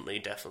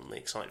definitely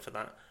excited for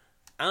that.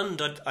 And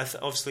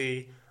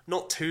obviously,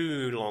 not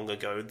too long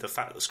ago, the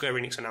fact that Square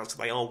Enix announced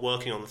that they are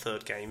working on the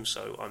third game,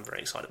 so I'm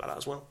very excited about that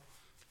as well.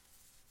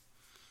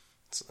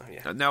 So,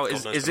 yeah. Now,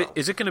 is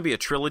it going to be a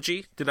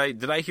trilogy? Did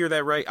I hear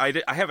that right?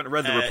 I haven't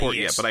read the report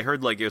yet, but I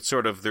heard it's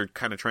sort of, they're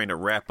kind of trying to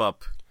wrap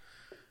up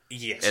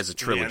as a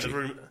trilogy.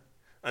 Yeah,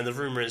 and the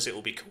rumor is it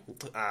will be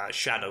called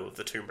Shadow of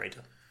the Tomb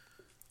Raider.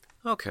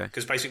 Okay.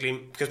 Because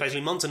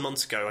basically months and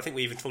months ago, I think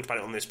we even talked about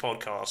it on this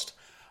podcast,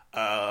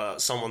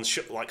 someone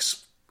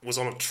was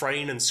on a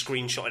train and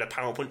screenshotted a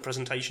PowerPoint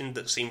presentation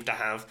that seemed to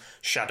have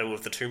Shadow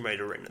of the Tomb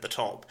Raider written at the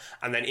top.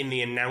 And then in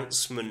the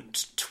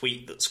announcement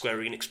tweet that Square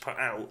Enix put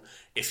out,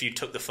 if you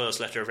took the first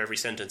letter of every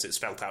sentence, it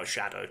spelled out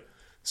Shadow.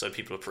 So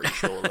people are pretty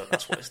sure that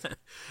that's what it's...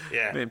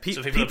 Yeah. Man,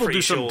 people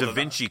do some Da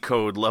Vinci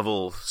Code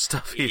level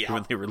stuff here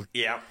when they release...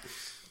 Yeah.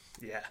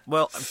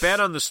 Well, bad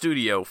on the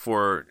studio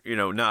for,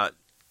 not...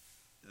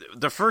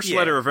 The first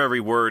letter of every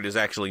word is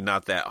actually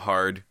not that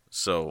hard,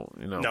 so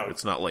no.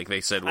 It's not like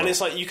they said. Well, and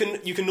it's you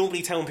can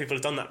normally tell when people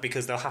have done that,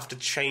 because they'll have to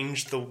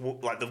change the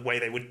way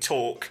they would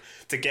talk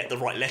to get the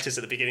right letters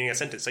at the beginning of a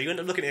sentence. So you end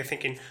up looking at it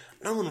thinking,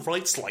 no one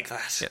writes like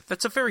that. Yeah,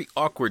 that's a very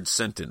awkward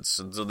sentence,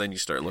 and so then you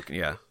start looking.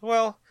 Yeah,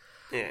 well,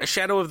 A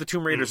Shadow of the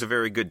Tomb Raider is a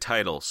very good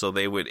title, so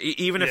they would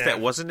even if that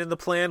wasn't in the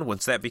plan.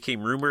 Once that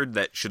became rumored,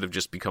 that should have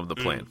just become the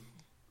plan.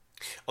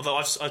 Although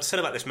I've said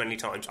about this many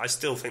times, I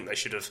still think they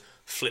should have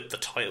flipped the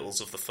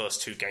titles of the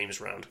first two games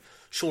round.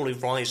 Surely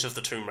Rise of the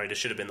Tomb Raider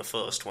should have been the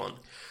first one,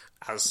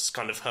 as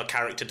kind of her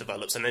character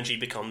develops, and then she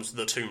becomes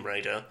the Tomb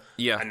Raider.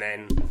 Yeah. And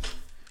then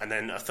and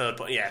then a third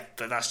part. Yeah,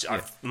 but that's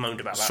I've moaned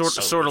about that.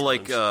 Sort of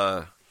like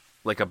a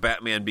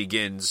Batman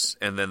Begins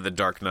and then The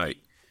Dark Knight.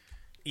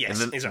 Yes, and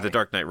then exactly. The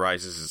Dark Knight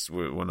Rises.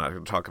 We're not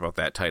going to talk about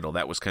that title.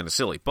 That was kind of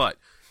silly, but.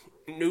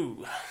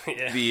 No.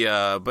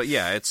 Yeah. But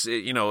yeah, it's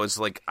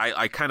like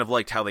I kind of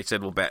liked how they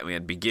said, well,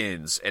 Batman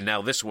Begins, and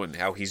now this one,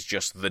 how he's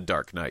just the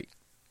Dark Knight.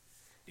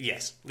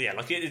 Yes, yeah,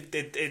 like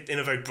it, in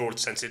a very broad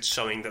sense, it's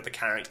showing that the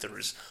character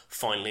is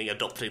finally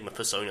adopting the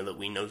persona that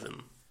we know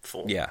them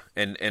for. Yeah,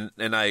 and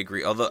I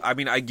agree. Although, I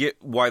mean, I get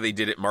why they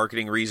did it,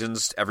 marketing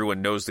reasons.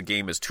 Everyone knows the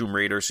game is Tomb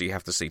Raider, so you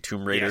have to say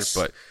Tomb Raider, Yes.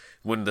 but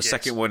when the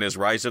second one is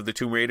Rise of the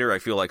Tomb Raider, I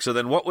feel like, so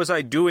then what was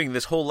I doing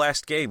this whole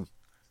last game?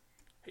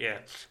 Yeah.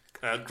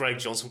 Greg,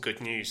 John, some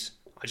good news.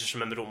 I just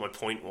remembered what my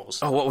point was.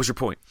 Oh, what was your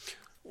point?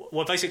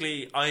 Well,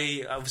 basically,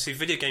 obviously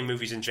video game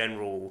movies in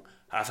general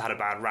have had a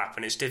bad rap,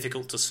 and it's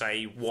difficult to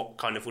say what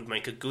kind of would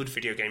make a good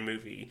video game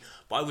movie.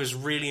 But I was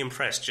really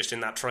impressed just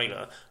in that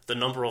trailer, the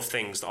number of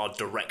things that are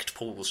direct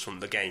pulls from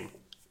the game.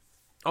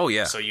 Oh,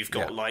 yeah. So you've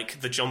got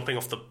like the jumping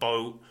off the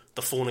boat,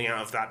 the falling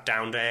out of that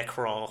downed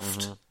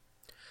aircraft,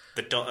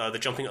 the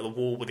jumping at the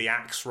wall with the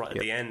axe right at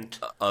the end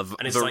Of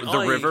and it's the, like, the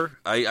river.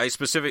 I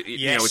specifically,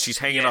 Yes, when she's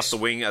hanging off the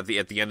wing at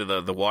the end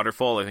of the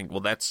waterfall, I think,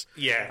 well, that's,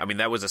 Yeah. I mean,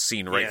 that was a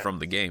scene right from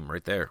the game,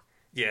 right there.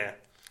 Yeah.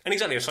 And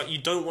exactly, it's like you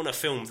don't want a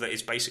film that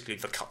is basically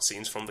the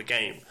cutscenes from the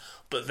game,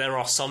 but there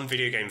are some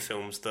video game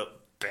films that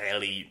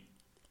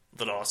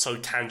are so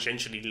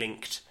tangentially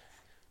linked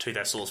to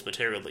their source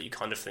material that you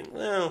kind of think,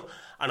 well,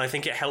 and I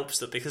think it helps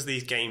that because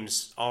these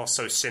games are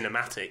so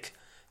cinematic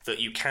that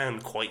you can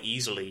quite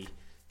easily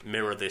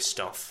mirror this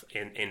stuff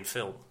in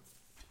film.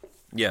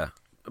 Yeah,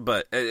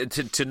 but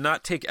to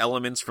not take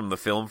elements from the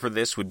film for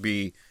this would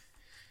be,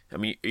 I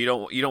mean, you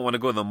don't want to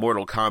go the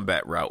Mortal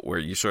Kombat route where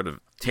you're sort of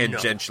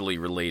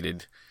tangentially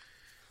related,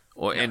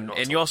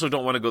 and you also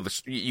don't want to go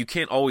you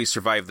can't always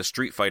survive the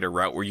Street Fighter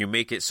route where you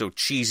make it so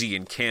cheesy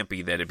and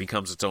campy that it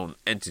becomes its own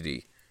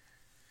entity.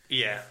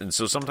 Yeah, and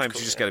so sometimes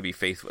you just got to be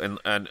faithful.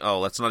 And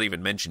let's not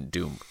even mention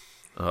Doom.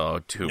 Oh,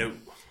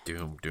 Doom,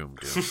 No. Doom.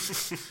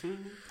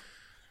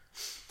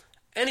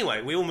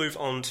 Anyway, we will move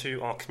on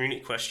to our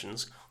community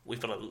questions. We've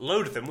got a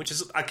load of them, which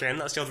is, again,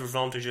 that's the other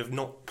advantage of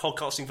not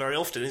podcasting very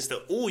often, is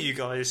that all you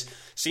guys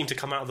seem to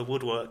come out of the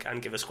woodwork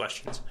and give us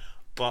questions.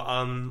 But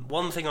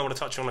one thing I want to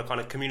touch on, a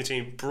kind of community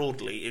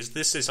broadly, is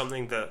this is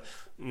something that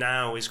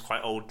now is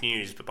quite old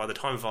news, but by the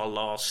time of our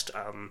last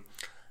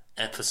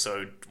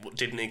episode,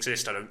 didn't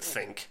exist, I don't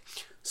think.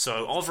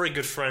 So our very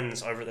good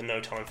friends over at the No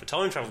Time for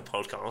Time Travel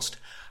podcast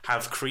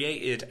have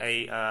created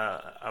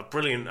a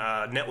brilliant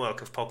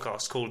network of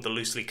podcasts called The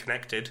Loosely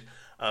Connected.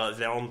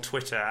 They're on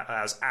Twitter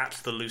as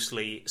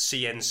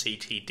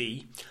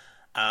 @thelooselycnctd.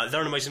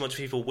 They're an amazing bunch of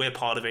people. We're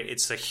part of it.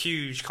 It's a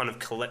huge kind of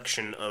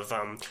collection of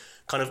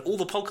kind of all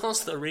the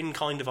podcasts that are in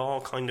kind of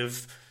our kind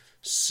of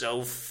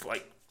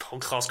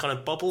podcast kind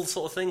of bubble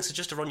sort of thing. So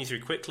just to run you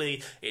through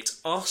quickly,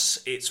 it's us,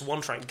 it's One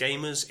Track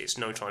Gamers, it's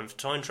No Time for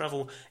Time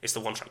Travel, it's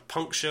the One Track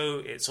Punk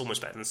Show, it's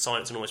Almost Better Than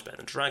Science and Almost Better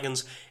Than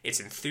Dragons, it's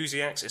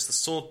Enthusiasts, it's the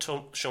Sword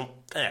Chomp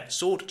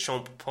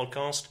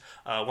podcast,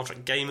 One Track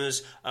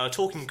Gamers,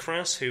 Talking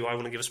Crass, who I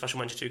want to give a special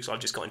mention to because I've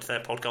just got into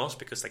their podcast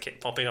because they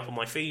keep popping up on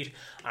my feed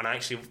and I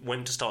actually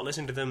went to start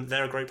listening to them.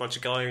 They're a great bunch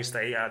of guys.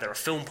 They're a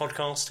film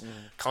podcast,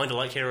 kind of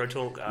like Hero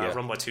Talk,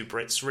 run by two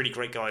Brits. Really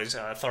great guys.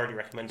 Thoroughly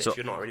recommend it if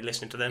you're not already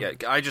listening to them. Yeah,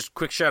 just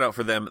quick shout out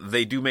for them.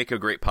 They do make a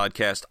great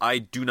podcast. I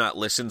do not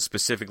listen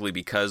specifically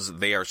because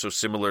they are so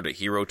similar to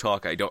Hero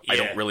Talk. I don't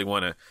really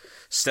want to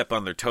step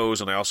on their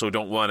toes, and I also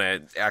don't want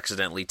to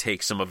accidentally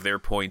take some of their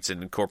points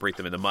and incorporate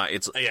them into my.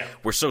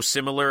 We're so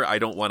similar. I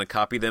don't want to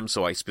copy them,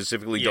 so I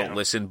specifically don't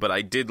listen. But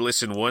I did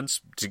listen once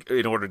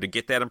in order to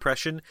get that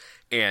impression,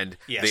 and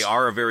they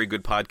are a very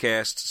good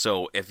podcast.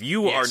 So if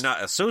you are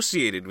not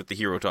associated with the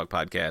Hero Talk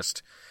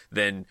podcast,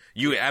 then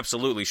you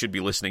absolutely should be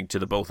listening to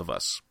the both of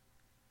us.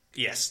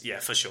 Yes, yeah,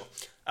 for sure.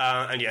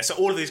 So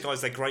all of these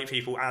guys, they're great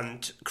people,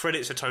 and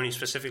credit to Tony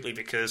specifically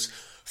because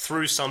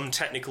through some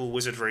technical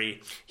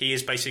wizardry, he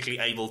is basically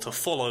able to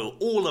follow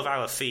all of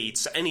our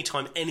feeds. So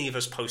anytime any of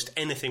us post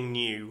anything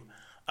new,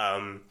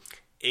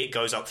 it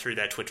goes up through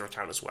their Twitter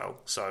account as well.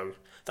 So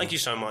thank you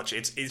so much.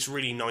 It's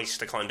really nice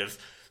to kind of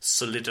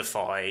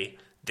solidify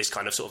this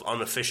kind of sort of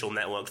unofficial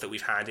network that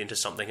we've had into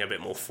something a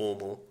bit more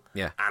formal.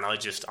 Yeah. And I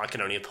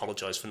can only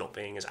apologise for not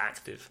being as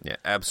active. Yeah,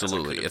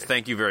 absolutely.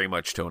 Thank you very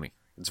much, Tony.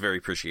 It's very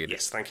appreciated.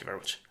 Yes, thank you very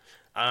much.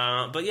 So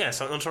on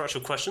to our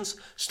actual questions.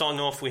 Starting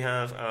off, we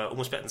have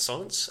Almost Better Than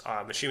Silence.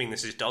 I'm assuming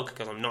this is Doug,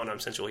 because I'm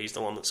 99% sure he's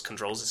the one that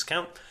controls this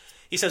account.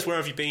 He says, where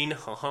have you been?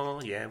 Haha,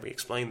 yeah, we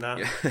explained that.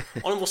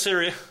 On a more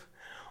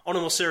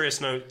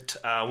serious note,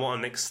 what are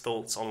Nick's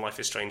thoughts on Life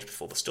is Strange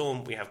Before the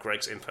Storm? We have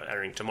Greg's input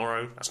airing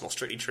tomorrow. That's not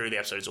strictly true, the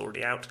episode is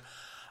already out.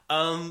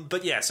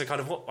 But yeah, so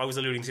kind of what I was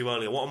alluding to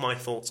earlier, what are my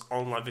thoughts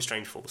on Life is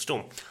Strange Before the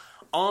Storm?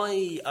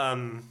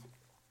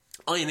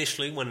 I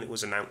initially, when it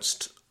was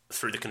announced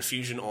through the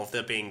confusion of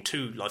there being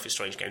 2 Life is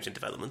Strange games in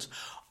development,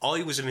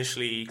 I was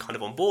initially kind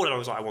of on board and I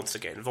was like, I wanted to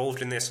get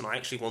involved in this, and I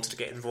actually wanted to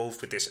get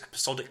involved with this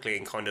episodically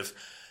and kind of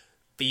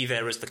be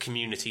there as the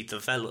community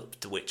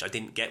developed, which I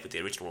didn't get with the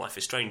original Life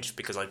is Strange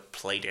because I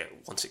played it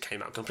once it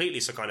came out completely,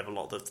 so kind of a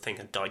lot of the thing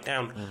had died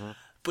down.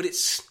 But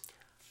it's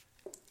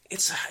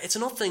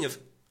an odd thing of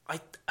I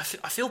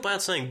feel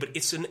bad saying, but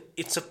it's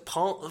a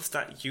part of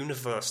that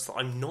universe that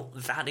I'm not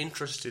that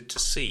interested to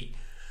see.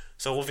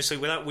 So obviously,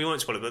 we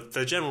won't spoil it, but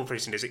the general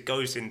reason is it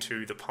goes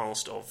into the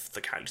past of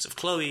the characters of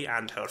Chloe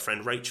and her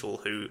friend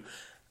Rachel, who,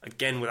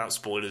 again, without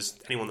spoilers,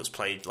 anyone that's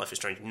played Life is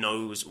Strange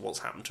knows what's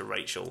happened to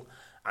Rachel,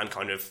 and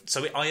kind of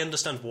so I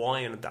understand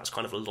why, and that's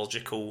kind of a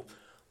logical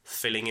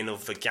filling in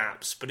of the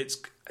gaps. But it's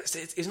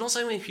not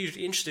something I'm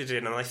hugely interested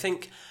in, and I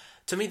think,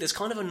 to me, there's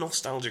kind of a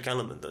nostalgic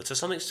element that, to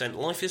some extent,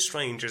 Life is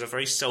Strange is a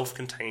very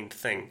self-contained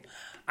thing.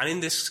 And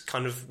in this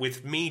kind of,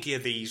 with media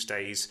these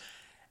days,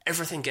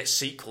 everything gets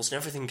sequels and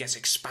everything gets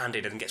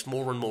expanded and gets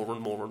more and more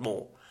and more and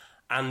more.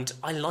 And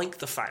I like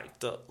the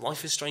fact that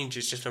Life is Strange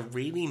is just a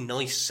really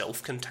nice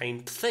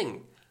self-contained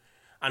thing.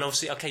 And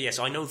obviously, okay, yes,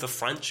 I know the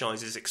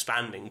franchise is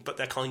expanding, but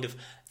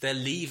they're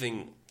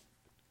leaving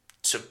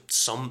to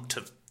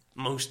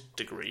most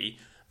degree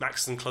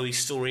Max and Chloe's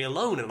story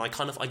alone, and I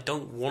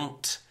don't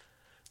want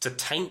to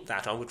taint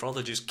that. I would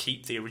rather just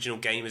keep the original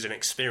game as an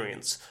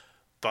experience.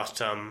 But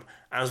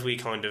as we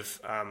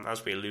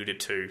alluded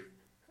to,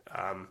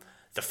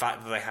 the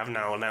fact that they have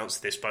now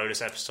announced this bonus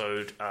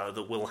episode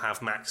that will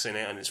have Max in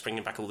it, and it's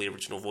bringing back all the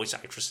original voice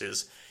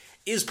actresses,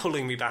 is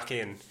pulling me back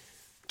in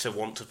to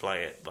want to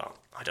play it, but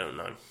I don't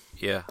know.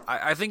 Yeah,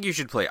 I think you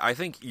should play. I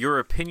think your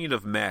opinion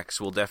of Max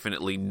will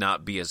definitely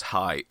not be as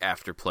high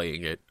after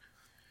playing it.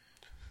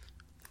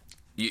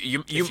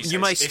 You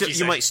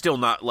might still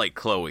not like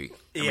Chloe.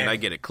 I mean, I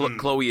get it.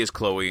 Chloe is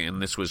Chloe,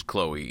 and this was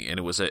Chloe, and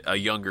it was a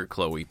younger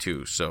Chloe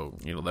too. So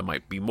that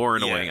might be more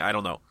annoying. I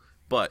don't know,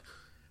 but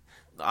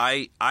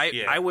I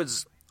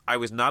was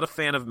not a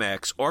fan of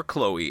Max or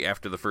Chloe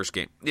after the first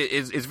game.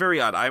 It's very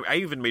odd. I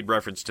even made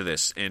reference to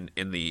this in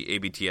the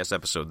ABTS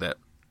episode that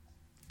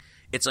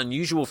it's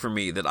unusual for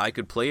me that I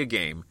could play a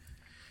game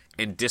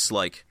and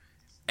dislike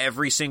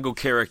every single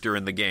character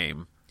in the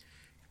game,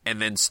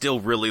 and then still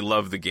really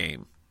love the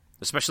game.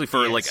 Especially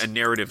for like a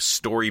narrative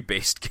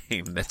story-based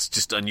game, that's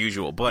just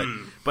unusual. But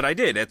I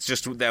did.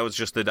 That was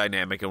just the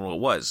dynamic and what it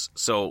was.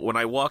 So when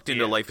I walked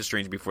into Life is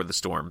Strange Before the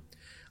Storm,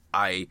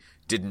 I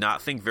did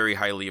not think very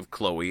highly of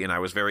Chloe, and I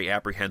was very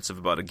apprehensive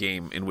about a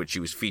game in which she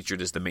was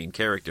featured as the main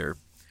character.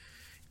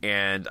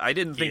 And I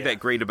didn't think that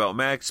great about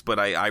Max, but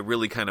I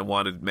really kind of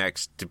wanted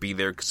Max to be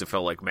there because it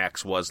felt like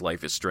Max was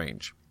Life is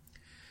Strange.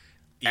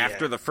 Yeah.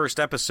 After the first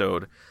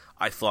episode,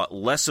 I thought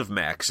less of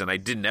Max, and I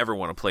didn't ever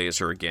want to play as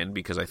her again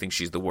because I think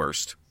she's the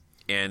worst.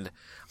 And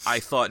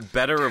I thought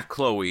better of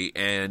Chloe,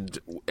 and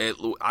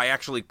I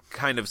actually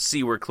kind of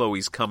see where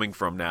Chloe's coming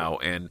from now,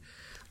 and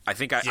I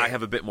think I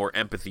have a bit more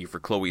empathy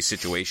for Chloe's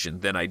situation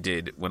than I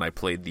did when I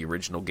played the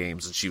original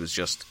games, and she was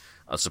just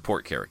a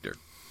support character.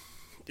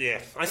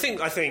 Yeah, I think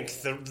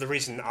the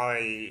reason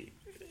I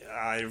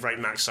rate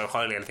Max so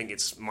highly, and I think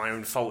it's my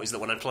own fault, is that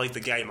when I played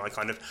the game,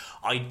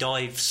 I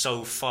dived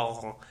so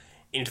far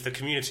into the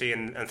community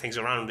and things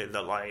around it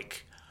that,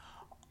 like,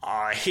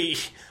 I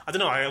don't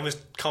know, I almost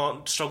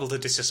struggle to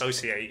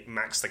disassociate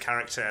Max the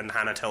character and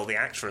Hannah Telle the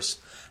actress.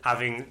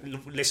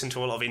 Having listened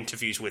to a lot of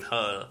interviews with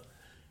her,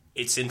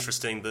 it's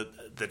interesting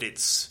that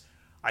it's,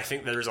 I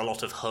think there is a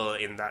lot of her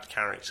in that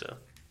character.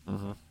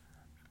 Mm-hmm.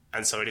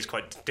 And so it is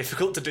quite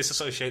difficult to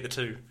disassociate the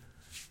two.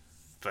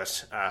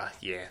 But, I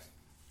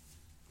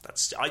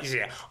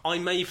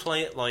may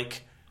play it,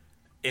 like,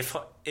 if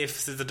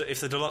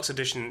the deluxe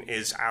edition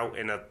is out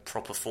in a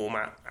proper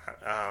format,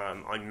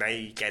 I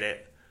may get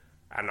it,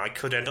 and I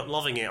could end up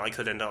loving it. I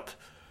could end up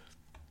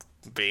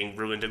being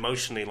ruined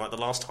emotionally like the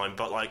last time.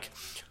 But, like,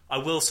 I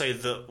will say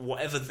that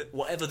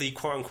whatever the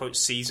quote unquote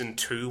season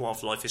 2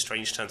 of Life is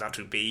Strange turns out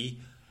to be,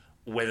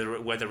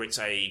 whether it's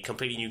a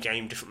completely new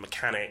game, different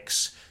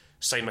mechanics,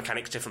 same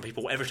mechanics, different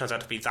people, whatever it turns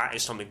out to be, that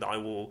is something that I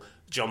will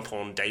jump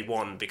on day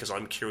one because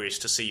I'm curious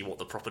to see what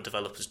the proper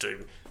developers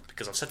do.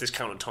 Because I've said this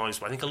countless times,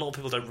 but I think a lot of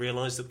people don't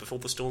realise that Before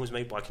the Storm is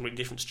made by a completely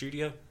different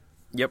studio.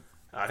 Yep.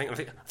 I think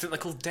they're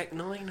called Deck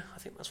 9. I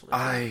think that's what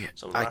they're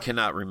called. I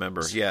cannot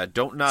remember. Yeah,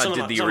 Don't Nod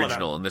did the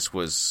original, and this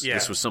was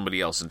somebody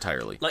else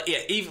entirely. Like,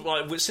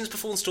 even since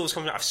Before the Storm's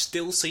coming out, I've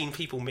still seen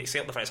people mixing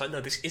up the fact. It's like,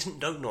 no, this isn't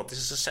Don't Nod. This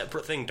is a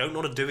separate thing. Don't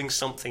Nod are doing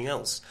something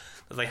else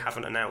that they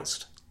haven't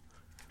announced.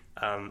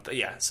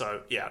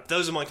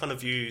 Those are my kind of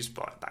views,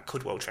 but that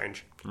could well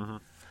change.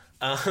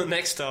 Mm-hmm.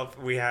 Next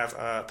up, we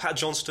have Pat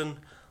Johnston,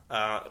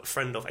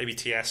 friend of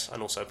ABTS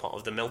and also part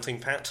of the Melting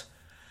Pat.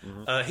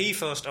 Mm-hmm. He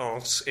first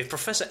asks, if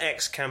Professor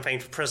X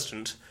campaigned for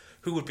president,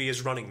 who would be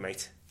his running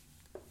mate?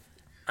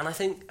 And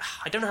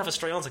I don't have a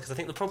straight answer, because I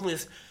think the problem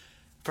with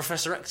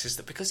Professor X is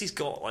that because he's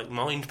got, like,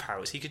 mind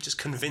powers, he could just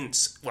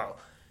convince... Well,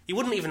 he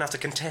wouldn't even have to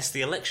contest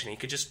the election. He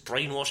could just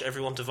brainwash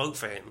everyone to vote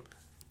for him.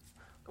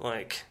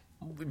 Like...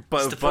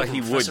 But he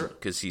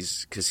wouldn't, because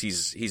he's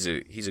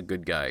a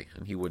good guy,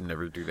 and he would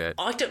never do that.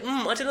 I don't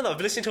know. I've been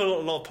listening to a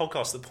lot of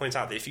podcasts that point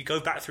out that if you go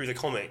back through the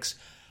comics,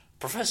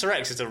 Professor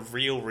X is a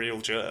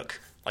real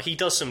jerk. Like, he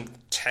does some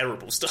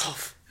terrible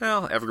stuff.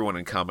 Well, everyone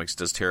in comics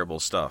does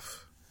terrible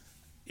stuff.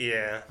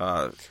 Yeah,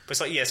 but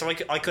it's like so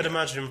I could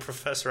imagine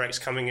Professor X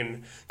coming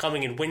in,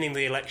 winning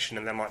the election,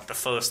 and then like the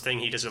first thing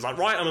he does is like,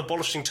 right, I'm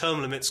abolishing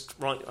term limits.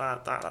 Right,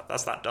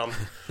 that's that done.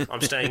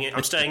 I'm staying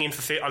in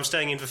for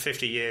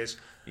 50 years.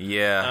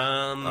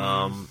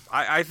 Yeah.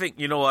 I think,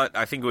 you know what?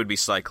 I think it would be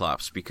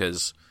Cyclops,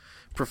 because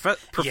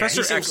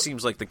Professor X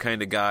seems like the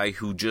kind of guy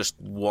who just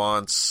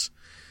wants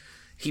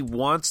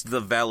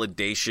the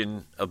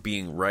validation of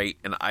being right,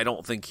 and I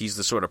don't think he's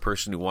the sort of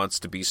person who wants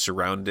to be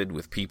surrounded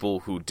with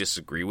people who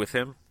disagree with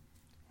him.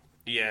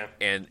 Yeah.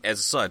 And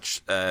as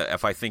such,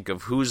 if I think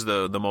of who's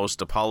the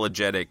most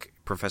apologetic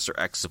Professor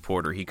X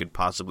supporter he could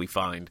possibly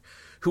find,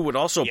 who would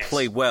also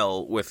play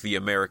well with the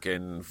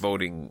American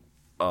voting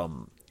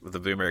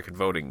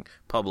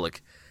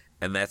public,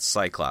 and that's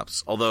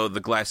Cyclops. Although the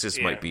glasses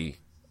might be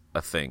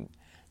a thing.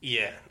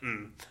 Yeah.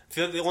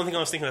 The one thing I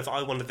was thinking of,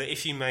 I wondered that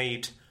if you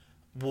made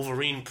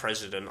Wolverine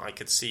president, I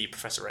could see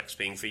Professor X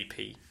being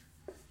VP.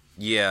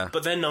 Yeah.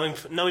 But then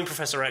knowing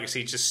Professor X,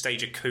 he'd just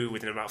stage a coup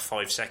within about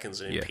 5 seconds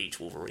and impeach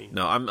Wolverine.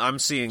 No, I'm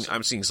seeing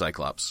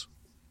Cyclops.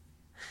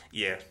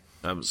 Yeah.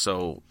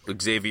 So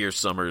Xavier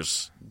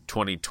Summers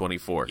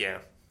 2024. Yeah.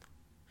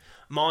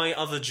 My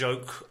other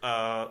joke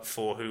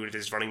for who it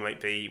is running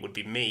mate would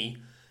be me,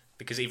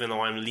 because even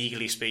though I'm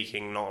legally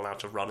speaking not allowed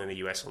to run in a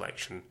US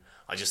election,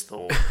 I just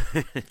thought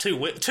two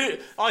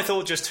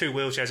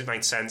wheelchairs, it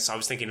made sense. I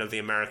was thinking of the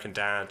American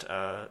Dad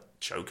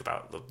joke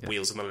about the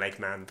wheels and the leg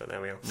man, but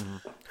there we are.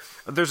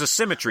 Mm-hmm. There's a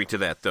symmetry to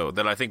that, though,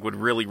 that I think would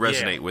really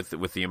resonate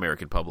with the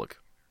American public.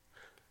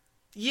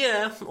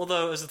 Yeah,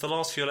 although as the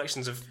last few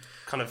elections have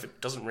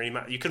it doesn't really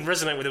matter. You can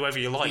resonate with whoever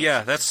you like.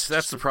 Yeah, that's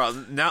the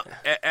problem. Now,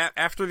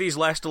 after these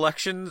last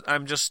elections,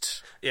 I'm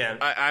just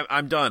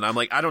I'm done. I'm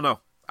like, I don't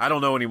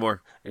know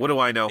anymore. What do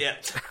I know? Yeah,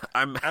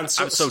 I'm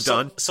so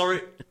done.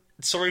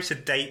 Sorry to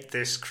date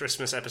this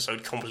Christmas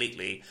episode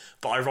completely,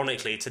 but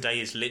ironically, today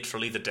is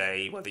literally the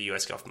day where the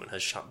US government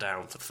has shut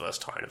down for the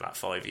first time in about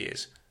 5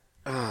 years.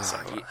 Have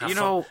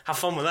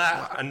fun with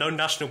that, and no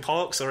national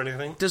parks or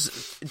anything.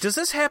 Does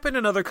this happen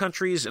in other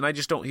countries, and I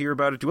just don't hear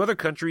about it? Do other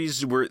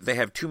countries where they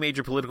have two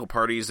major political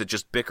parties that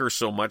just bicker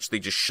so much they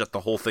just shut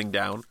the whole thing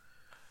down?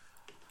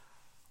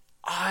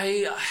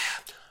 I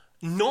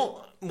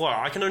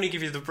can only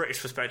give you the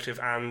British perspective,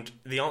 and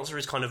the answer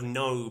is kind of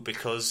no,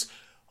 because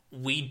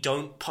we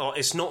don't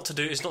it's not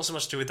so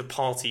much to do with the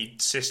party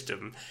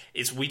system.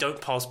 It's we don't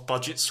pass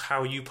budgets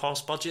how you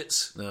pass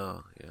budgets.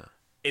 No, yeah.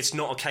 It's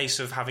not a case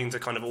of having to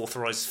kind of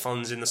authorise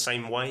funds in the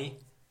same way.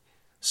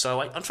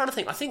 So I'm trying to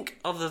think. I think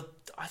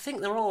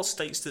there are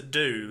states that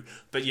do,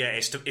 but yeah,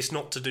 it's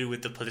not to do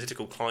with the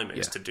political climate.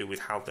 It's to do with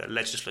how the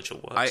legislature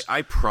works.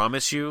 I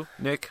promise you,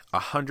 Nick,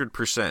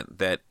 100%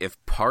 that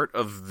if part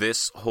of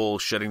this whole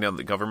shutting down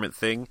the government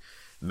thing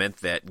meant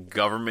that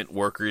government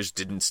workers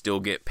didn't still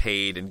get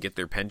paid and get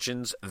their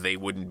pensions, they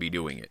wouldn't be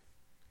doing it.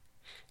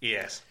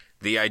 Yes.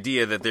 The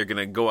idea that they're going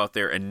to go out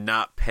there and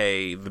not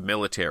pay the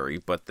military,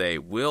 but they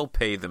will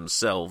pay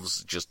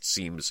themselves, just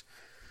seems,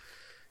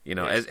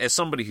 as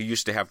somebody who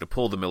used to have to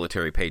pull the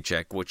military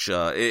paycheck, which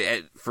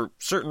for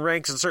certain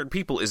ranks and certain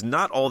people is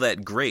not all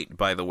that great,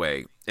 by the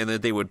way, and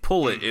that they would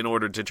pull it in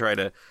order to try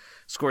to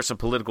score some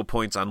political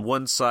points on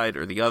one side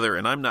or the other.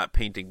 And I'm not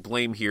painting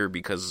blame here,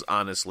 because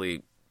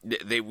honestly,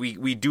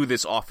 we do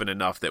this often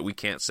enough that we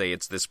can't say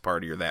it's this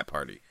party or that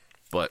party.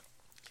 But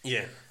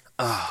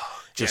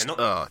just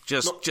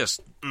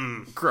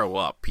grow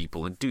up,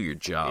 people, and do your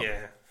job.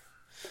 Yeah.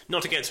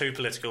 Not to get too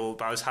political,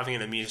 but I was having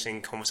an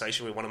amusing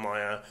conversation with one of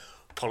my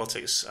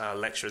politics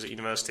lecturers at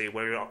university,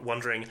 where we were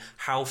wondering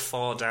how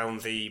far down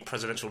the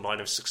presidential line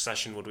of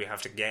succession would we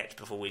have to get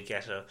before we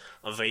get a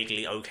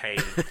vaguely okay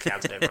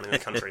candidate running the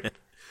country.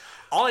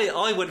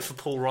 I went for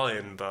Paul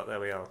Ryan, but there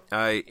we are.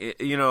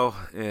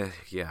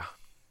 Yeah.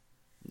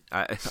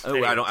 I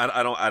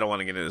don't want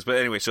to get into this, but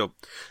anyway, so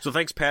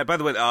thanks, Pat. By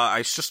the way, I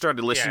just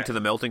started listening to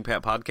the Melting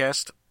Pat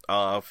podcast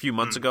a few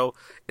months ago.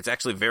 It's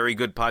actually a very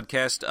good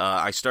podcast.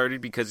 I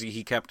started because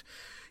he kept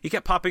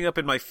popping up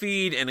in my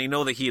feed, and I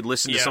know that he had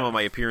listened to some of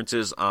my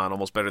appearances on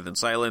Almost Better Than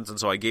Silence, and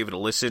so I gave it a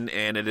listen,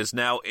 and it is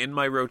now in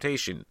my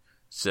rotation.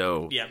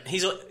 So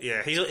he's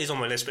on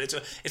my list, but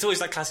it's always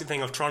that classic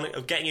thing of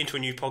getting into a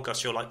new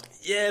podcast. You're like,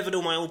 but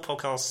all my old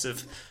podcasts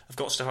have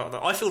got stuff like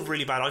that. I feel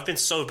really bad. I've been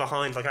so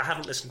behind. Like, I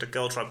haven't listened to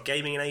Girl Tribe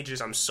Gaming in ages.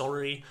 I'm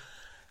sorry,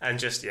 and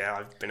just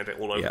I've been a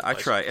bit all over. Yeah, I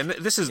try, and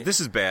this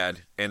is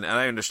bad, and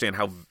I understand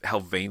how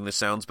vain this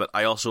sounds, but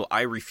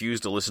I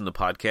refuse to listen to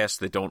podcasts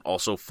that don't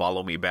also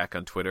follow me back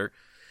on Twitter.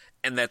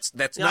 And that's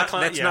not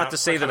to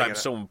say that I'm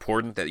so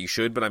important that you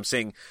should, but I'm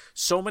saying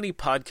so many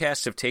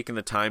podcasts have taken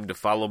the time to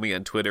follow me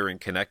on Twitter and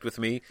connect with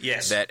me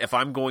that if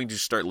I'm going to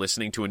start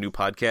listening to a new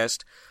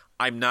podcast,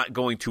 I'm not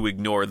going to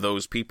ignore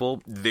those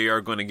people. They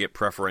are going to get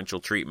preferential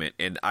treatment,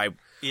 and I'm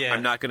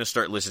not going to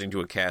start listening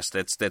to a cast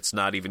that's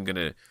not even going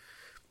to,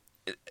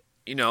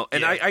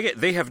 And I get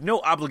they have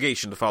no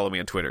obligation to follow me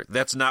on Twitter.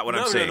 That's not what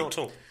I'm saying. No, not at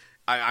all.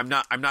 I'm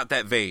not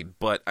that vain,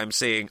 but I'm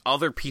saying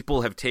other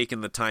people have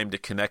taken the time to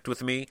connect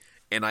with me,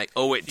 and I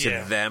owe it to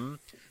them.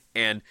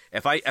 And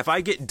if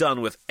I get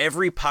done with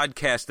every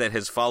podcast that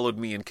has followed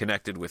me and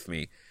connected with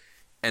me,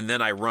 and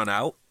then I run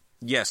out,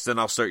 yes, then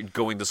I'll start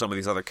going to some of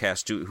these other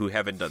casts who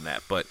haven't done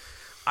that. But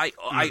I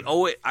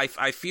owe it.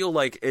 I feel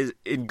like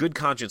in good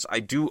conscience, I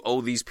do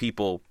owe these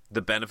people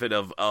the benefit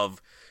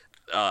of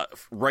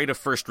right of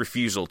first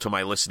refusal to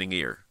my listening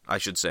ear, I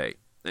should say.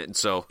 And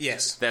so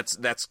yes, that's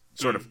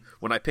sort of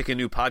when I pick a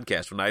new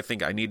podcast, when I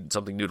think I need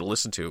something new to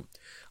listen to,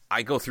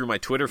 I go through my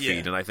Twitter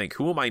feed and I think,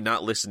 who am I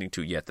not listening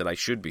to yet that I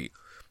should be?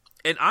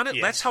 And on it,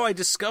 that's how I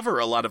discover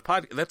a lot of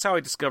podcasts. That's how I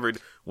discovered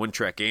One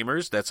Track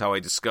Gamers. That's how I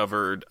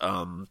discovered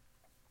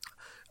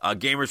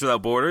Gamers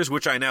Without Borders,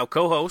 which I now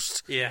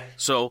co-host. Yeah.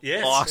 So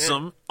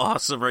awesome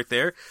right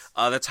there.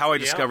 That's how I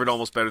discovered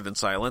Almost Better Than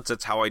Silence.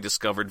 That's how I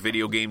discovered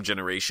Video Game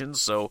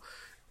Generations. So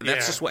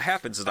that's just what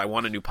happens is I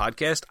want a new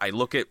podcast. I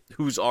look at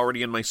who's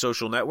already in my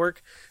social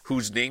network,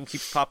 whose name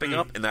keeps popping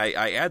up, and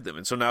I add them.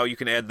 And so now you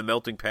can add the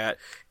Melting Pat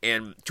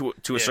and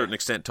to a certain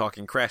extent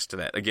Talking Crass to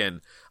that.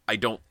 Again, I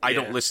don't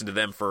listen to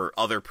them for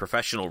other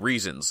professional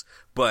reasons,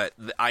 but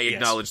I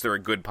acknowledge they're a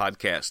good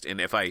podcast.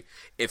 And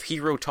if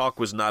Hero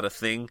Talk was not a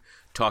thing,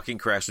 Talking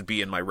Crash would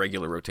be in my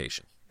regular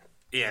rotation.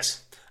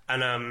 Yes.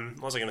 And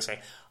what was I going to say?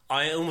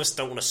 I almost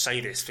don't want to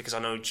say this because I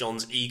know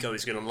John's ego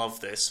is going to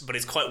love this, but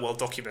it's quite well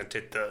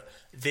documented that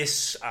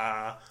this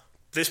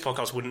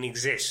podcast wouldn't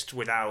exist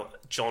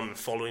without John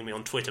following me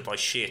on Twitter by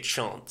sheer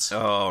chance.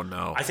 Oh,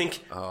 no. I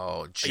think...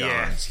 Oh,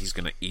 John, he's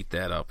going to eat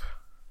that up.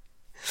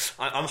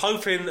 I'm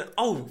hoping...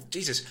 Oh,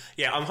 Jesus.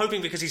 Yeah, I'm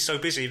hoping because he's so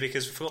busy,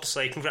 because I forgot to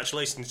say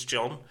congratulations to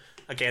John.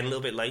 Again, a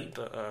little bit late,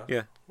 but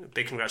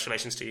big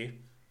congratulations to you.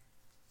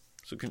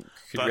 So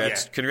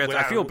congrats.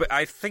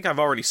 I think I've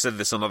already said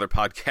this on other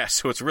podcasts,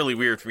 so it's really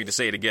weird for me to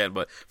say it again,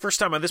 but first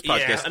time on this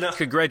podcast,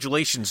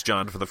 congratulations,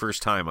 John, for the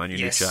first time on your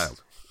new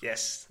child.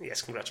 Yes,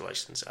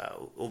 congratulations.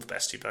 All the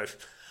best to you both.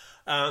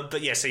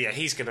 But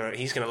he's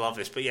gonna love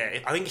this. But yeah,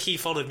 I think he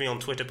followed me on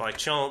Twitter by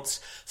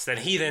chance. So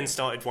then he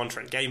started One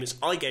Track Gamers.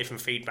 I gave him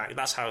feedback.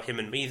 That's how him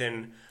and me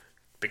then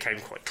became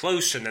quite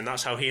close, and then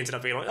that's how he ended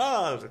up being like,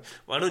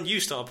 why don't you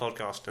start a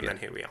podcast? And then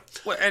here we are.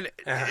 Well, and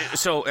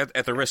so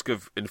at the risk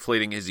of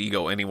inflating his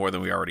ego any more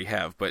than we already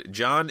have, but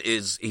John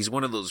he's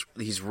one of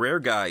these rare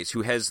guys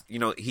who has,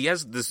 he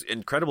has this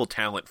incredible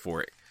talent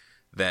for it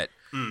that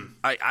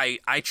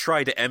I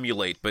try to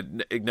emulate, but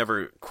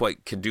never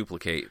quite can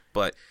duplicate.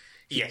 But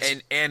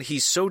and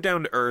he's so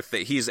down to earth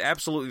that he's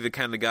absolutely the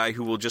kind of guy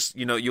who will just,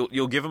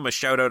 you'll give him a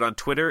shout out on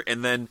Twitter,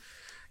 and then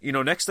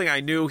next thing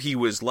I knew, he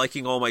was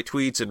liking all my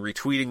tweets and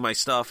retweeting my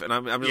stuff, and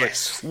I'm like,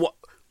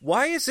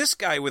 why is this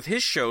guy with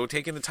his show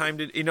taking the time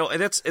to,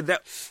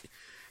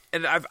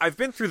 and I've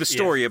been through the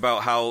story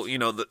about how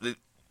the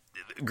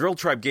Girl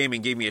Tribe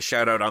Gaming gave me a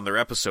shout out on their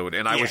episode,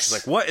 and I was just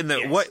like, what in the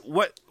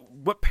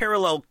what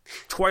parallel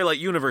Twilight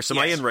universe am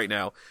I in right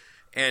now?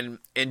 And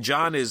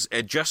John is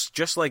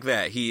just like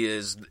that. He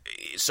is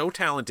so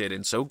talented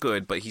and so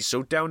good, but he's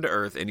so down to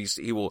earth, and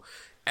he will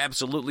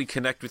absolutely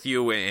connect with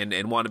you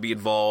and want to be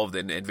involved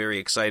and very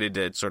excited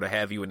to sort of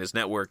have you in his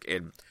network.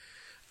 And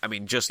I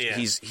mean,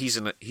 he's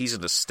an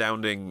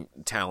astounding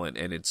talent,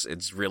 and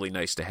it's really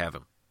nice to have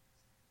him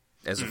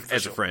as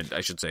a friend,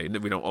 I should say.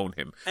 We don't own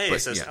him.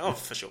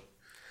 For sure.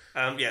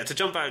 To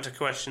jump back to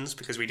questions,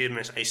 because we did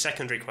miss a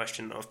secondary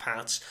question of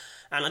Pat's,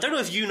 and I don't know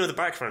if you know the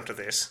background to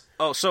this.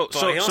 Oh, so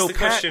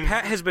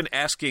Pat has been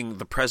asking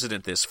the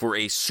president this for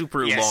a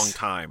super long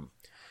time.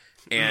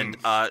 And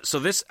so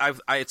this,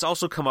 it's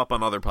also come up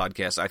on other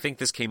podcasts. I think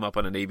this came up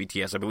on an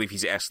ABTS. I believe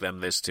he's asked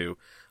them this too.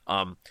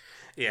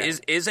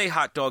 Is a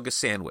hot dog a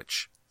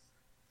sandwich?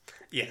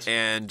 Yes.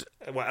 And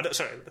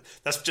sorry,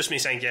 that's just me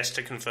saying yes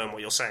to confirm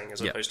what you're saying,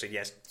 as opposed to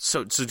yes.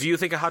 So do you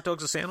think a hot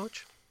dog's a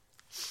sandwich?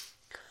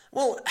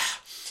 Well,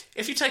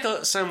 if you take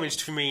a sandwich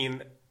to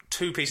mean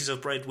 2 pieces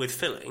of bread with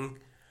filling,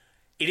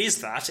 it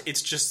is that.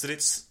 It's just that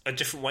it's a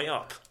different way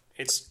up.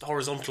 It's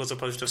horizontal as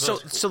opposed to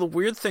vertical. So the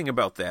weird thing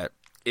about that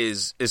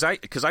is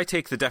because I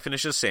take the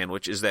definition of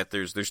sandwich is that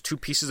there's 2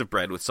 pieces of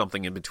bread with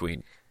something in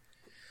between.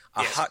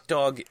 A hot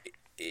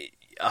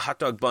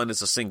dog bun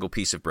is a single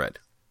piece of bread.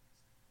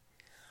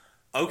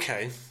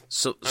 Okay.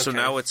 So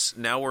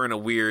now we're in a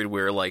weird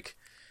where, like,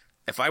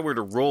 if I were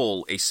to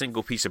roll a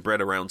single piece of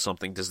bread around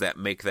something, does that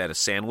make that a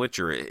sandwich,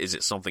 or is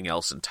it something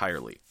else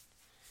entirely?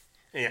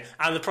 Yeah,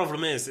 and the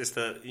problem is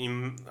that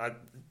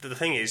the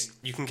thing is,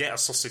 you can get a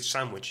sausage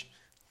sandwich.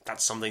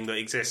 That's something that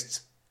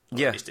exists.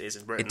 Yeah, at least it is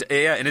in Britain.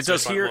 And it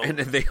does here. And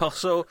they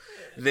also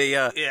they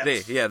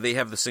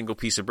have the single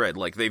piece of bread.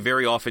 Like, they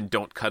very often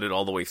don't cut it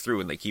all the way through,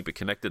 and they keep it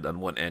connected on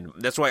one end.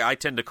 That's why I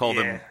tend to call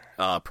them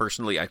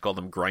personally. I call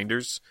them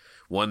grinders.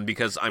 1,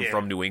 because I'm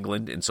from New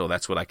England, and so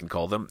that's what I can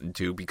call them. And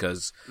 2,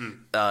 because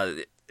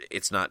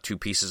it's not 2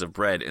 pieces of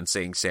bread, and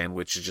saying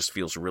sandwich just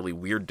feels really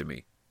weird to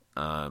me.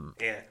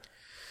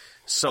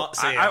 So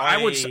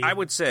I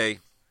would say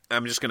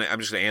I'm just gonna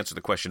answer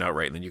the question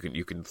outright, and then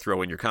you can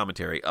throw in your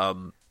commentary.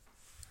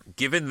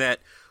 Given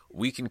that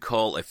we can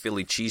call a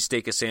Philly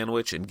cheesesteak a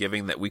sandwich, and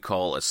given that we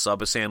call a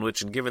sub a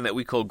sandwich, and given that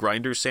we call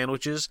grinders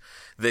sandwiches,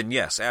 then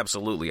yes,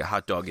 absolutely, a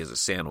hot dog is a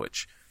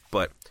sandwich.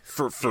 But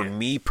for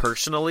me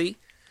personally,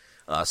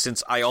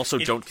 since I also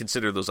don't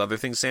consider those other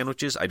things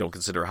sandwiches, I don't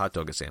consider a hot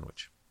dog a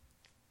sandwich.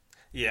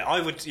 Yeah,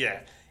 I would.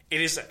 Yeah,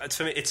 it is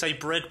for me. It's a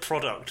bread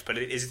product, but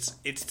it's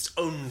its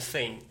own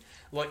thing.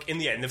 Like in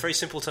the very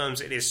simple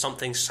terms, it is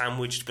something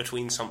sandwiched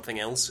between something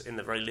else in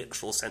the very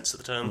literal sense of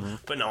the term. Mm-hmm.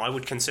 But no, I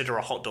would consider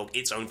a hot dog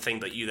its own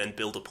thing that you then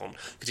build upon,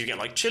 because you get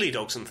like chili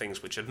dogs and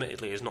things, which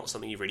admittedly is not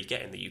something you really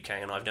get in the UK,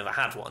 and I've never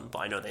had one, but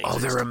I know they exist. Oh,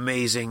 they're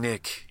amazing,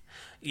 Nick.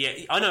 Yeah,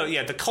 I know.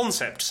 Yeah, the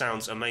concept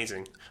sounds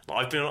amazing.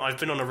 Like, I've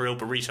been on a real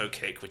burrito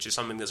kick, which is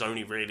something that's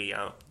only really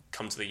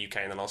come to the UK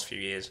in the last few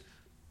years.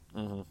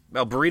 Mm-hmm.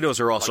 Well, burritos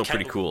are also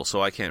pretty cool,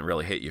 so I can't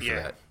really hate you for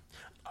that.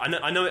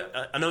 I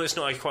know it's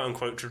not a quote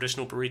unquote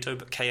traditional burrito,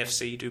 but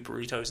KFC do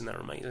burritos and they're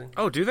amazing.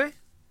 Oh, do they?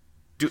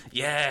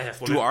 Yeah.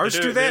 Well, do ours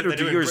do that, or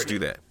do yours do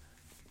that?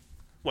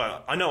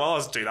 Well, I know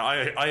ours do that.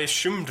 I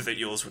assumed that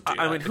yours would do that.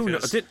 I mean, who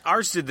knows?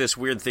 Ours did this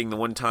weird thing the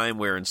one time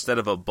where instead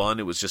of a bun,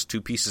 it was just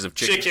 2 pieces of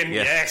chicken. Chicken,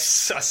 yeah.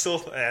 Yes, I saw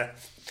that.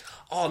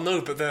 Oh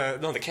no, but the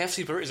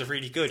KFC burritos are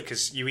really good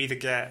because you either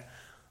get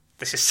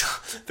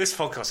this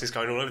podcast is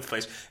going all over the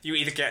place. You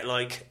either get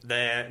like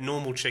their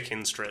normal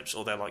chicken strips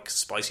or their like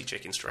spicy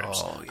chicken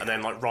strips, and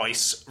then like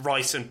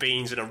rice and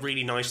beans and a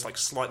really nice like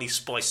slightly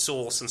spiced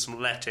sauce and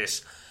some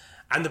lettuce.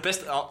 And the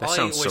best, I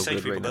always say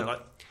to people that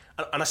like.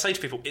 And I say to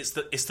people, it's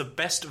the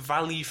best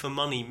value for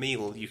money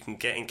meal you can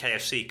get in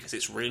KFC because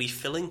it's really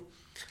filling.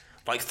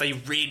 Like they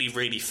really,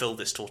 really fill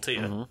this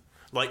tortilla.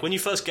 Mm-hmm. Like when you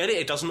first get it,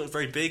 it doesn't look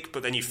very big,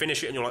 but then you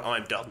finish it and you're like,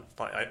 I'm done.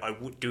 Like I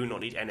do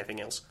not need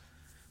anything else.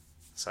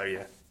 So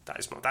yeah, that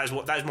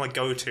is my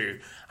go-to,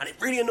 and it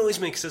really annoys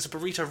me because there's a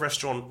burrito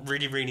restaurant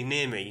really, really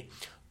near me,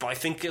 but I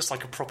think it's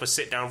like a proper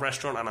sit-down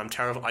restaurant, and I'm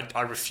terrible.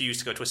 I refuse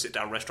to go to a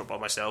sit-down restaurant by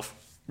myself.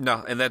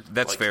 No, and that's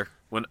like, fair.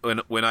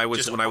 When I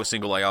was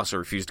single, I also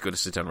refused to go to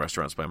sit-down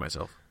restaurants by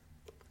myself.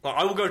 Like,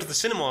 I will go to the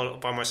cinema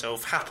by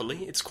myself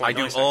happily. It's quite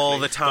nice. I do all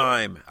the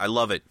time. I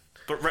love it.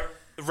 But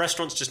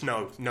restaurants just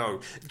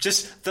no.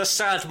 Just the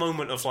sad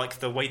moment of like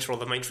the waiter or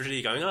the maitre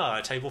d' going,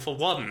 a table for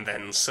one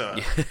then, sir.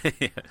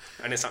 Yeah.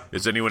 And it's like,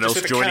 is anyone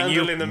else joining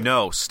you?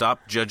 No,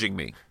 stop judging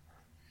me.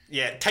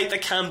 Yeah, take the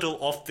candle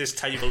off this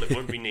table. It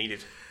won't be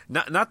needed.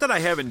 Not that I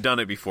haven't done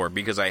it before,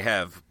 because I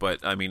have, but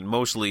I mean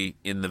mostly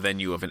in the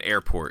venue of an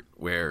airport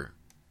where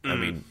I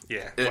mean,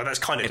 yeah, well, that's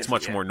kind of it's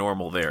much more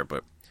normal there,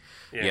 but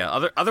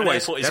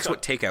otherwise that's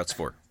what takeout's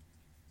for.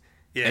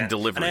 Yeah, and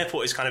delivery. An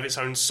airport is kind of its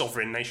own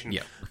sovereign nation.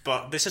 Yeah.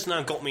 But this has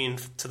now got me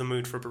into the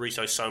mood for a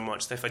burrito so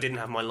much that if I didn't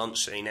have my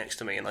lunch sitting next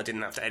to me and I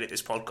didn't have to edit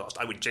this podcast,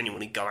 I would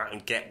genuinely go out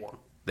and get one.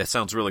 That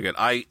sounds really good.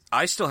 I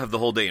still have the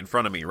whole day in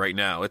front of me right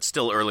now. It's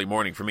still early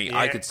morning for me. Yeah.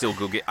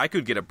 I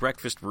could get a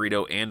breakfast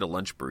burrito and a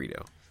lunch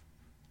burrito.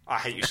 I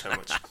hate you so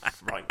much.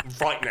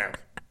 right now.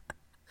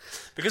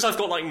 Because I've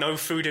got like no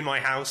food in my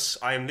house,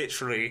 I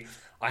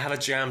have a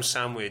jam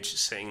sandwich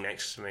sitting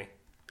next to me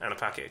and a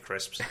packet of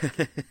crisps.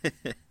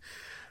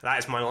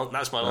 That's my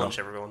lunch,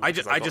 everyone. I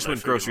just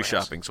went grocery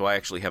shopping, so I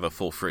actually have a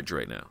full fridge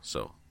right now.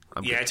 So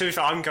to be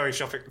fair, I'm going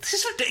shopping. This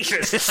is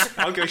ridiculous.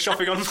 I'm going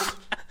shopping on.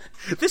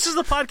 This is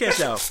the podcast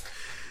now.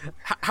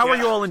 How are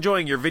you all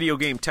enjoying your video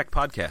game tech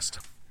podcast?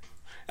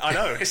 I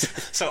know.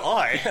 So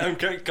I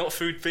got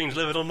food being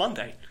delivered on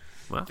Monday.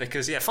 Well,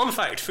 because fun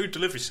fact, food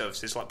delivery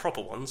services like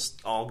proper ones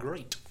are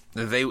great.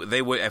 They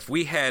would, if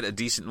we had a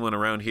decent one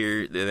around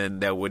here, then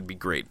that would be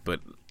great.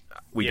 But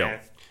we don't.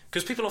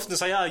 Because people often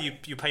say,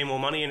 you pay more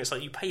money, and it's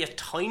like you pay a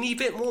tiny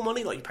bit more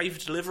money, like you pay for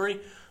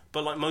delivery.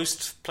 But like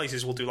most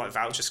places will do like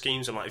voucher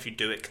schemes, and like if you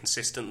do it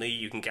consistently,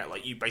 you can get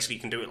like you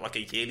can do it like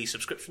a yearly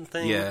subscription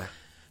thing. Yeah.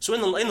 So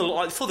in the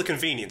like, for the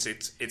convenience,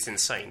 it's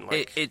insane.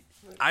 Like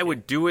I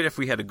would do it if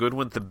we had a good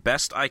one. The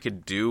best I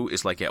could do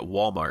is like at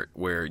Walmart,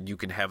 where you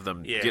can have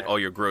them get all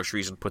your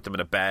groceries and put them in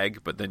a bag,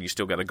 but then you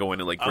still got to go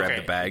in and like grab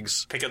the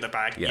bags. Pick up the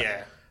bag.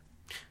 Yeah.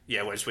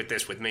 Whereas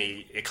with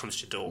me, it comes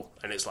to your door,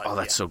 and it's like, oh,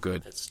 that's so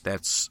good.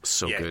 That's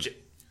so good.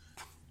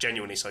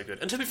 Genuinely so good.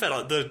 And to be fair,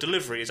 like the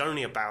delivery is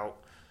only about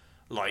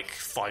like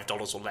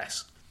 $5 or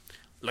less.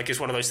 Like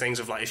it's one of those things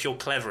of like if you're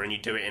clever and you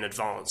do it in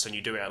advance and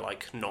you do it at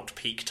like not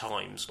peak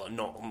times, like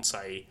not on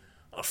say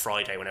a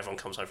Friday when everyone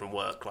comes home from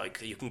work, like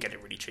you can get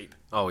it really cheap.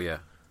 Oh yeah,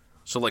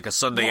 so like a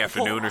Sunday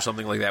afternoon or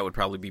something like that would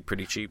probably be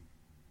pretty cheap.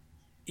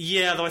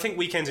 Yeah, though I think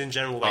weekends in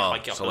general they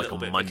hike up so a like little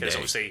bit Monday. because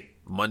obviously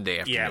Monday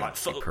afternoon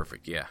would be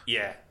perfect. Yeah,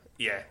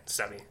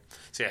 exactly.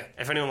 So yeah,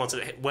 if anyone wants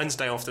it,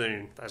 Wednesday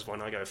afternoon, that's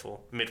when I go for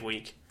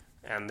midweek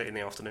and in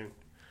the afternoon.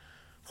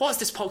 What has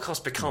this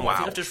podcast become? Wow. I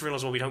think I've just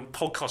realised we don't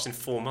podcast in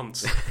 4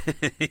 months.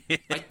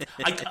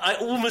 I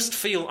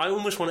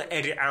almost want to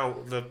edit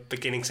out the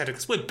beginning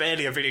sentence because we're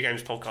barely a video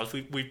games podcast.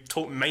 We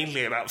talk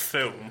mainly about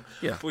film.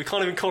 Yeah. But we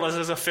can't even call us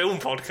as a film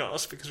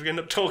podcast because we end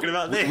up talking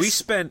about this. We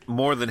spent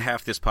more than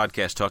half this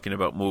podcast talking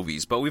about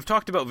movies, but we've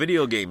talked about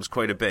video games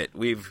quite a bit.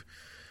 We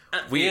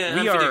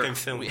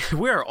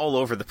are all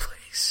over the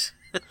place.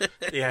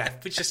 Yeah,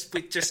 with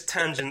just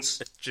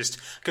tangents. Just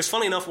because,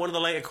 funny enough, one of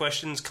the later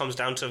questions comes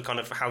down to kind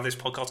of how this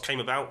podcast came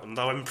about. And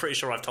though I'm pretty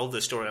sure I've told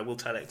this story, I will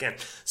tell it again.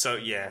 So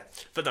yeah,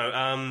 but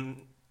no.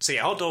 So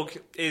yeah, hot dog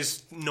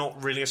is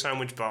not really a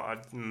sandwich,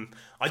 but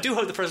I do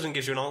hope the president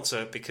gives you an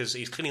answer because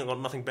he's clearly got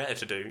nothing better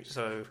to do.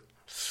 So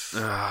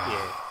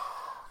yeah.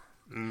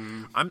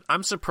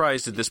 I'm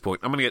surprised at this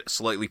point. I'm going to get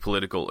slightly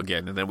political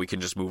again, and then we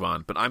can just move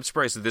on. But I'm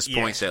surprised at this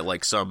point that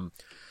like some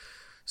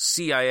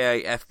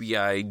CIA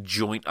FBI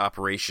joint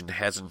operation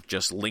hasn't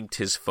just linked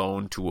his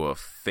phone to a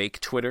fake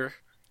Twitter.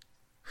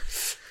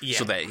 Yeah.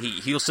 So that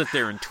he'll sit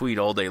there and tweet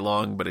all day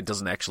long, but it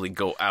doesn't actually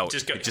go out.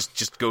 It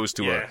just goes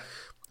to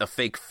a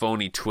fake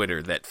phony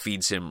Twitter that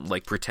feeds him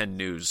like pretend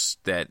news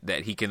that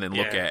he can then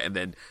look at and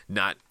then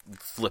not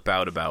flip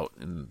out about.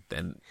 And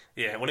then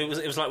well, it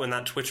was like when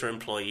that Twitter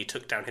employee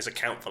took down his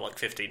account for like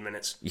 15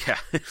 minutes. Yeah,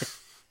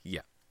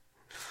 yeah.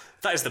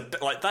 That is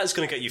that's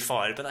going to get you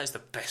fired, but that is the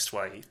best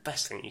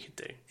thing you could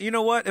do. You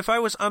know what? If I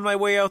was on my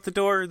way out the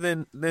door,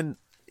 then.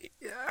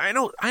 I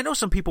know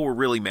some people were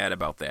really mad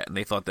about that, and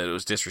they thought that it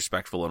was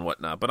disrespectful and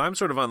whatnot. But I'm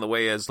sort of on the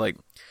way as like,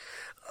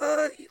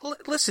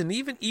 listen,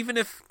 even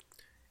if,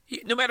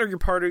 no matter your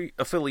party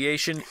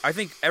affiliation, I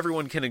think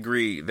everyone can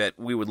agree that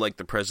we would like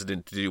the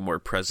president to do more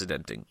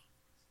presidenting.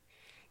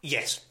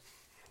 Yes.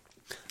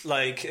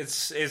 Like,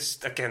 it's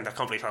again, I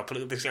can't believe how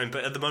political this is going,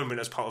 but at the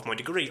moment, as part of my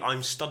degree,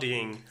 I'm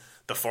studying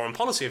the foreign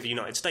policy of the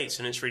United States,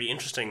 and it's really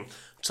interesting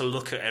to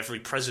look at every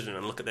president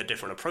and look at their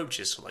different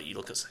approaches. So, like, you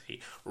look at, say,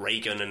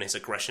 Reagan and his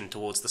aggression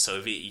towards the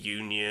Soviet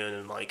Union,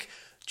 and like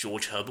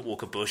George Herbert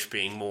Walker Bush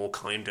being more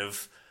kind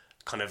of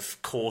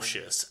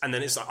cautious. And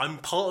then it's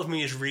like, part of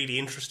me is really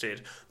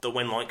interested that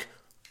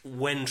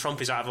when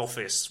Trump is out of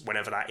office,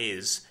 whenever that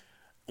is,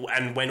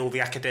 and when all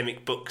the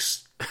academic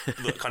books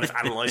that kind of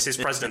analyse his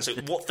presidency,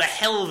 what the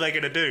hell are they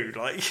going to do?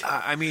 Like,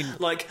 I mean,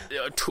 like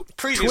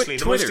previously,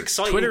 the most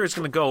exciting Twitter is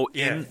going to go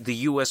in the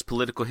U.S.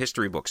 political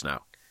history books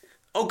now.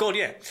 Oh god,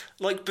 yeah.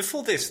 Like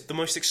before this, the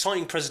most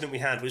exciting president we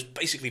had was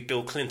basically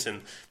Bill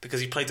Clinton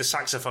because he played the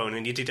saxophone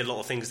and he did a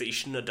lot of things that he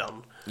shouldn't have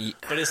done. Yeah.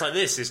 But it's like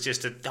this is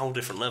just a whole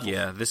different level.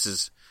 Yeah, this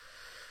is.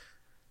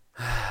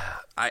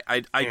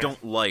 I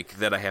don't like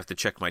that I have to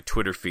check my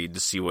Twitter feed to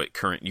see what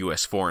current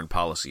U.S. foreign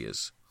policy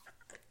is.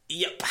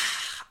 Yep.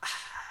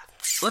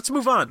 Let's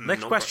move on.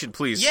 Next question,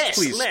 please. Yes,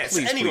 please, let's.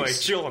 Please, anyway,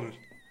 please. John.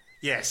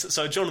 Yes,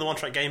 so John of the One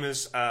Track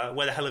Gamers,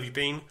 where the hell have you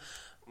been?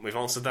 We've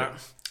answered that.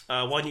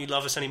 Why don't you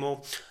love us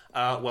anymore?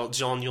 Well,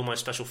 John, you're my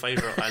special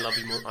favourite. I love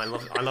you.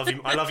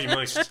 I love you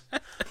most.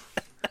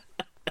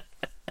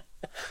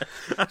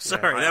 I'm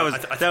sorry.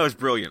 That was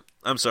brilliant.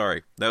 I'm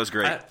sorry. That was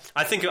great.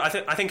 I think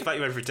about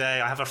you every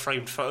day. I have a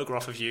framed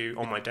photograph of you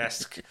on my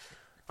desk.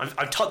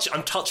 I'm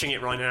touching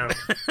it right now.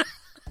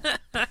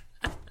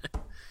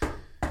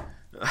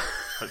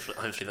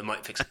 Hopefully the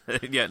mic picks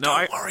it. Yeah, no,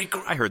 Don't worry,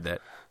 I heard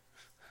that.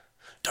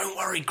 Don't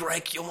worry,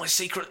 Greg. You're my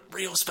secret,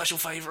 real special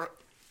favourite.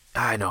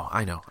 I know.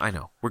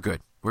 We're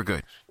good.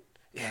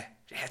 Yeah,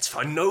 it's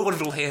fine. No one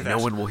will hear that.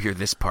 No one will hear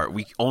this part.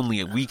 We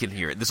can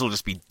hear it. This will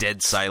just be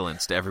dead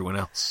silence to everyone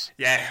else.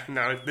 Yeah,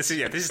 no, this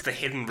is the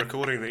hidden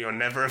recording that you're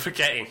never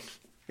forgetting.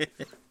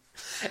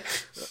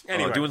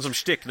 Anyway, doing some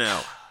shtick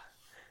now.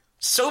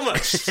 So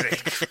much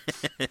shtick.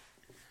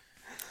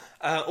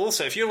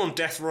 Also, if you're on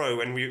death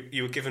row and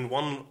you were given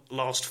one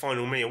last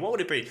final meal, what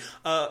would it be?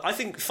 I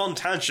think fun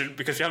tangent,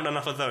 because we haven't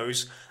enough of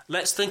those.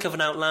 Let's think of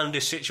an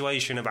outlandish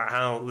situation about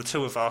how the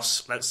two of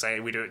us, let's say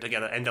we do it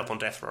together, end up on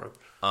death row.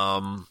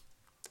 Well,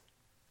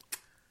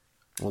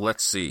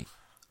 let's see.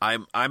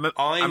 I'm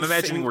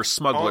imagining we're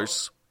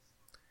smugglers.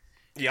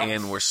 Yep.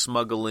 And we're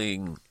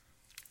smuggling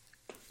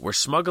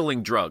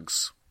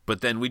drugs.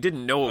 But then we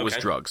didn't know it was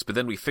drugs. But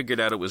then we figured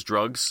out it was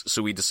drugs,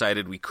 so we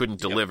decided we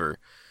couldn't deliver.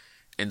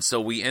 And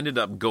so we ended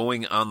up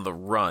going on the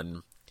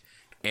run.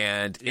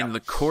 And in the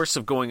course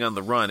of going on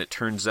the run, it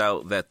turns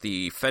out that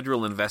the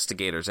federal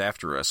investigators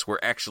after us were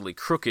actually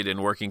crooked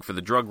in working for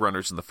the drug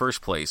runners in the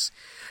first place.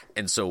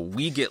 And so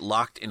we get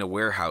locked in a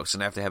warehouse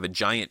and have to have a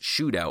giant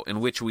shootout in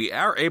which we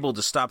are able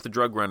to stop the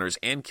drug runners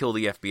and kill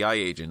the FBI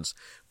agents.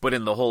 But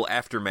in the whole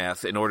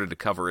aftermath, in order to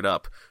cover it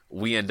up,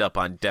 we end up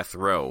on death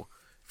row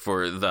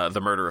for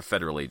the murder of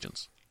federal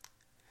agents.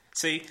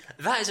 See,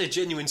 that is a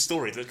genuine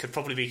story that could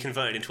probably be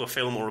converted into a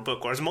film or a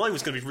book, whereas mine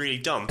was going to be really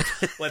dumb,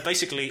 where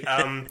basically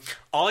I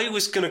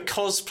was going to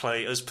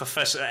cosplay as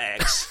Professor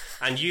X,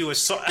 and you as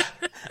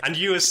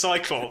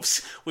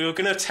Cyclops. We were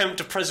going to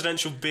attempt a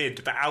presidential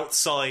bid, but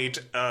outside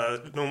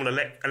normal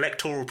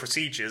electoral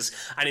procedures,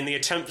 and in the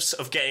attempts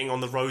of getting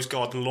on the Rose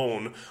Garden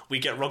lawn, we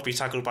get rugby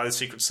tackled by the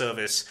Secret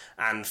Service,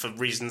 and for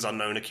reasons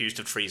unknown, accused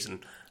of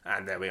treason,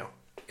 and there we are.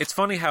 It's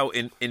funny how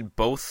in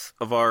both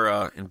of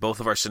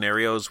our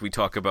scenarios we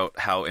talk about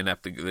how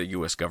inept the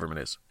U.S. government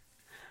is.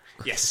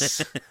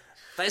 Yes,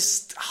 there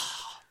is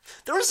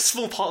a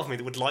small part of me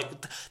that would like.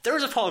 There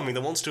is a part of me that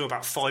wants to do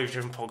about 5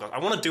 different podcasts. I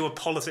want to do a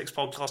politics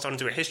podcast. I want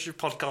to do a history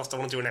podcast. I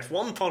want to do an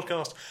F1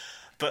 podcast.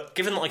 But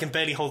given that I can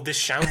barely hold this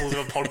shambles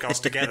of a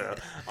podcast togetgoing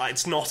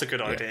it's not a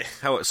good idea.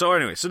 So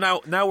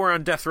now we're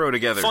on death row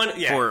together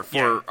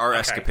for our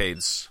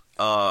escapades.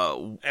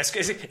 It's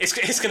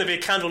going to be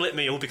a candlelit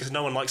meal because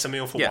no one likes a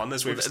meal for one,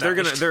 as we've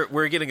established.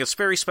 We're getting a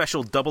very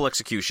special double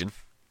execution.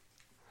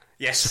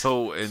 Yes.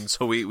 So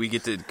we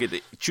get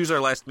to choose our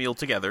last meal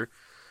together.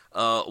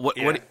 What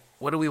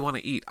do we want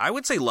to eat? I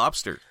would say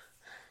lobster.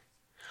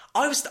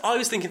 I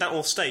was thinking that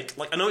or steak.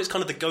 Like, I know it's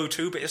kind of the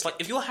go-to, but it's like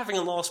if you're having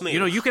a last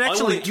meal, you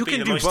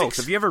can do both.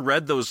 Have you ever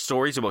read those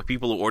stories about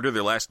people who order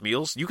their last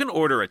meals? You can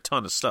order a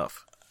ton of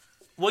stuff.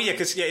 Well, yeah,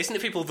 because isn't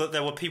it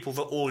there were people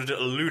that ordered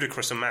a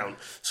ludicrous amount?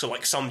 So,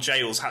 like, some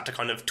jails had to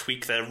kind of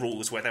tweak their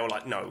rules where they were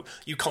like, no,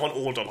 you can't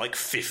order like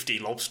 50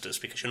 lobsters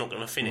because you're not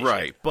going to finish.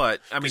 Right, it.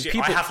 But I mean,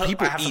 people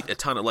eat a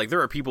ton of, like,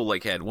 there are people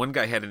like one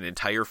guy had an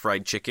entire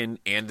fried chicken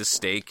and a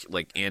steak,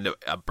 like, and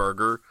a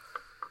burger.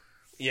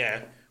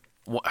 Yeah.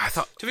 Well, I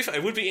thought, to be fair,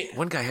 it would be.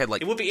 One guy had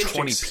like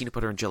 20 peanut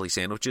butter and jelly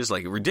sandwiches,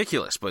 like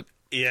ridiculous, but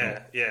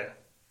yeah.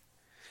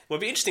 Well,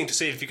 it'd be interesting to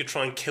see if you could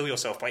try and kill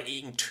yourself by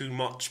eating too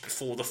much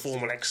before the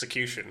formal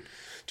execution,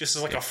 just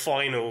as like a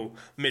final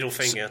middle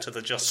finger to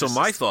the justice system.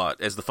 So my thought,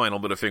 as the final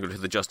middle finger to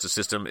the justice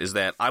system, is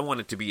that I want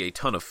it to be a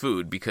ton of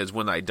food, because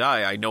when I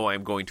die, I know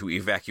I'm going to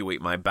evacuate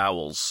my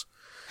bowels,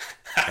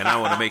 and I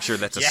want to make sure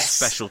that's a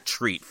special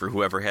treat for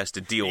whoever has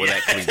to deal with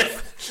that cleanup.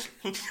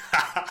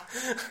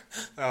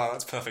 Oh,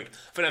 that's perfect.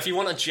 But if you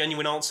want a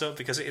genuine answer,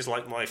 because it is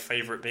like my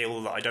favourite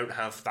meal that I don't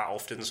have that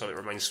often, so it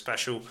remains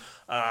special,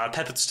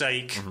 peppered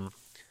steak... Mm-hmm.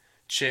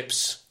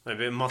 Chips, maybe a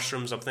bit of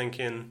mushrooms. I'm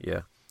thinking.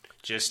 Yeah,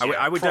 just I'm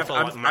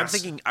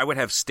thinking I would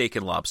have steak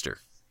and lobster.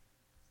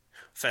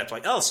 Fair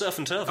play. Oh, surf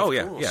and turf. Oh,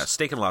 of course. Yeah,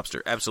 steak and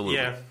lobster, absolutely.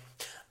 Yeah,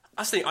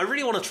 I think I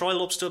really want to try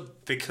lobster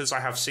because I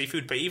have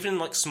seafood, but even in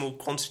like small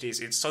quantities,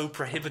 it's so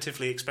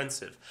prohibitively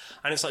expensive,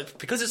 and it's like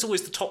because it's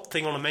always the top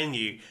thing on a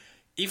menu.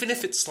 Even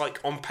if it's like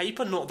on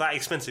paper not that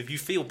expensive, you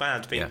feel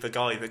bad being the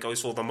guy that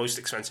goes for the most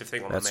expensive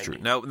thing on the menu. That's true.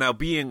 Now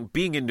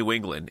being in New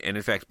England, and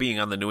in fact being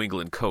on the New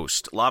England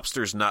coast,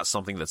 lobster's not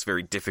something that's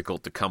very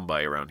difficult to come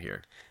by around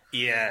here.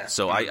 Yeah.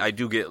 So I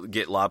do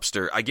get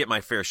lobster. I get my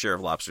fair share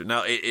of lobster.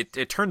 Now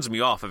it turns me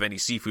off of any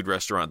seafood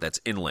restaurant that's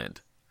inland.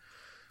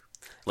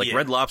 Like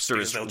Red Lobster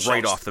is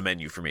right off the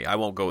menu for me. I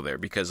won't go there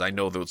because I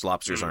know those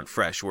lobsters aren't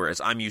fresh. Whereas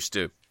I'm used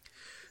to.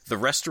 The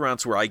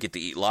restaurants where I get to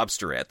eat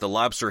lobster at, the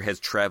lobster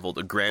has traveled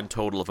a grand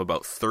total of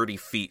about 30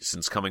 feet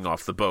since coming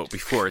off the boat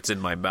before it's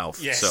in my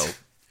mouth. Yes. So,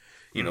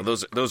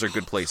 those are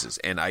good places,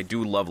 and I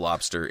do love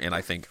lobster. And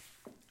I think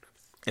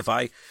if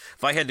I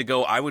had to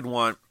go, I'd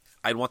want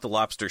the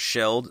lobster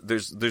shelled.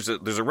 There's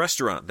a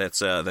restaurant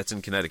that's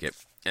in Connecticut,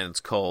 and it's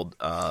called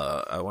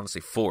I want to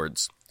say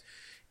Ford's,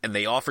 and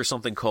they offer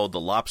something called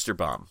the Lobster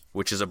Bomb,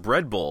 which is a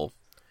bread bowl,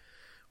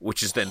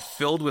 which is then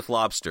filled with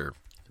lobster.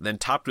 Then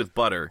topped with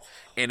butter,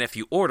 and if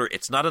you order,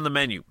 it's not on the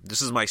menu.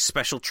 This is my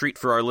special treat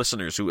for our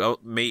listeners who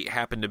may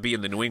happen to be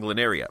in the New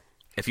England area.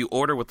 If you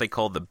order what they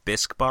call the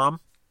bisque bomb,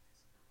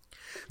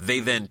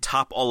 they then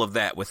top all of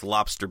that with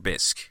lobster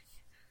bisque.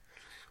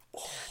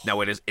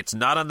 Now it's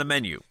not on the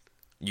menu.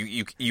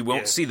 You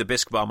won't see the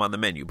bisque bomb on the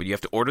menu, but you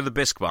have to order the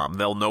bisque bomb.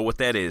 They'll know what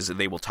that is, and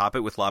they will top it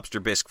with lobster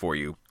bisque for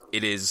you.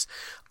 It is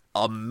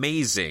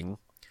amazing.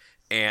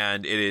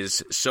 And it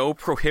is so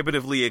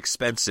prohibitively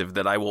expensive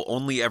that I will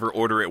only ever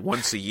order it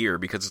once a year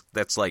because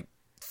that's like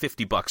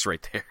 $50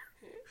 right there.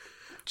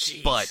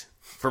 Jeez. But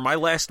for my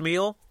last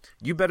meal,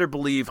 you better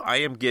believe I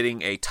am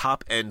getting a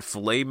top-end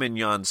filet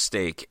mignon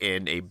steak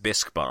and a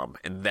bisque bomb,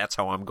 and that's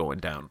how I'm going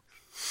down.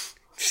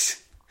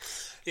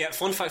 Yeah,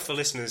 fun fact for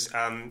listeners,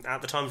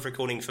 at the time of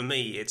recording for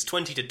me, it's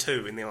 20 to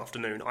 2 in the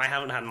afternoon. I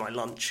haven't had my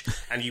lunch,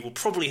 and you will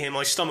probably hear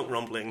my stomach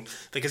rumbling,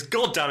 because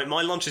god damn it,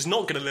 my lunch is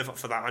not going to live up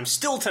for that. I'm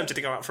still tempted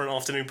to go out for an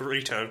afternoon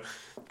burrito.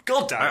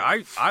 God damn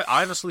it.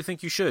 I honestly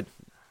think you should.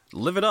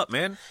 Live it up,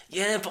 man.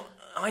 Yeah, but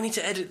I need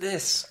to edit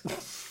this.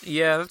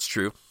 Yeah, that's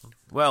true.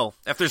 Well,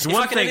 if there's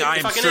one thing I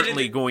am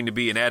certainly going to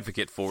be an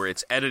advocate for,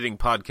 it's editing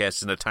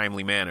podcasts in a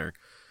timely manner.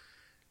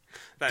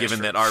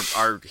 Given that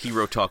our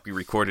Hero Talk we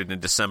recorded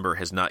in December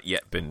has not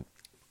yet been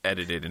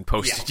edited and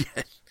posted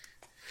yet.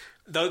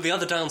 Though the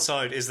other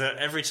downside is that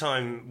every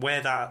time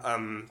where that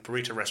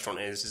burrito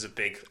restaurant is a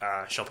big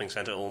shopping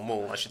centre or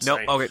mall, I should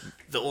say. Okay.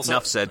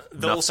 Enough said.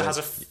 That also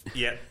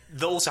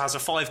has a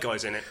Five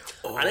Guys in it.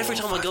 Oh, and every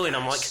time I go in,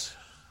 I'm like,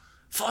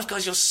 Five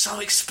Guys, you're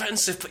so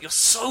expensive, but you're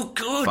so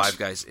good. Five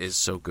Guys is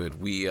so good.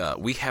 We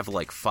have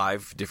like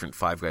 5 different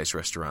Five Guys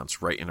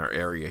restaurants right in our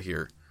area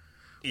here.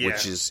 Yeah.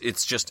 Which is,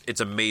 it's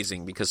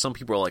amazing because some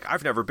people are like,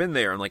 I've never been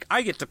there. And like,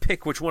 I get to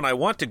pick which one I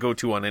want to go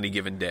to on any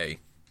given day.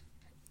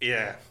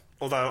 Yeah.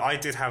 Although I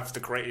did have the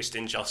greatest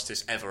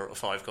injustice ever at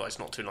Five Guys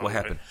not too long ago. What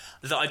happened?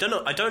 I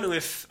don't know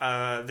if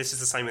this is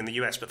the same in the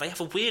US, but they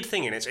have a weird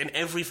thing in it, in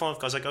every Five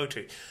Guys I go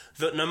to,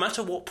 that no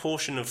matter what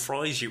portion of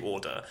fries you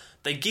order,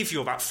 they give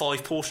you about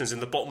 5 portions in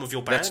the bottom of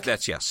your bag.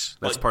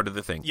 That's part of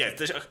the thing. Yeah.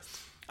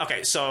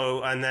 Okay,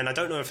 so, and then I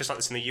don't know if it's like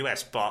this in the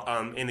US, but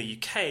in the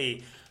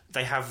UK...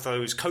 they have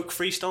those Coke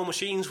Freestyle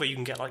machines where you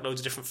can get like loads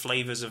of different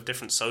flavours of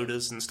different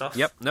sodas and stuff.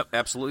 Yep,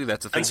 absolutely.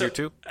 That's a thing here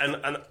too. And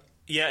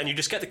you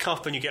just get the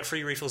cup and you get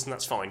free refills and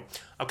that's fine.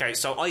 Okay,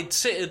 so I'd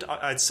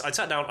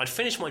sat down, I'd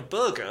finished my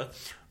burger,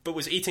 but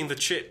was eating the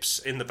chips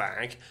in the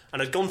bag,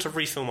 and I'd gone to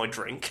refill my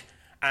drink,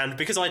 and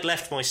because I'd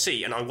left my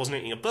seat and I wasn't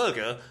eating a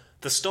burger,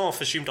 the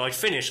staff assumed I'd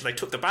finished, and they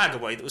took the bag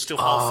away that was still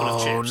half full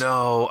of chips. Oh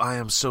no, I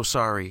am so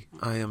sorry.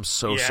 I am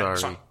so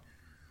sorry.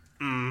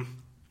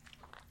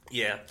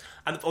 Yeah.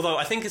 And although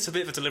I think it's a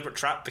bit of a deliberate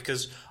trap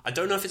because I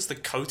don't know if it's the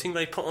coating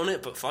they put on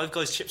it, but Five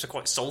Guys chips are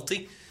quite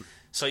salty,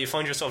 so you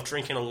find yourself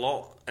drinking a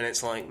lot, and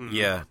it's like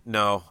yeah,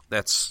 no,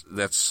 that's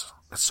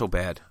so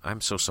bad.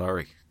 I'm so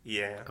sorry.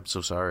 Yeah, I'm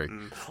so sorry.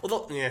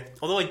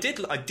 Although I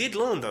did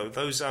learn though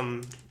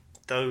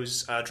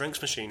those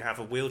drinks machine have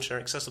a wheelchair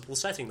accessible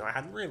setting that I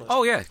hadn't realised.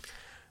 Oh yeah.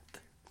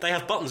 They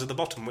have buttons at the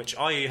bottom, which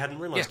I hadn't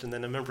realised, and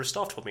then a member of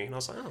staff told me, and I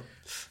was like, oh,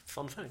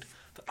 fun fact.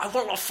 But I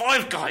want a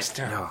Five Guys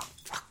now. No.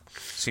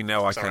 See,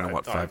 now I kind of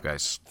want Five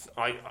Guys.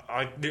 I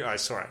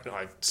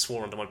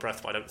swore under my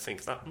breath, but I don't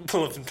think that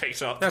will have been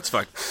picked up. That's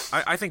fine.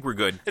 I think we're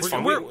good. It's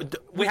fine.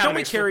 Don't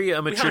we carry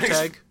a mature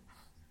tag?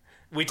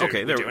 We do.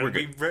 Okay, we're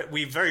good.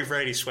 We very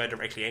rarely swear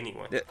directly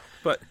anyway. Yeah,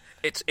 but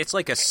it's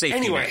like a safety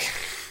anyway. net.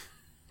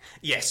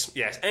 Yes.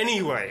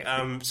 Anyway,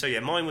 so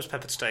yeah, mine was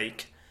peppered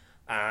steak.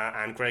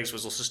 And Greg's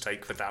was also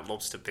steak with that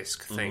lobster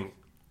bisque thing.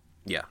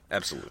 Yeah,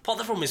 absolutely. Part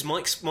of the problem is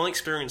my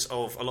experience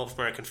of a lot of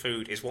American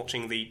food is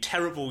watching the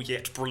terrible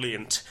yet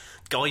brilliant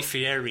Guy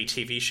Fieri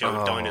TV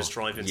show Diners,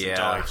 Drive-Ins and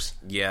Dives.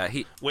 Yeah,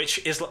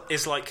 which is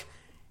like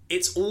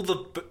it's all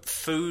the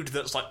food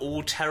that's like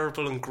all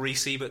terrible and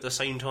greasy, but at the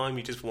same time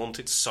you just want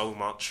it so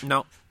much.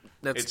 No,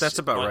 that's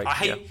about like,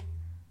 right.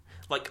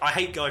 I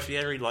hate Guy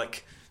Fieri.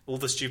 Like all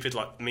the stupid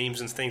like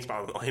memes and things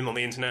about him on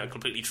the internet are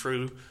completely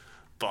true.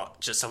 But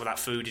just some of that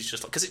food is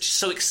just like... Because it's just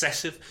so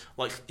excessive.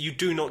 Like, you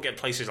do not get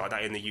places like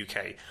that in the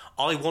UK.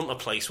 I want a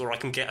place where I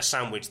can get a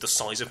sandwich the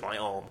size of my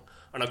arm.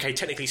 And okay,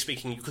 technically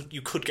speaking,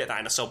 you could get that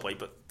in a Subway,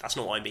 but that's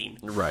not what I mean.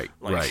 Right.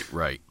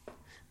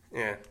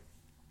 Yeah.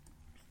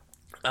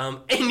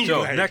 Anyway...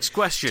 So, next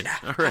question.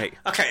 All right.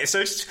 Okay,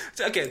 so,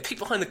 again, peek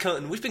behind the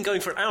curtain. We've been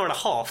going for an hour and a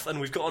half, and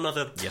we've got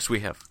another... Yes,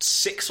 we have.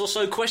 6 or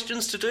so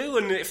questions to do,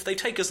 and if they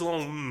take us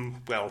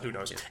long, well, who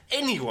knows. Yeah.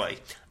 Anyway...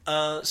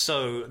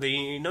 so,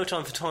 the No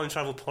Time for Time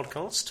Travel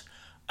podcast,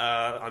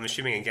 I'm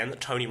assuming again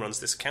that Tony runs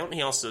this account.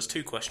 He asked us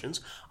 2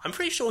 questions. I'm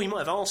pretty sure he might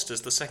have asked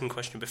us the second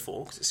question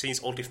before, because it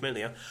seems oddly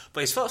familiar.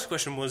 But his first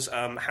question was,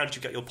 how did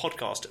you get your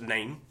podcast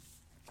name?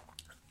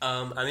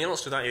 And the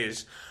answer to that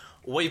is,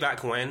 way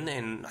back when,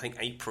 in, I think,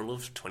 April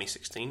of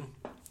 2016,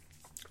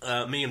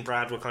 me and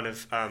Brad were kind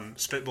of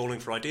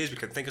spitballing for ideas. We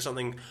couldn't think of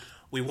something.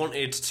 We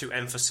wanted to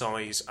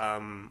emphasise...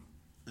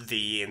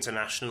 the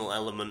international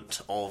element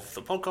of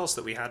the podcast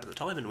that we had at the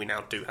time, and we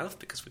now do have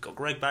because we've got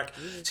Greg back.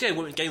 So yeah,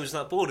 we went Gamers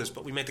Without Borders,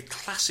 but we made the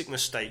classic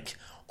mistake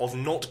of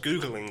not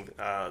Googling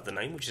the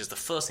name, which is the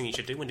first thing you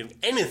should do when doing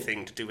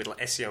anything to do with like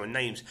SEO and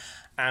names.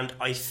 And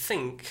I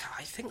think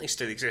they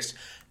still exist.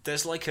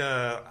 There's like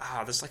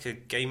a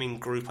gaming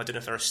group. I don't know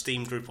if they're a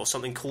Steam group or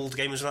something called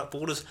Gamers Without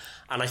Borders,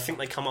 and I think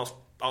they come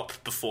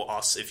up before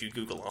us if you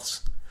Google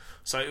us.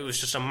 So it was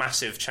just a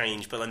massive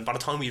change, but then by the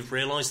time we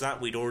realised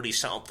that, we'd already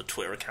set up the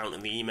Twitter account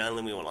and the email,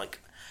 and we were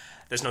like,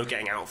 there's no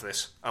getting out of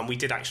this. And we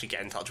did actually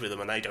get in touch with them,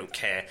 and they don't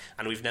care,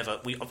 and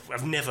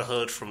I've never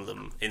heard from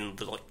them in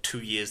the 2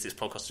 years this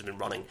podcast has been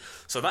running.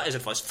 So that is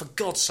advice. For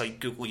God's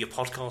sake, Google your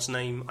podcast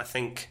name. I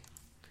think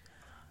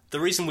the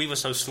reason we were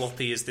so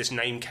sloppy is this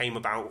name came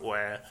about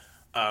where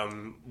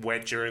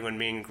during when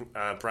me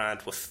and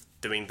Brad were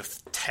doing the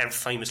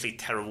famously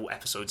terrible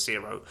episode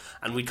 0,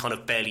 and we'd kind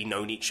of barely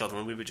known each other,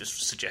 and we were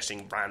just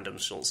suggesting random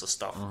sorts of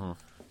stuff. Mm-hmm.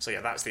 So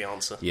yeah, that's the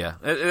answer. Yeah,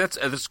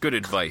 that's good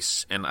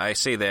advice, and I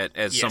say that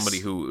as somebody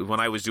who, when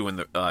I was doing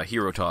the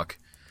Hero Talk,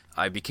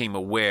 I became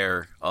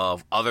aware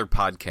of other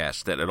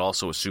podcasts that had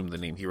also assumed the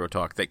name Hero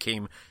Talk that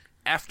came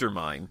after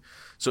mine.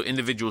 So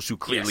individuals who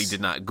clearly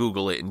did not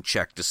Google it and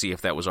check to see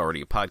if that was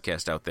already a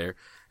podcast out there,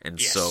 and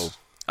so...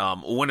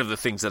 one of the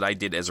things that I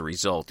did as a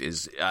result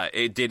is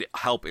it did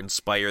help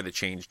inspire the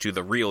change to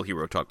the real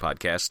Hero Talk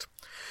podcast,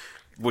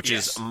 which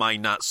is my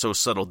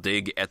not-so-subtle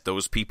dig at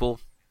those people.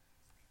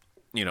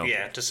 You know,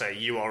 to say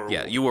you are all...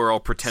 Yeah, you are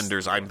all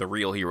pretenders, I'm the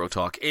real Hero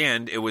Talk.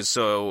 And it was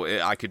so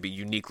I could be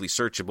uniquely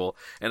searchable.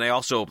 And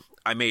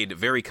I made a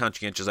very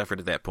conscientious effort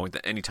at that point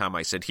that anytime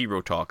I said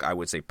Hero Talk, I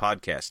would say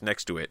podcast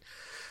next to it.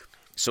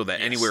 So that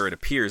anywhere it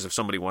appears, if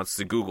somebody wants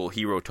to Google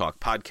Hero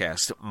Talk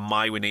podcast,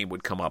 my name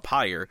would come up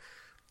higher.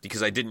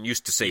 Because I didn't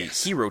used to say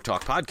Hero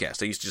Talk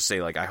podcast. I used to just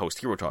say, I host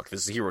Hero Talk.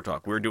 This is Hero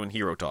Talk. We're doing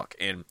Hero Talk.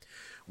 And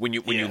when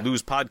you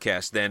lose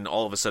podcasts, then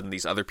all of a sudden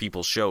these other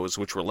people's shows,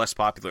 which were less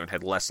popular and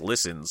had less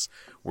listens,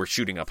 were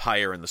shooting up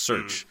higher in the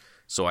search.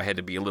 So I had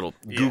to be a little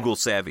Google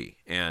savvy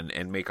and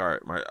make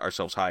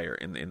ourselves higher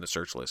in the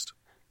search list.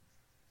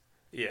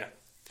 Yeah.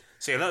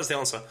 So that was the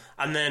answer.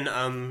 And then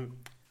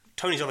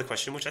Tony's other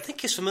question, which I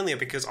think is familiar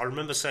because I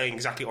remember saying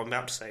exactly what I'm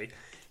about to say.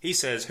 He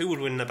says, who would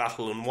win in a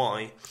battle and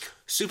why?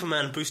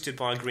 Superman boosted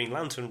by a Green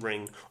Lantern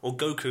ring, or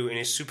Goku in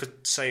his Super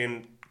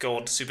Saiyan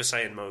God Super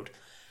Saiyan mode?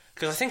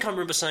 Because I think I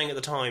remember saying at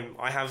the time,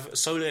 I have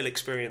so little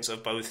experience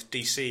of both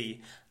DC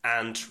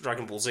and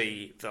Dragon Ball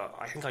Z that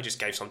I think I just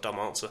gave some dumb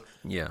answer.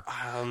 Yeah.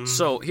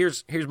 So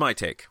here's my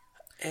take.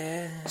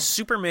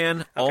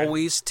 Superman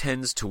always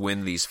tends to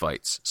win these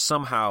fights.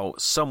 Somehow,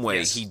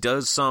 someway, he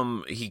gets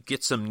some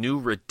new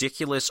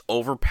ridiculous,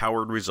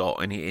 overpowered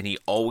result, and he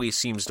always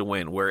seems to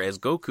win. Whereas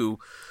Goku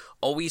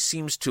always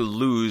seems to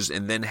lose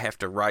and then have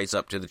to rise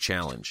up to the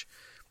challenge.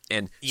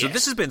 And so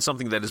this has been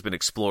something that has been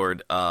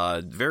explored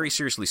very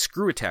seriously.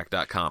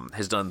 ScrewAttack.com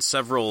has done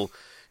several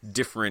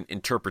different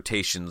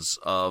interpretations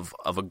of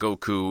a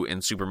Goku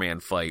and Superman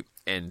fight,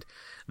 and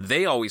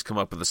they always come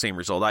up with the same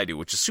result I do,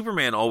 which is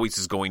Superman always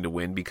is going to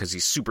win because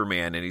he's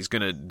Superman, and he's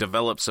going to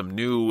develop some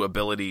new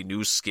ability,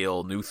 new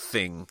skill, new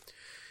thing.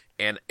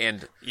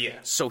 And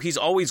so he's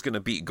always going to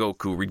beat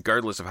Goku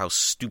regardless of how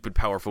stupid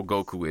powerful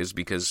Goku is,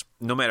 because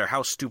no matter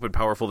how stupid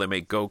powerful they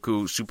make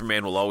Goku,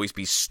 Superman will always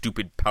be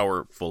stupid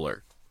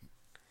powerfuler.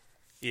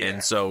 Yeah,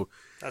 and so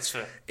that's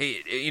fair.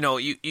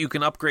 You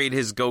can upgrade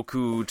his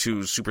Goku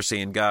to Super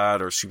Saiyan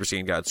God or Super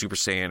Saiyan God Super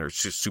Saiyan or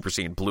Super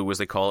Saiyan Blue as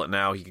they call it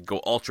now. He can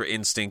go Ultra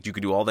Instinct. You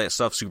can do all that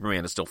stuff.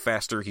 Superman is still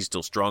faster. He's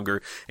still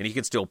stronger, and he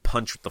can still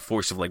punch with the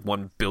force of like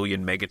 1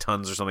 billion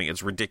megatons or something.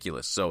 It's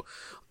ridiculous. So,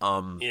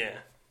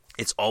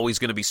 it's always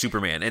going to be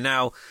Superman. And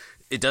now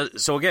it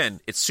does. So again,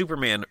 it's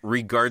Superman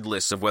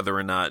regardless of whether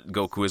or not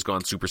Goku has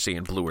gone Super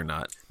Saiyan Blue or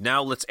not.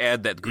 Now let's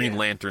add that Green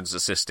Lantern's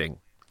assisting.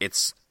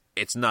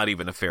 It's not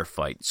even a fair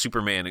fight.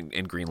 Superman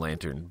and Green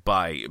Lantern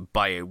by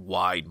a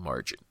wide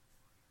margin.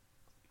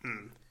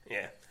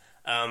 Yeah.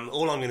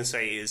 All I'm going to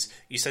say is,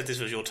 you said this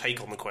was your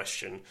take on the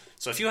question.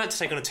 So if you had to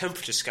take on a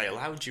temperature scale,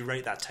 how would you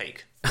rate that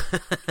take?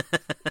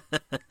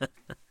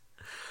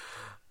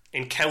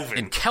 In Kelvin.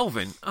 In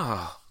Kelvin?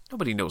 Oh,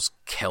 nobody knows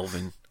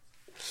Kelvin.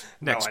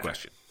 Next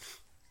question.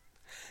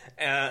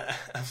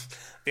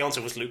 The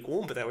answer was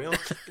lukewarm, but there we are.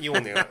 You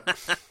all knew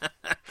that.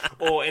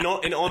 Or in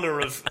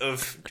honor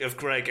of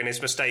Greg and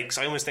his mistakes,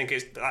 I almost think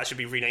that should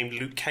be renamed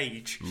Luke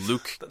Cage.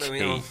 Luke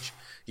Cage.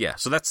 Yeah,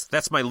 so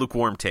that's my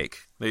lukewarm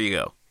take. There you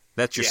go.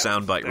 That's your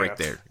soundbite right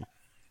there.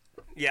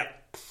 Yeah,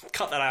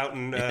 cut that out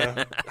and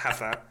have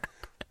that.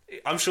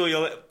 I'm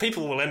sure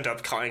people will end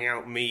up cutting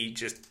out me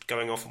just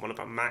going off on one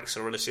about Max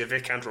or Alicia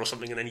Vikander or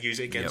something and then use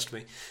it against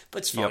me. But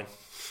it's fine.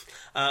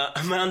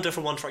 Amanda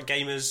from One Track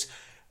Gamers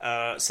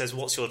says,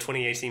 "What's your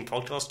 2018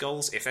 podcast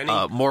goals, if any?"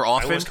 More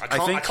often, I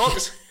think.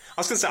 I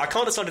was going to say, I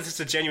can't decide if this is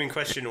a genuine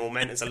question or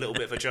meant as a little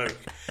bit of a joke.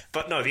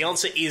 But no, the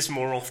answer is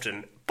more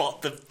often.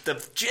 But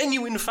the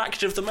genuine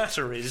fact of the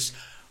matter is,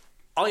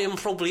 I am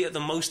probably at the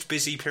most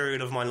busy period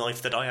of my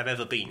life that I have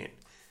ever been in.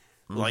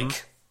 Mm-hmm.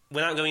 Like,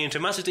 without going into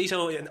massive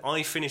detail,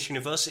 I finish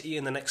university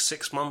in the next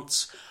 6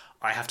 months.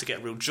 I have to get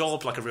a real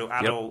job, like a real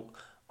adult.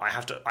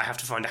 Yep. I have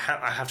to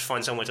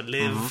find somewhere to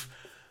live. Mm-hmm.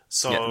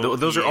 So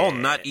those are all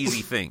not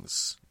easy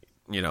things.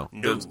 No.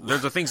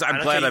 Those are things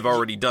I'm glad I've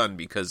already done,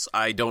 because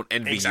I don't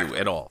envy you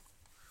at all.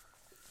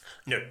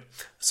 No.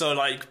 So,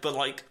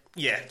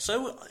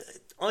 so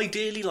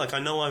ideally, I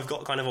know I've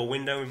got kind of a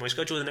window in my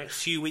schedule the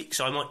next few weeks,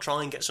 so I might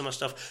try and get some of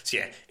stuff. So,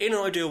 in an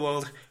ideal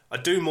world, I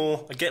do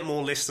more, I get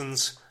more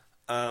listens,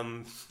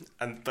 I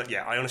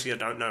honestly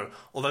don't know.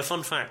 Although,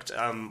 fun fact,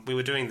 we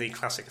were doing the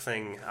classic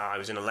thing, I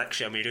was in a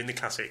lecture, and we were doing the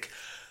classic...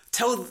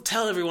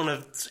 Tell everyone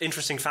an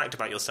interesting fact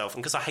about yourself,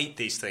 and because I hate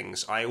these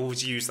things, I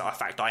always use that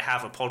fact I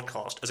have a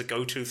podcast as a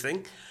go-to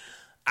thing,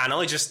 and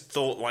I just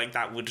thought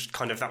that would just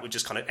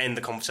kind of end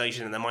the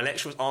conversation. And then my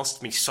lecturer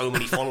asked me so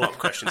many follow-up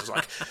questions. I was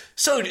like,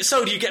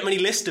 so do you get many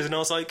listeners? And I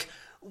was like,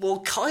 well,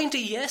 kind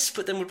of yes,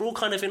 but then we're all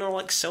kind of in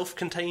our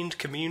self-contained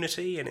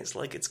community, and it's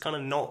kind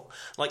of not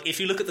if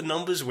you look at the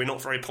numbers, we're not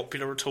very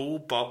popular at all,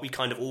 but we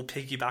kind of all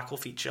piggyback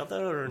off each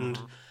other, and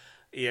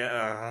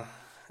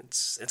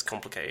it's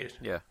complicated.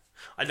 Yeah.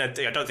 I don't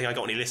think I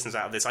got any listens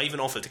out of this. I even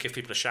offered to give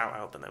people a shout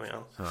out, but there we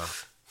are. Oh.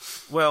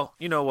 Well,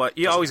 you know what?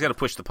 You always got to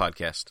push the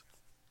podcast.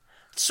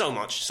 So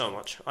much.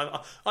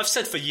 I've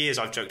said for years,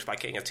 I've joked about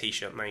getting a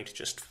T-shirt made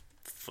just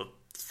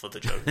for the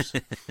jokes,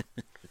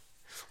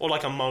 or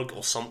a mug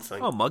or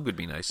something. Oh, a mug would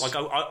be nice.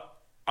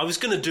 I was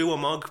going to do a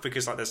mug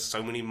because there's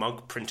so many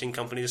mug printing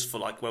companies for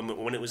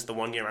when it was the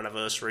 1 year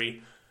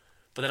anniversary,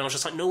 but then I was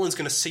just no one's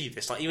going to see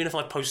this. Even if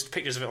I post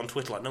pictures of it on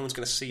Twitter, no one's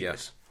going to see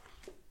this.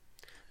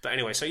 But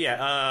anyway, so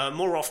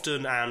more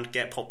often and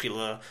get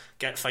popular,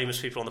 get famous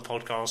people on the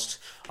podcast.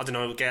 I don't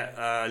know, get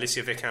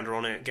Alicia Vikander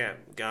on it,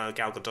 get Gal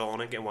Gadot on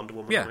it, get Wonder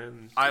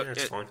Woman on it.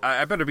 It's fine.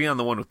 I better be on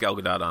the one with Gal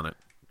Gadot on it.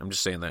 I'm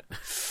just saying that.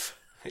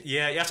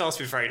 Yeah, you have to ask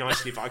me very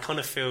nicely, but I kind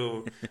of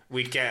feel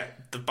we'd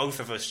get the both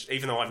of us,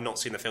 even though I've not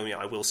seen the film yet,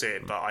 I will see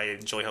it, but I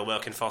enjoy her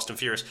work in Fast and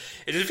Furious.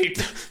 It'd be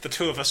the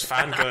two of us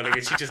fangirling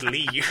and she'd just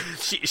leave.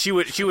 She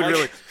would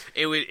really...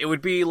 It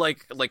would be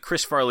like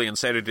Chris Farley on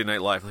Saturday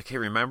Night Live. Hey,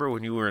 remember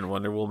when you were in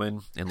Wonder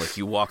Woman and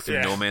you walked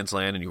through no man's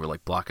land and you were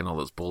blocking all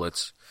those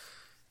bullets?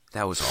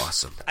 That was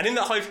awesome. And in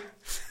the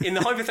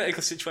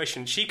hypothetical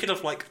situation, she could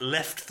have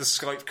left the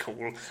Skype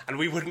call and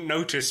we wouldn't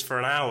notice for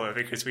an hour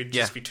because we'd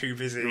just be too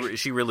busy.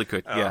 She really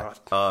could.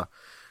 But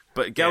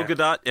Gal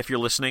Gadot, if you're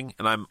listening,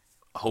 and I'm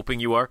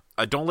hoping you are,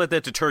 don't let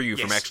that deter you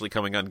from actually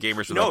coming on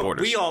Gamers Without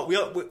Borders.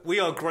 We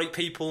are great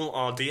people.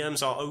 Our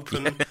DMs are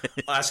open. Like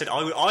I said,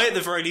 I at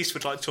the very least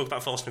would like to talk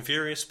about Fast and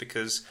Furious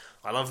because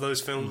I love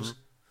those films. Mm-hmm.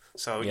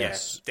 So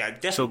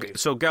definitely.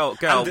 So Gal,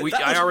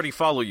 I already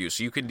follow you,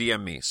 so you can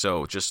DM me.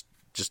 So just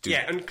do.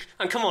 Yeah,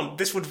 and come on,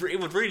 it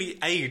would really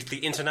aid the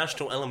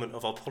international element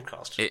of our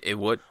podcast. It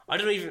would. I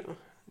don't even.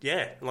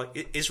 Yeah,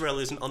 Israel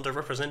is an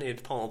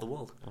underrepresented part of the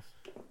world.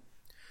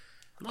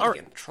 I might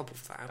get in trouble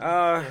for that.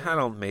 I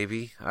don't.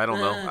 Maybe I don't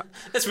know.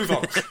 Let's move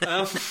on.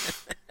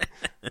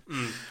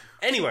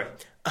 Anyway,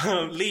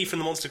 Lee from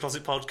the Monster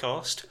Closet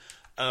podcast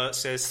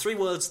says 3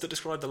 words that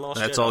describe the Last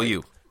Jedi. That's all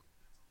you.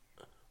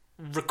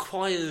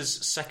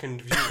 Requires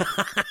second view.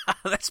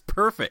 That's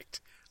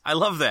perfect. I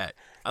love that.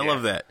 I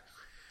love that.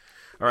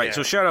 All right,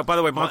 so shout out, by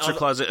the way, Monster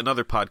Closet,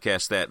 another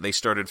podcast that they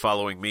started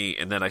following me,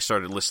 and then I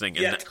started listening.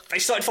 And they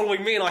started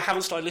following me, and I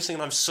haven't started listening,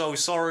 and I'm so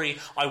sorry.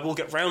 I will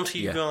get round to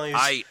you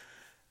guys.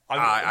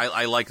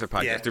 I like their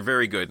podcast. Yeah. They're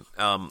very good.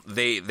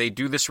 They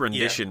do this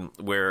rendition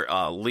where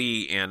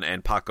Lee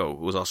and Paco,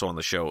 who was also on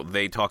the show,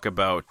 they talk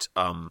about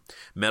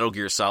Metal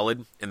Gear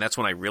Solid, and that's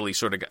when I really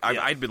sort of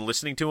I'd been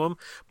listening to them,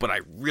 but I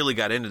really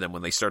got into them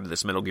when they started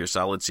this Metal Gear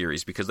Solid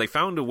series because they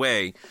found a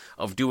way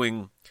of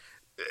doing.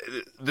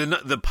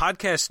 The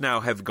podcasts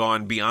now have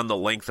gone beyond the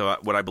length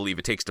of what I believe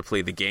it takes to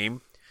play the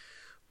game,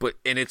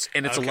 it's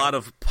a lot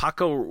of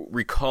Paco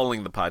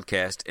recalling the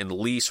podcast and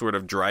Lee sort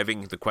of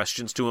driving the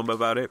questions to him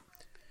about it.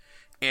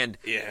 And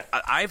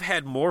I've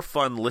had more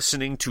fun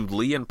listening to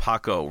Lee and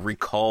Paco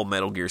recall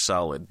Metal Gear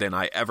Solid than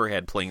I ever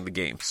had playing the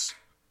games.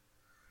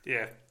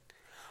 Yeah.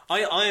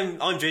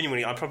 I'm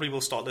genuinely, I probably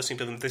will start listening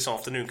to them this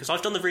afternoon because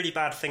I've done the really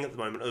bad thing at the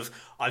moment of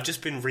I've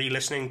just been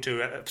re-listening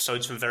to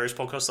episodes from various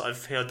podcasts that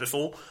I've heard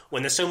before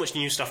when there's so much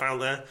new stuff out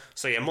there.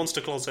 So yeah, Monster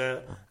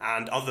Closet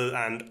and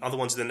other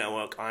ones in the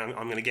network, I'm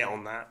going to get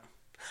on that.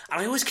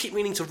 And I always keep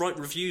meaning to write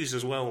reviews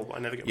as well, but I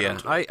never get around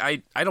to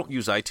it. I don't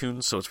use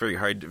iTunes, so it's very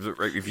hard to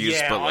write reviews.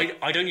 Yeah, but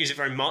I don't use it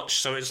very much,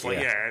 so it's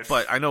like,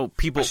 But I know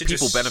people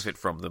benefit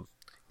from them.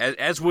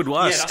 As would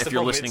us, if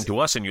you're listening to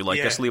us and you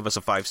like us, leave us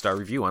a 5-star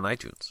review on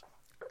iTunes.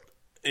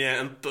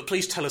 Yeah, but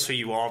please tell us who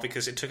you are,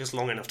 because it took us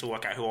long enough to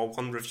work out who our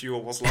one reviewer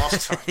was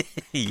last time.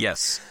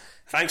 Yes.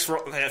 Thanks,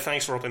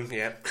 Robin.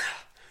 Yeah,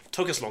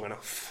 took us long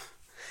enough.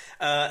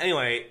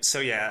 Anyway, so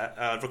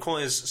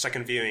requires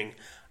second viewing,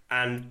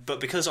 but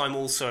because I'm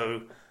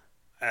also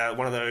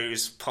one of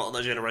those part of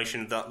the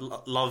generation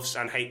that loves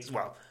and hates,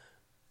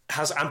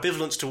 has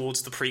ambivalence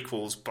towards the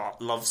prequels,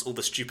 but loves all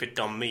the stupid,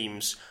 dumb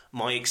memes.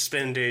 My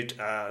extended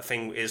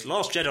thing is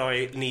Last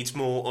Jedi needs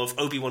more of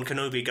Obi-Wan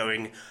Kenobi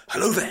going,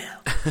 "Hello there,"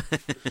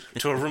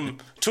 to a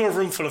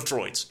room full of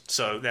droids.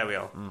 So there we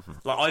are. Mm-hmm.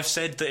 Like I've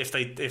said that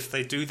if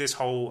they do this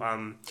whole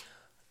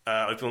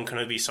Obi-Wan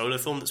Kenobi solo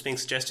film that's being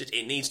suggested,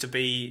 it needs to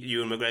be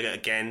Ewan McGregor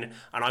again,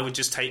 and I would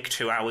just take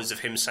 2 hours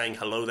of him saying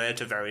hello there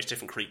to various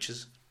different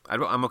creatures.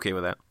 I'm okay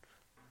with that.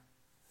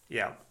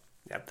 Yeah,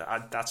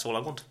 that's all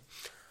I want.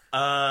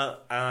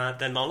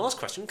 Then our last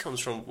question comes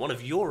from one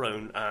of your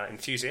own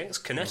enthusiasts,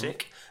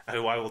 Kinetic,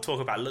 who I will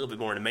talk about a little bit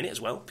more in a minute as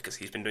well, because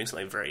he's been doing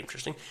something very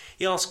interesting.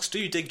 He asks, do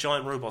you dig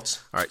giant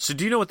robots? All right, so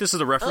do you know what this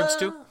is a reference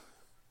to?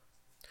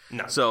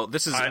 No. So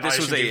this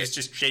was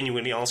just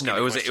genuinely asking.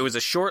 No, it was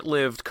a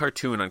short-lived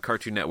cartoon on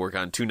Cartoon Network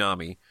on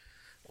Toonami.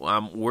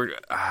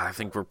 I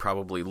think we're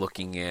probably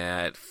looking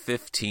at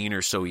 15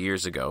 or so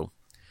years ago.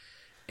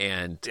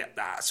 And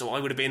so I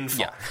would have been 5.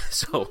 Yeah,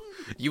 so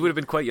you would have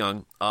been quite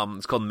young.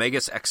 It's called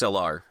Megas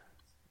XLR.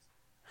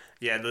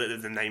 Yeah,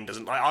 the name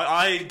doesn't...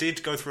 I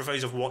did go through a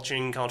phase of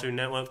watching Cartoon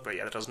Network, but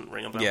that doesn't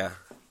ring a bell. Yeah.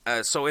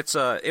 So it's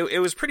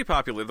it was pretty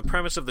popular. The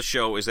premise of the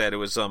show is that it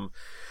was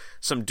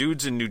some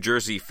dudes in New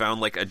Jersey found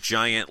like a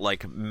giant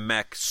like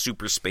mech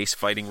super space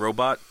fighting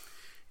robot,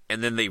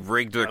 and then they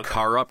rigged their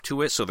car up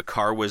to it, so the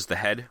car was the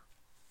head.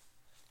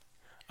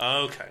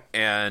 Okay.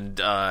 And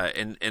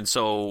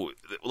so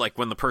like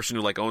when the person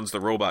who like owns the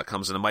robot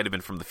comes in, it might have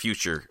been from the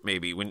future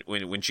maybe,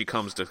 when she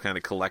comes to kind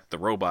of collect the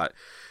robot,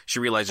 she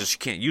realizes she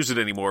can't use it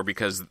anymore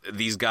because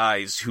these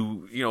guys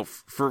who,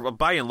 for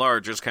by and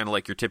large is kind of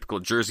like your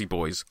typical Jersey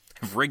boys,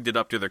 have rigged it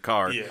up to their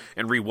car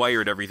and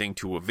rewired everything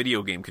to a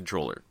video game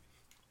controller.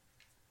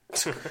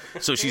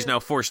 So she's now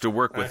forced to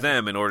work with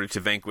them in order to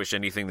vanquish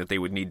anything that they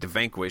would need to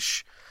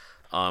vanquish.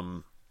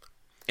 And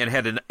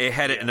it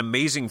had an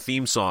amazing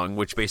theme song,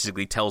 which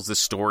basically tells the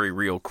story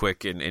real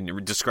quick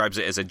and describes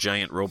it as a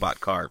giant robot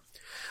car.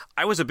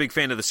 I was a big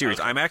fan of the series.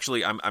 I'm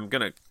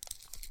gonna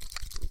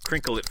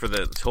crinkle it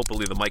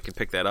hopefully the mic can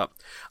pick that up.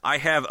 I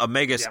have a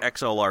Megas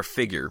XLR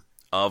figure,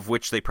 of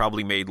which they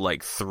probably made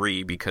like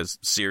 3 because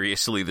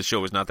seriously the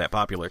show was not that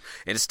popular,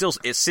 and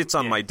it sits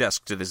on my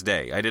desk to this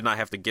day. I did not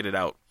have to get it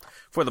out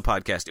for the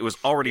podcast. It was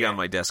already on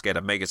my desk at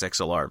a Megas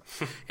XLR,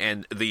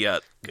 and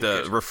the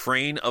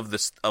refrain of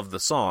the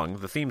song,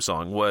 the theme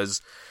song, was,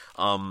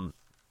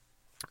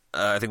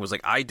 I think it was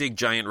like, "I dig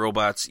giant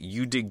robots,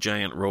 you dig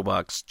giant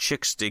robots,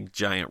 chicks dig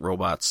giant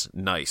robots,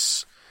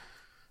 nice."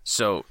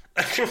 So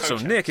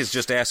Nick is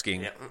just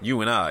asking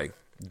you and I,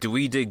 do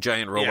we dig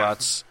giant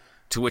robots?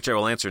 To which I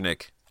will answer,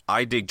 Nick,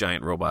 I dig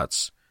giant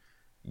robots,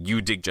 you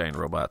dig giant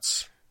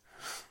robots,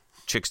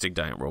 chicks dig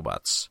giant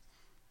robots,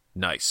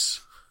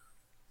 nice.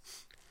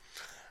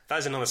 That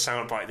is another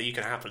soundbite that you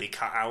can happily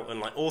cut out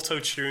and like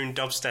auto-tune,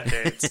 dubstep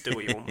it, do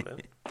what you want with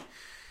it.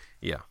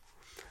 Yeah.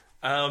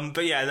 But and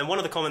then one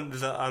of the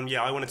comments that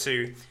I wanted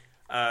to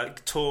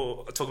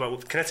talk about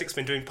what Kinetic's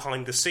been doing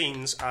behind the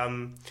scenes.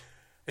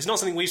 It's not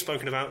something we've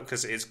spoken about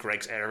because it's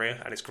Greg's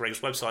area and it's Greg's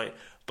website,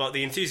 but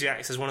the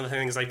Enthusiasts is one of the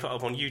things they put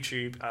up on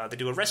YouTube. They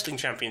do a wrestling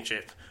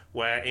championship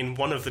where in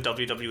one of the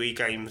WWE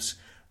games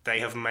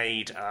they have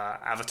made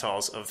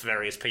avatars of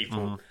various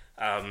people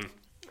and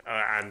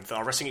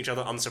are wrestling each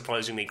other.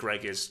 Unsurprisingly,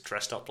 Greg is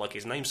dressed up like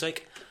his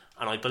namesake,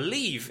 and I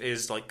believe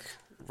is like...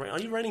 Are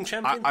you reigning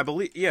champion? I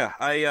believe, yeah.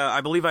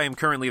 I believe I am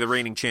currently the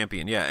reigning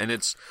champion. Yeah, and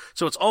it's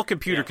all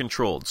computer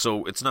controlled.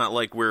 So it's not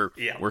like we're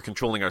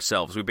controlling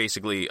ourselves. We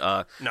basically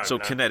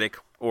Kinetic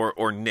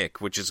or Nick,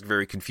 which is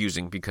very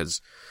confusing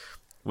because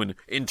when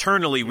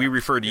internally we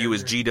refer to you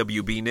as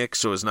GWB Nick,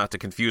 so as not to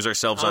confuse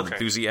ourselves on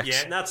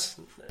Enthusiasts. Yeah,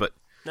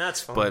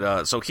 that's fine.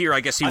 But so here, I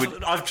guess he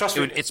would. Trust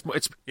me.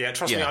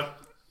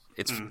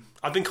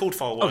 I've been called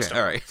far worse. Okay,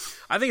 all right.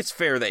 I think it's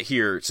fair that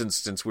here,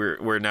 since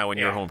we're now in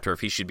your home turf,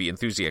 he should be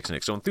Enthusiast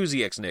Nick. So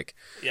Enthusiast Nick,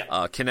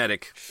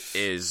 Kinetic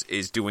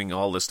is doing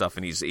all this stuff,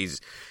 and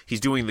he's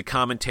doing the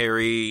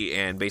commentary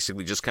and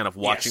basically just kind of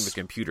watching the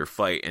computer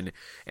fight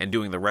and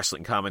doing the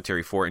wrestling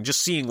commentary for it and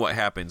just seeing what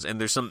happens.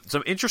 And there's some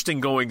interesting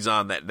goings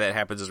on that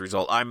happens as a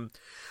result.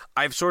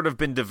 I've sort of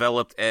been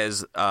developed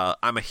as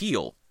I'm a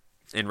heel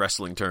in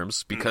wrestling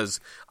terms because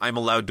I'm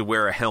allowed to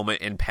wear a helmet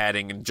and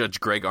padding and Judge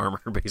Greg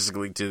armor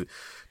basically to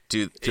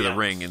the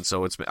ring, and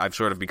so I've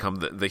sort of become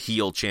the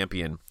heel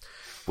champion,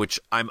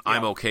 which I'm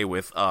okay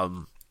with.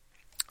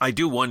 I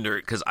do wonder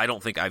because I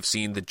don't think I've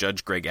seen the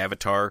Judge Greg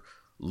avatar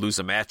lose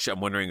a match. I'm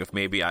wondering if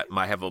maybe I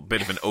might have a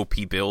bit of an OP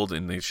build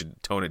and they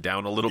should tone it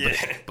down a little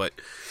bit. But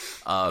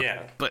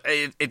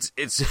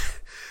it's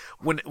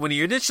when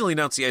you initially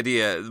announced the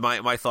idea,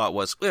 my thought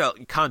was, well,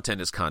 content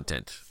is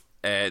content.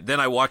 Then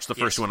I watched the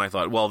first one. I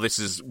thought, well, this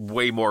is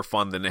way more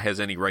fun than it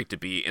has any right to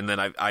be. And then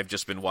I've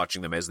just been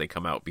watching them as they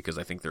come out because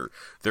I think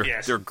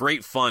they're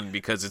great fun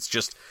because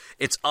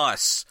it's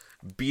us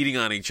beating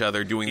on each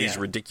other doing these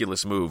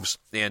ridiculous moves.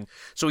 And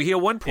so he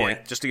at one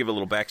point, just to give a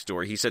little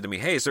backstory, he said to me,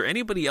 "Hey, is there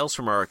anybody else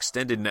from our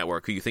extended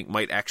network who you think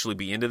might actually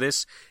be into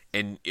this?"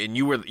 And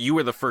you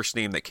were the first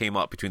name that came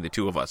up between the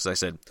two of us. I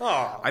said,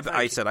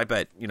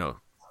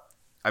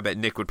 I bet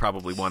Nick would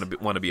probably want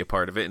to be a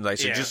part of it, and I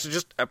said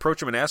just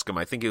approach him and ask him.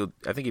 I think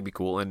he'd be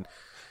cool, and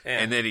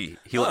then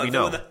he let me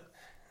know.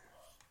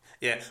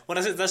 Well,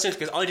 that's interesting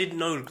because I didn't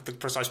know the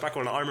precise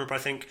background. I remember I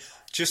think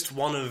just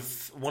one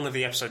of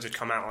the episodes had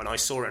come out, and I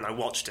saw it and I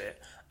watched it,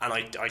 and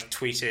I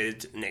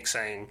tweeted Nick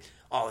saying,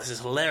 "Oh, this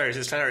is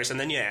hilarious," and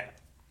then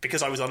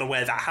because I was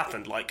unaware that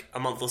happened, like a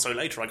month or so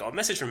later, I got a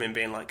message from him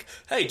being like,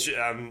 "Hey, do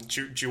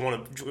you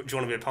want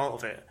to be a part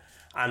of it?"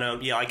 And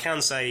I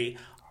can say,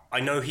 I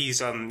know he's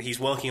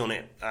working on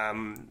it,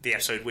 the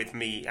episode with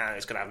me,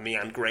 it's going to have me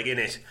and Greg in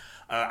it.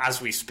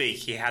 As we speak,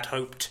 he had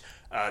hoped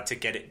to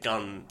get it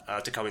done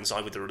to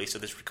coincide with the release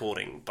of this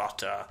recording,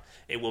 but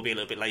it will be a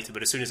little bit later.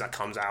 But as soon as that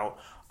comes out,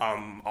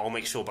 I'll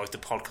make sure both the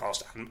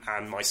podcast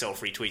and myself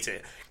retweet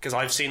it, because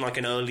I've seen like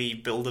an early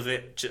build of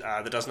it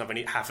that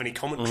doesn't have any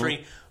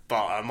commentary.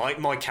 But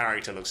my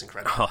character looks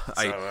incredible.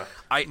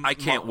 I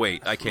can't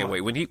wait. I can't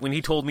wait. When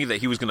he told me that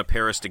he was going to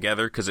pair us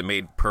together because it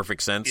made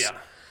perfect sense. Yeah.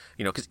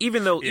 You know, because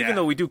even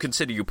though we do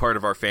consider you part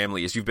of our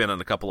family, as you've been on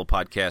a couple of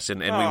podcasts and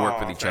we work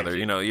with each other,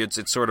 you know,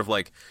 it's sort of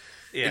like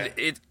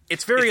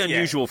it's very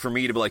unusual for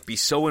me to be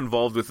so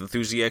involved with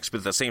Enthusiasts, but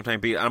at the same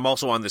time, I'm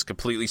also on this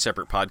completely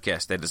separate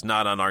podcast that is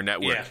not on our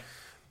network. Yeah.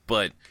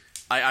 But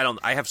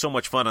I have so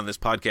much fun on this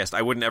podcast.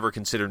 I wouldn't ever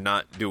consider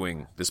not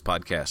doing this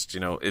podcast. You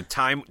know,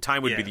 time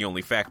would be the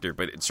only factor,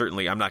 but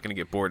certainly I'm not going to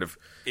get bored of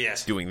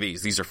doing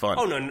these. These are fun.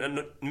 Oh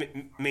no,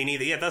 me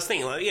neither. Yeah, that's the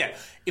thing.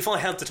 If I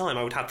had the time,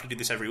 I would happily do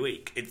this every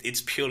week.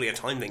 It's purely a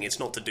time thing. It's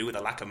not to do with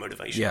a lack of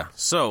motivation. Yeah.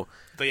 So,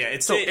 but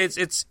it's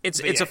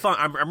a fun.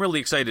 I'm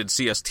really excited to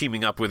see us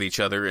teaming up with each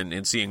other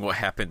and seeing what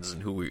happens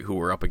and who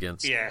we're up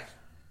against. Yeah.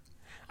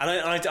 And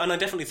I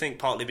definitely think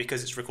partly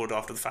because it's recorded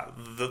after the fact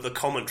that the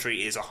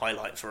commentary is a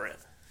highlight for it.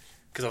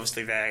 Because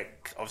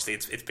obviously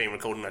it's being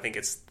recorded, and I think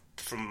it's,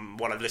 from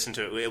what I've listened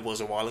to, it was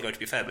a while ago, to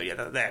be fair,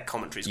 but their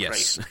commentary's great.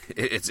 Yes,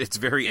 it's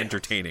very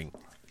entertaining.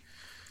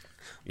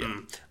 Yeah.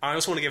 I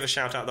also want to give a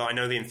shout out that I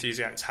know the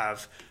Enthusiasts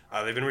have.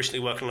 They've been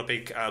recently working on a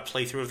big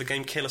playthrough of the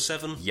game Killer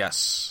 7.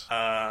 Yes.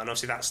 And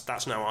obviously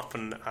that's now up,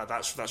 and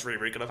that's really,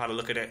 really good. I've had a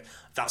look at it.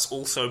 That's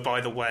also, by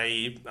the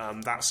way,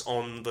 that's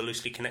on the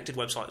Loosely Connected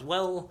website as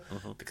well,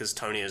 because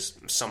Tony has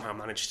somehow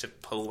managed to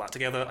pull that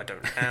together. I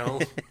don't know how.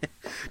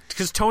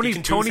 Because Tony's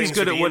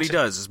good at what he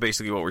does, is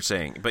basically what we're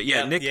saying. But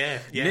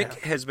Nick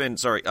has been,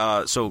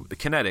 so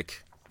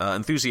Kinetic,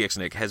 Enthusiast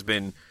Nick,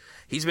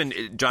 he's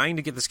been dying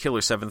to get this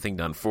Killer 7 thing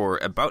done for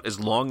about as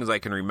long as I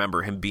can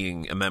remember him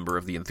being a member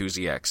of the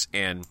Enthusiasts.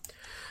 And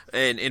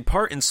in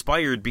part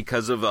inspired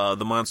because of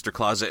the Monster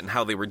Closet and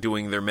how they were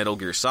doing their Metal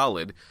Gear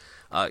Solid.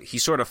 he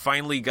sort of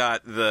finally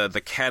got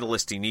the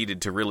catalyst he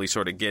needed to really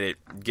sort of get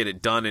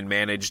it done and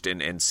managed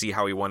and see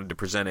how he wanted to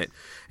present it.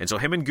 And so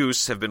him and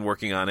Goose have been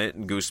working on it,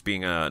 and Goose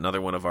being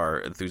another one of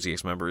our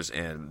Enthusiasts members,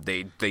 and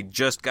they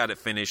just got it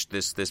finished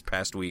this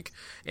past week,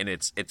 and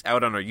it's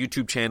out on our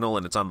YouTube channel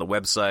and it's on the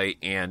website,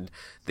 and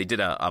they did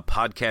a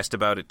podcast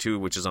about it too,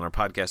 which is on our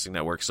podcasting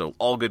network. So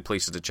all good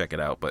places to check it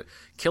out. But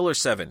Killer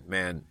 7,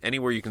 man,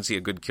 anywhere you can see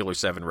a good Killer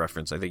 7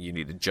 reference, I think you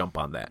need to jump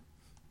on that.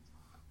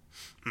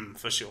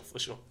 For sure.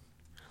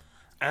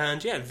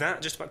 And yeah,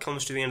 that just about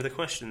comes to the end of the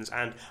questions.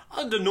 And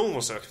under normal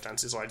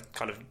circumstances, I'd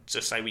kind of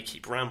just say we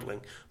keep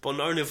rambling. But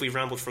not only have we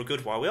rambled for a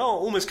good while, we are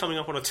almost coming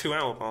up on a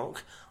 2-hour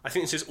mark. I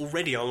think this is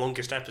already our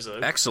longest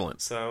episode.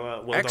 Excellent.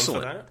 So well done for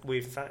that.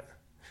 We've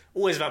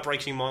always about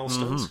breaking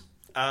milestones.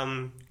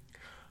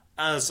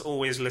 As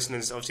always,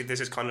 listeners, obviously this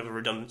is kind of a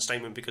redundant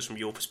statement because from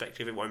your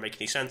perspective it won't make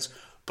any sense.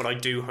 But I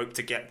do hope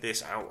to get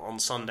this out on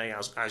Sunday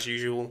as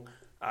usual.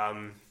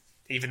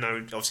 Even though,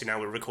 obviously, now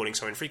we're recording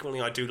so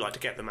infrequently, I do like to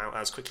get them out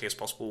as quickly as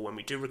possible when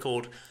we do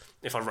record.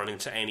 If I run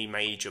into any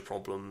major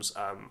problems,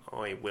 I'll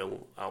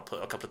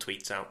put a couple of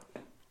tweets out.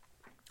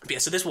 But yeah,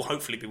 so this will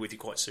hopefully be with you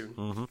quite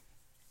soon.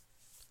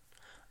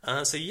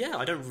 So yeah,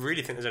 I don't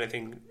really think there's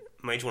anything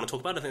major you want to talk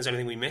about. I don't think there's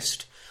anything we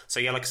missed.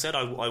 So yeah, like I said,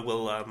 I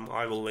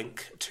will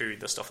link to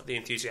the stuff that the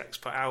Enthusiasts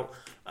put out.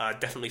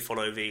 Definitely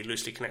follow the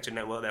Loosely Connected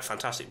Network. They're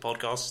fantastic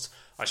podcasts.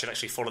 I should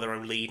actually follow their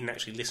own lead and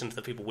actually listen to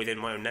the people within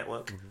my own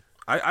network.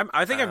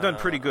 I think I've done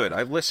pretty good.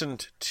 I've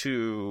listened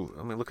to.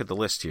 Let me look at the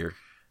list here.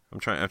 I'm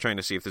trying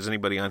to see if there's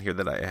anybody on here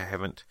that I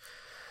haven't.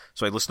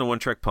 So I listen to One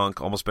Track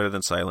Punk, Almost Better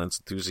Than Silence,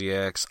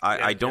 Enthusiasts.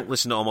 I don't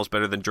listen to Almost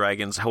Better Than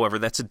Dragons. However,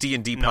 that's a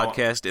D&D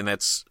podcast, and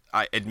that's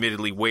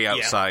admittedly way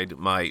outside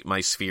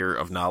my sphere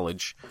of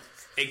knowledge.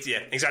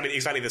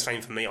 Exactly the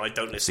same for me. I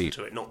don't listen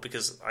to it, not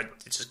because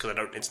it's just because I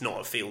don't. It's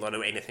not a field I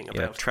know anything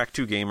about. Yeah, Track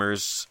 2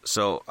 Gamers.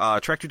 So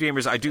Track 2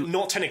 Gamers, I do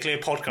not technically a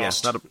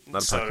podcast. Yeah, not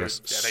a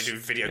podcast. Yeah, they do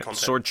video content.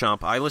 Sword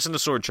Chomp. I listen to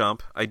Sword Chomp.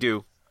 I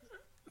do.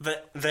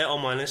 They're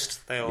on my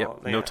list. They are.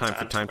 No Time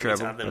for Time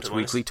Travel. That's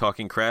weekly.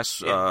 Talking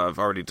Crass. I've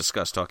already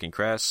discussed Talking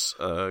Crass.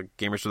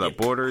 Gamers Without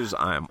Borders.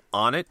 I'm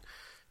on it.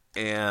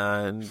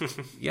 And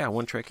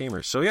One Track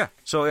Gamers.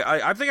 So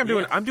I think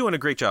I'm doing a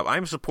great job.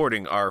 I'm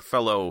supporting our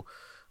fellow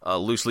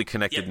Loosely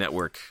Connected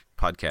Network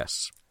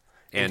podcasts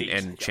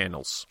and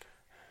channels.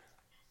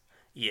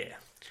 Yeah,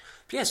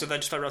 so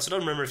that just about wraps it up.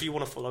 Remember, if you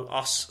want to follow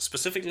us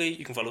specifically,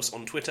 you can follow us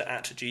on Twitter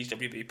at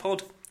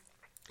GWBpod.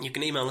 You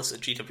can email us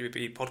at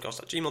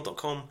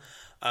gwbpodcast@gmail.com.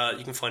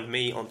 You can find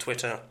me on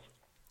Twitter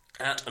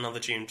at another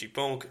GMG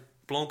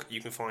blog.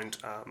 You can find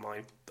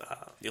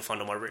you'll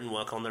find all my written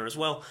work on there as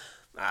well.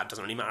 It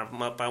doesn't really matter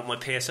about my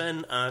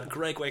PSN.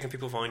 Greg, where can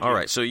people find you? All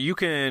right, so you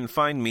can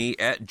find me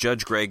at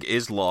Judge Greg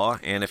Is Law,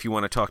 and if you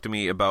want to talk to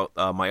me about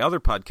my other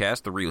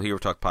podcast, the Real Hero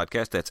Talk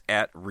podcast, that's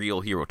at Real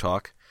Hero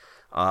Talk.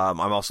 I'm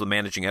also the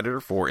managing editor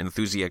for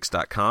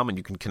Enthusiasts.com, and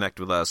you can connect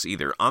with us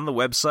either on the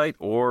website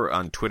or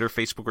on Twitter,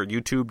 Facebook, or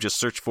YouTube. Just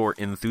search for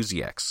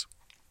Enthusiasts.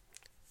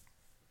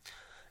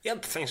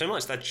 Yep, thanks so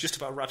much. That just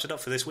about wraps it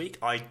up for this week.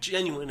 I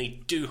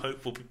genuinely do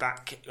hope we'll be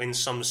back in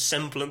some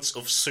semblance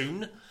of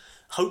soon.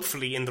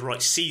 Hopefully in the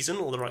right season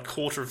or the right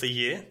quarter of the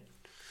year.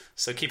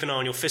 So keep an eye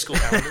on your fiscal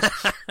calendars.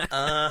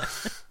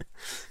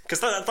 Because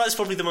that's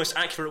probably the most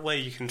accurate way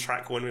you can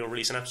track when we'll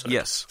release an episode.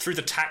 Yes. Through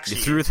the tax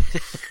year.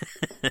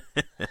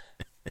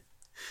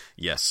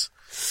 Yes.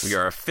 We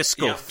are a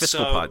fiscal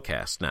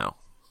podcast now.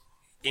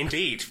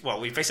 Indeed.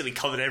 Well, we've basically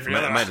covered every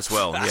other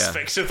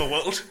aspect of the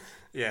world.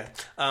 Yeah.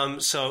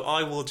 So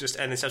I will just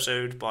end this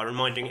episode by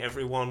reminding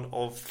everyone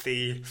of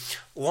the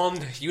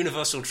one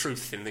universal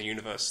truth in the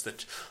universe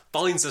that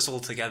binds us all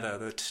together,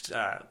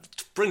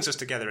 that brings us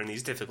together in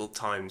these difficult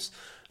times,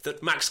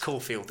 that Max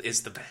Caulfield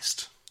is the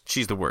best.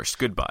 She's the worst.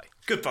 Goodbye.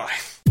 Goodbye.